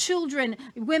 That your children,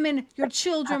 women, your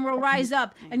children will rise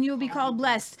up and you will be called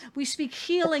blessed. We speak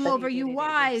healing over you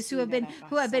wives who have been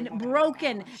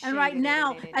broken. And right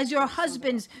now, as your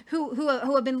husbands who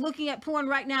have been looking at porn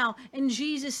right now, in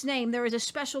Jesus' name, there is a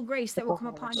special grace that will come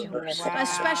upon you. A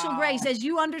special grace as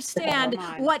you understand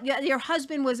what your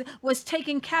husband was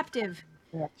taken captive.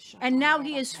 And now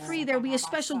he is free. There will be a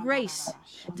special grace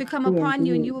to come upon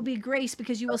you, and you will be graced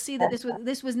because you will see that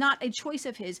this was not a choice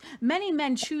of his. Many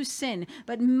men choose sin,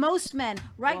 but most men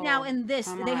right now in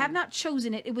this, they have not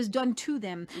chosen it. It was done to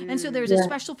them. And so there's a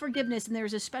special forgiveness and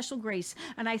there's a special grace.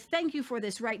 And I thank you for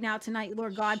this right now tonight,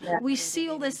 Lord God. We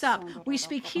seal this up. We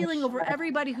speak healing over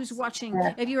everybody who's watching.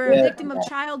 If you're a victim of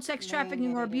child sex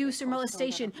trafficking or abuse or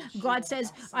molestation, God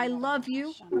says, I love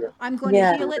you. I'm going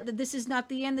to heal it. That this is not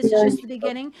the end. This is just the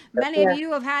beginning. Many of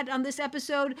you have had on this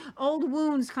episode old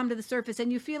wounds come to the surface,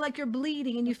 and you feel like you're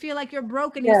bleeding and you feel like you're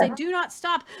broken. You say, do not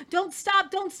stop. Don't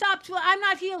stop. Don't stop. I'm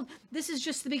not healed. This is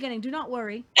just the beginning. Do not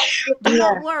worry. Do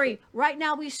not worry. Right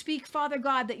now we speak, Father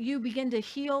God, that you begin to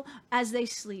heal as they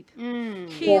sleep.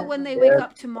 Heal when they wake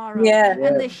up tomorrow.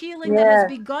 And the healing that has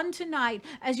begun tonight,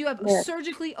 as you have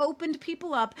surgically opened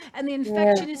people up and the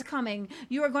infection is coming,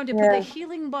 you are going to put the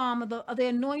healing balm of the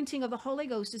anointing of the Holy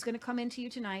Ghost is going to come into you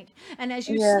tonight. And as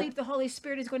you sleep, the Holy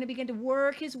Spirit is going to begin to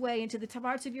work his way into the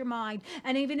parts of your mind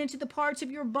and even into the parts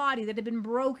of your body that have been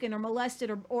broken or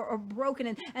molested or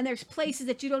broken. And there's places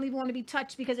that you don't even want to be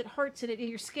touched because it hurts and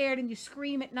you're scared and you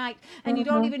scream at night and you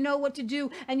don't even know what to do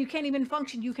and you can't even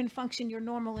function. You can function. You're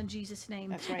normal in Jesus' name.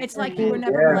 That's right. It's like you were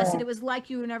never molested. It was like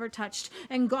you were never touched.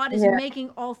 And God is making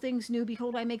all things new.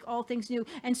 Behold, I make all things new.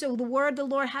 And so the word the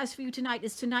Lord has for you tonight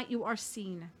is tonight you are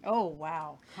seen. Oh,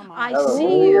 wow. Come on. I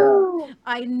see you.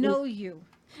 I know you.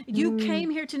 You came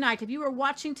here tonight. If you are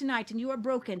watching tonight and you are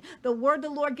broken, the word the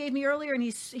Lord gave me earlier, and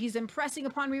he's impressing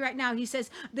upon me right now. He says,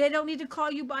 they don't need to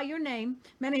call you by your name.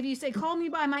 Many of you say, call me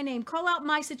by my name. Call out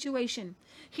my situation.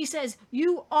 He says,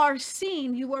 you are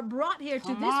seen. You were brought here to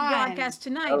this broadcast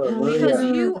tonight because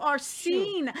you are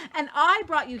seen. And I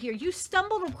brought you here. You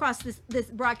stumbled across this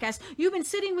broadcast. You've been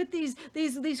sitting with these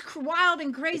wild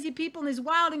and crazy people and these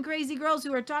wild and crazy girls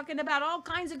who are talking about all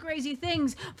kinds of crazy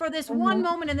things for this one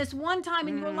moment and this one time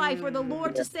in your life where the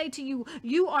Lord to say to you,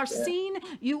 you are seen,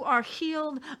 you are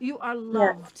healed, you are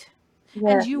loved.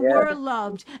 And you were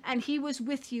loved, and he was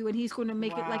with you, and he's going to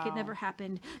make it like it never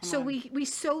happened. So we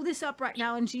sew this up right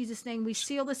now in Jesus' name. We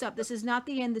seal this up. This is not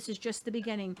the end. This is just the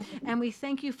beginning. And we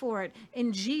thank you for it.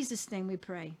 In Jesus' name we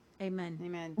pray. Amen.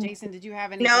 Amen. Jason, did you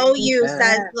have anything? Know you,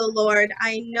 says the Lord.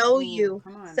 I know you,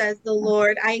 says the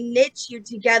Lord. I knit you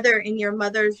together in your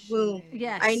mother's womb.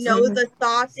 Yes. I know the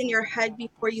thoughts in your head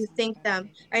before you think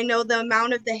them. I know the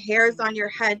amount of the hairs on your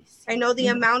head. I know the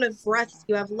amount of breaths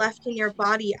you have left in your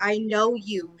body. I know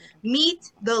you.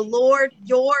 Meet the Lord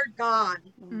your God.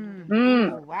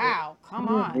 Oh, wow. Come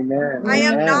on. Amen. I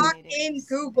am not in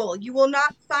Google. You will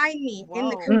not find me in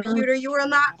the computer. You will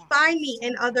not find me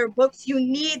in other books. You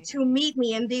need to meet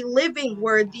me in the living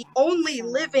word, the only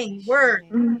living word.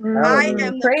 I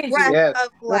am the breath of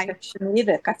life. Meet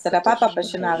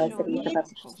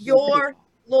your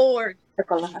Lord.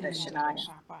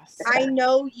 I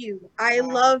know you. I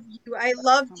love you. I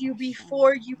loved you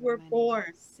before you were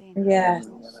born. Yes.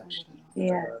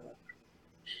 Yes.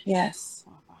 Yes.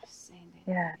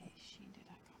 Yes.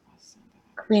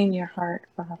 Clean your heart,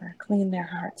 Father. Clean their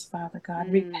hearts, Father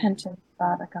God. Repentance,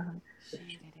 Father God.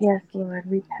 Yes, Lord,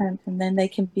 repent, and then they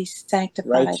can be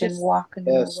sanctified and walk in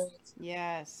your ways.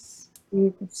 Yes.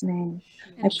 In Jesus' name.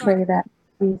 I pray that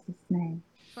in Jesus' name.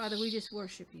 Father, we just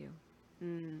worship you.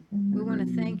 We want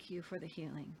to thank you for the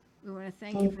healing. We want to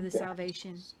thank you for the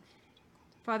salvation.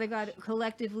 Father God,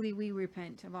 collectively we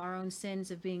repent of our own sins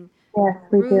of being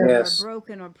rude or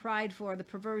broken or prideful or the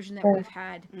perversion that we've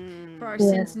had. For our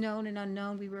sins known and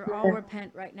unknown, we will all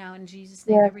repent right now in Jesus'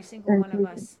 name, every single one of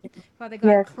us. Father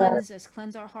God, cleanse us,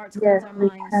 cleanse our hearts, cleanse our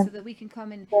minds, so that we can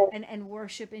come and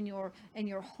worship in your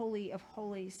holy of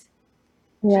holies.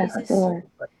 Jesus,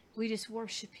 we just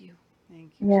worship you.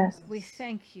 Thank you. Yes. We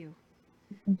thank you.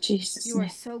 In Jesus' You are name.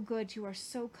 so good. You are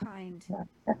so kind. You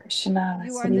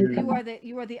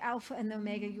You are the Alpha and the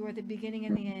Omega. You are the beginning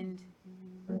and the end.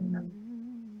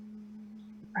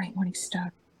 Right when he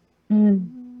started.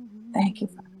 Thank you,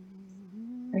 Father.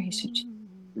 Praise you, Jesus.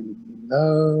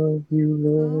 Love you,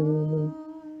 Lord.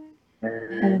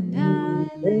 And I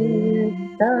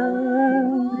lift up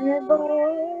my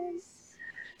voice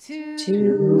to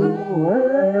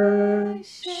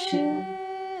worship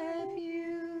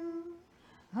you.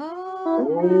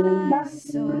 Oh, my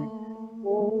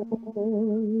soul,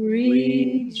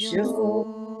 rejoice.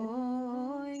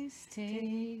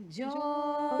 Take joy,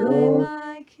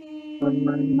 my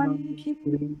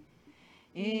King,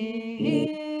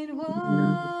 in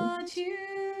what you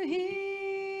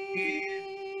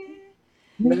hear.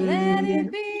 Let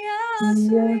it be a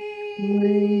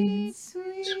sweet,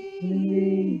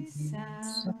 sweet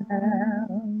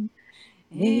sound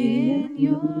in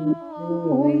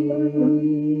your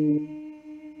ear.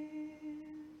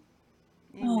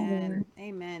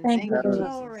 Amen. Thank you, Jesus.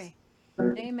 Glory.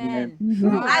 Amen.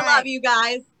 Mhm. All I right. love you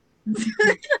guys. Praise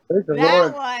the That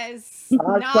Lord. was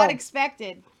Awesome. not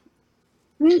expected.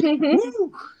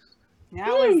 Woo!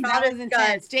 That God was is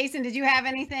intense. Jason, did you have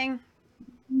anything?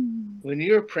 When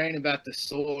you were praying about the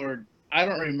sword, I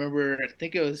don't remember. I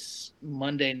think it was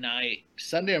Monday night,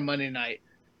 Sunday or Monday night.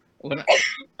 When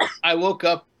I woke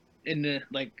up in the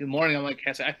morning, I'm like,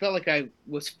 I felt like I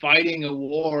was fighting a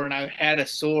war and I had a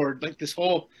sword. Like this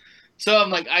whole, so I'm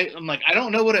like, I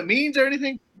don't know what it means or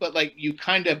anything, but like you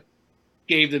kind of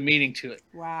gave the meaning to it.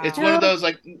 Wow. It's one of those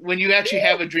like when you actually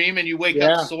have a dream and you wake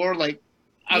Yeah. up sore. Like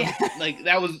I'm Yeah. like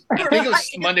that was. I think it was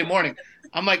Monday morning.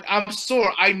 I'm like, I'm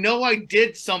sore. I know I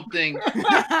did something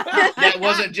that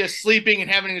wasn't just sleeping and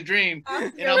having a dream.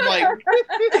 And I'm like,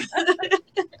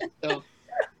 so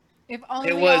If only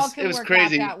It we all was- could it was work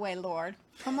crazy. out that way, Lord.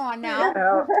 Come on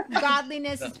now.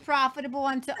 Godliness is profitable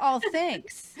unto all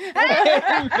things.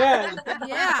 Amen.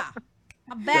 Yeah.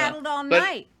 I battled all but-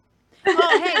 night.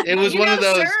 Oh, hey. it was you one know, of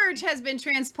those. Surge has been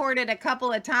transported a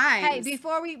couple of times. Hey,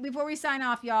 before we sign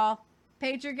off, y'all,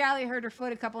 Patriot Galley hurt her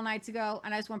foot a couple nights ago,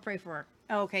 and I just want to pray for her.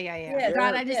 Okay, yeah. Yeah.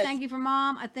 God, I just Yes. thank you for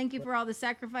Mom. I thank you for all the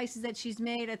sacrifices that she's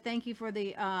made. I thank you for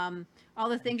the all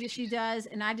the things that she does,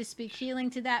 and I just speak healing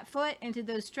to that foot and to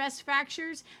those stress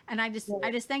fractures. And I just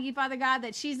thank you, Father God,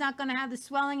 that she's not going to have the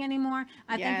swelling anymore.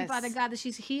 I thank you, Yes. Father God, that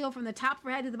she's healed from the top of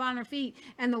her head to the bottom of her feet.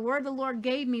 And the word the Lord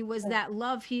gave me was that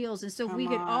love heals. And so if we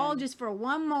could all on. just for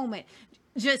one moment,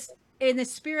 just in the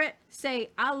spirit, say,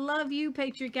 I love you,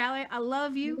 Patriot Gallery. I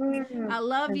love you. I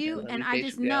love you. love And you, I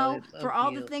just Patriot know Gallery. for Love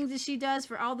all the heals. things that she does,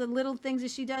 for all the little things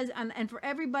that she does, and for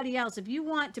everybody else, if you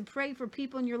want to pray for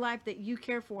people in your life that you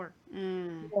care for,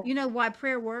 you know why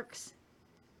prayer works?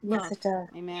 Yes, Love. it does.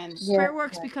 Amen. Yeah. Prayer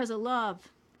works because of love.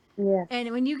 Yeah. And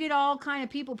when you get all kind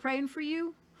of people praying for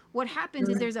you, what happens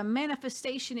is there's a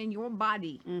manifestation in your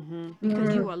body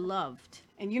because you are loved.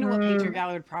 And you know what Patriot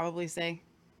Galley would probably say?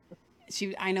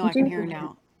 I know I can hear her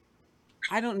now.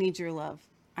 I don't need your love.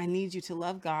 I need you to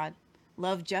love God,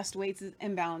 love just weights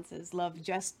and balances, love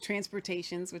just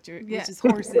transportations, which is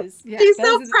horses. Yeah. She's so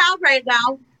Those are- proud right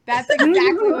now. That's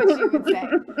exactly what she would say.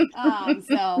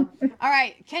 All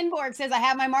right. Ken Borg says, I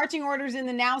have my marching orders in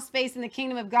the now space in the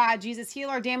kingdom of God. Jesus, heal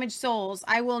our damaged souls.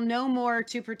 I will know more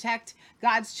to protect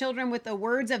God's children with the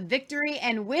words of victory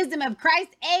and wisdom of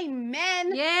Christ.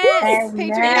 Amen. Yes.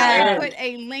 Patriot Gallery put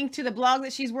a link to the blog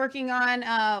that she's working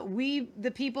on. We, the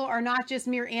people, are not just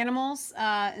mere animals.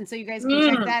 And so you guys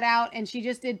can check that out. And she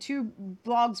just did 2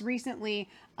 blogs recently.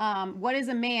 What is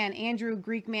a man? Andrew,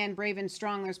 Greek man, brave and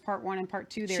strong. There's part 1 and part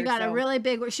 2 there. She got a really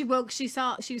big word. She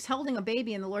was holding a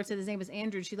baby, and the Lord said his name was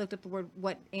Andrew. She looked up the word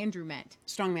what Andrew meant.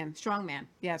 strong man. Strong man.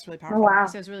 Yeah, it's really Oh, powerful. wow.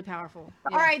 So it's really powerful.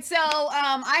 All right, so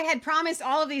I had promised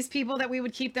all of these people that we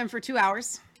would keep them for 2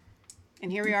 hours,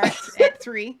 and here we are at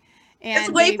 3. It's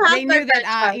And way past they my knew that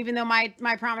bedtime. even though my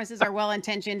promises are well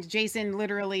intentioned, Jason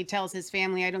literally tells his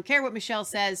family, "I don't care what Michelle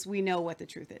says. We know what the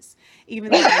truth is,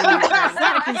 even though I mean it." It's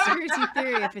not a conspiracy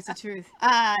theory if it's the truth.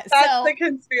 That's the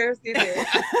conspiracy theory.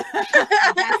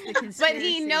 That's the conspiracy. But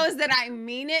he knows that I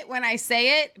mean it when I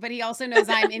say it, but he also knows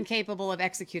I'm incapable of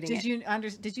executing Did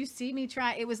it. Did you see me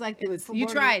try? It was like It was the you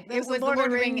Lord- tried. It was the the Lord of the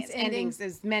Rings Rings endings.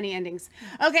 There's many endings.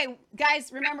 Okay,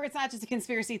 guys, remember it's not just a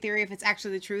conspiracy theory if it's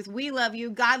actually the truth. We love you.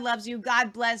 God loves you.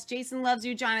 God bless. Jason loves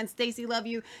you. John and Stacy love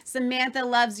you. Samantha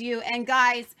loves you. And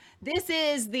guys, this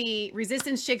is the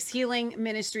Resistance Chicks Healing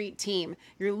Ministry team.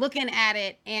 You're looking at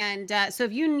it, and so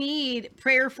if you need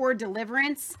prayer for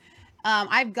deliverance.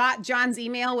 I've got John's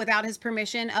email without his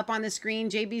permission up on the screen,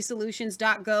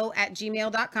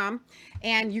 jbsolutions.go@gmail.com.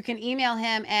 And you can email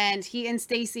him, and he and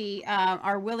Stacy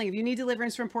are willing. If you need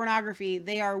deliverance from pornography,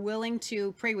 they are willing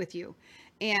to pray with you.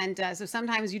 And so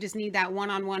sometimes you just need that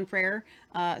one-on-one prayer.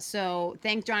 So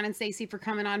thank John and Stacy for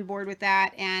coming on board with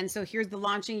that. And so here's the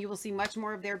launching. You will see much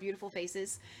more of their beautiful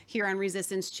faces here on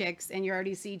Resistance Chicks. And you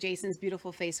already see Jason's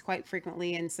beautiful face quite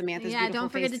frequently, and Samantha's beautiful face.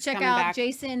 don't forget to is check coming out back.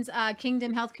 Jason's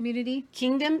Kingdom Health Community.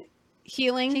 Kingdom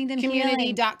Healing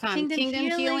Community.com.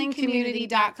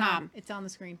 KingdomHealingCommunity.com. It's on the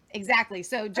screen. Exactly.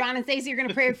 So John and Stacey are going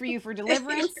to pray for you for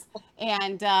deliverance,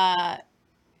 and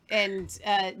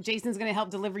Jason's going to help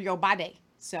deliver your body.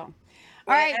 So, all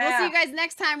right, we'll see you guys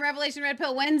next time. Revelation Red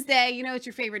Pill Wednesday. You know it's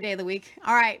your favorite day of the week.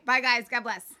 All right, bye guys. God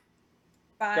bless.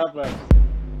 Bye. God bless.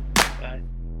 Bye.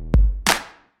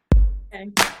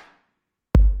 Okay.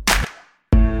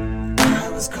 I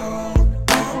was cold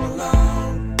all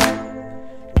alone.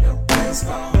 No place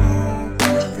for home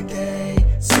every day.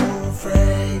 So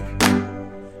afraid,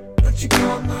 but you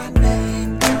called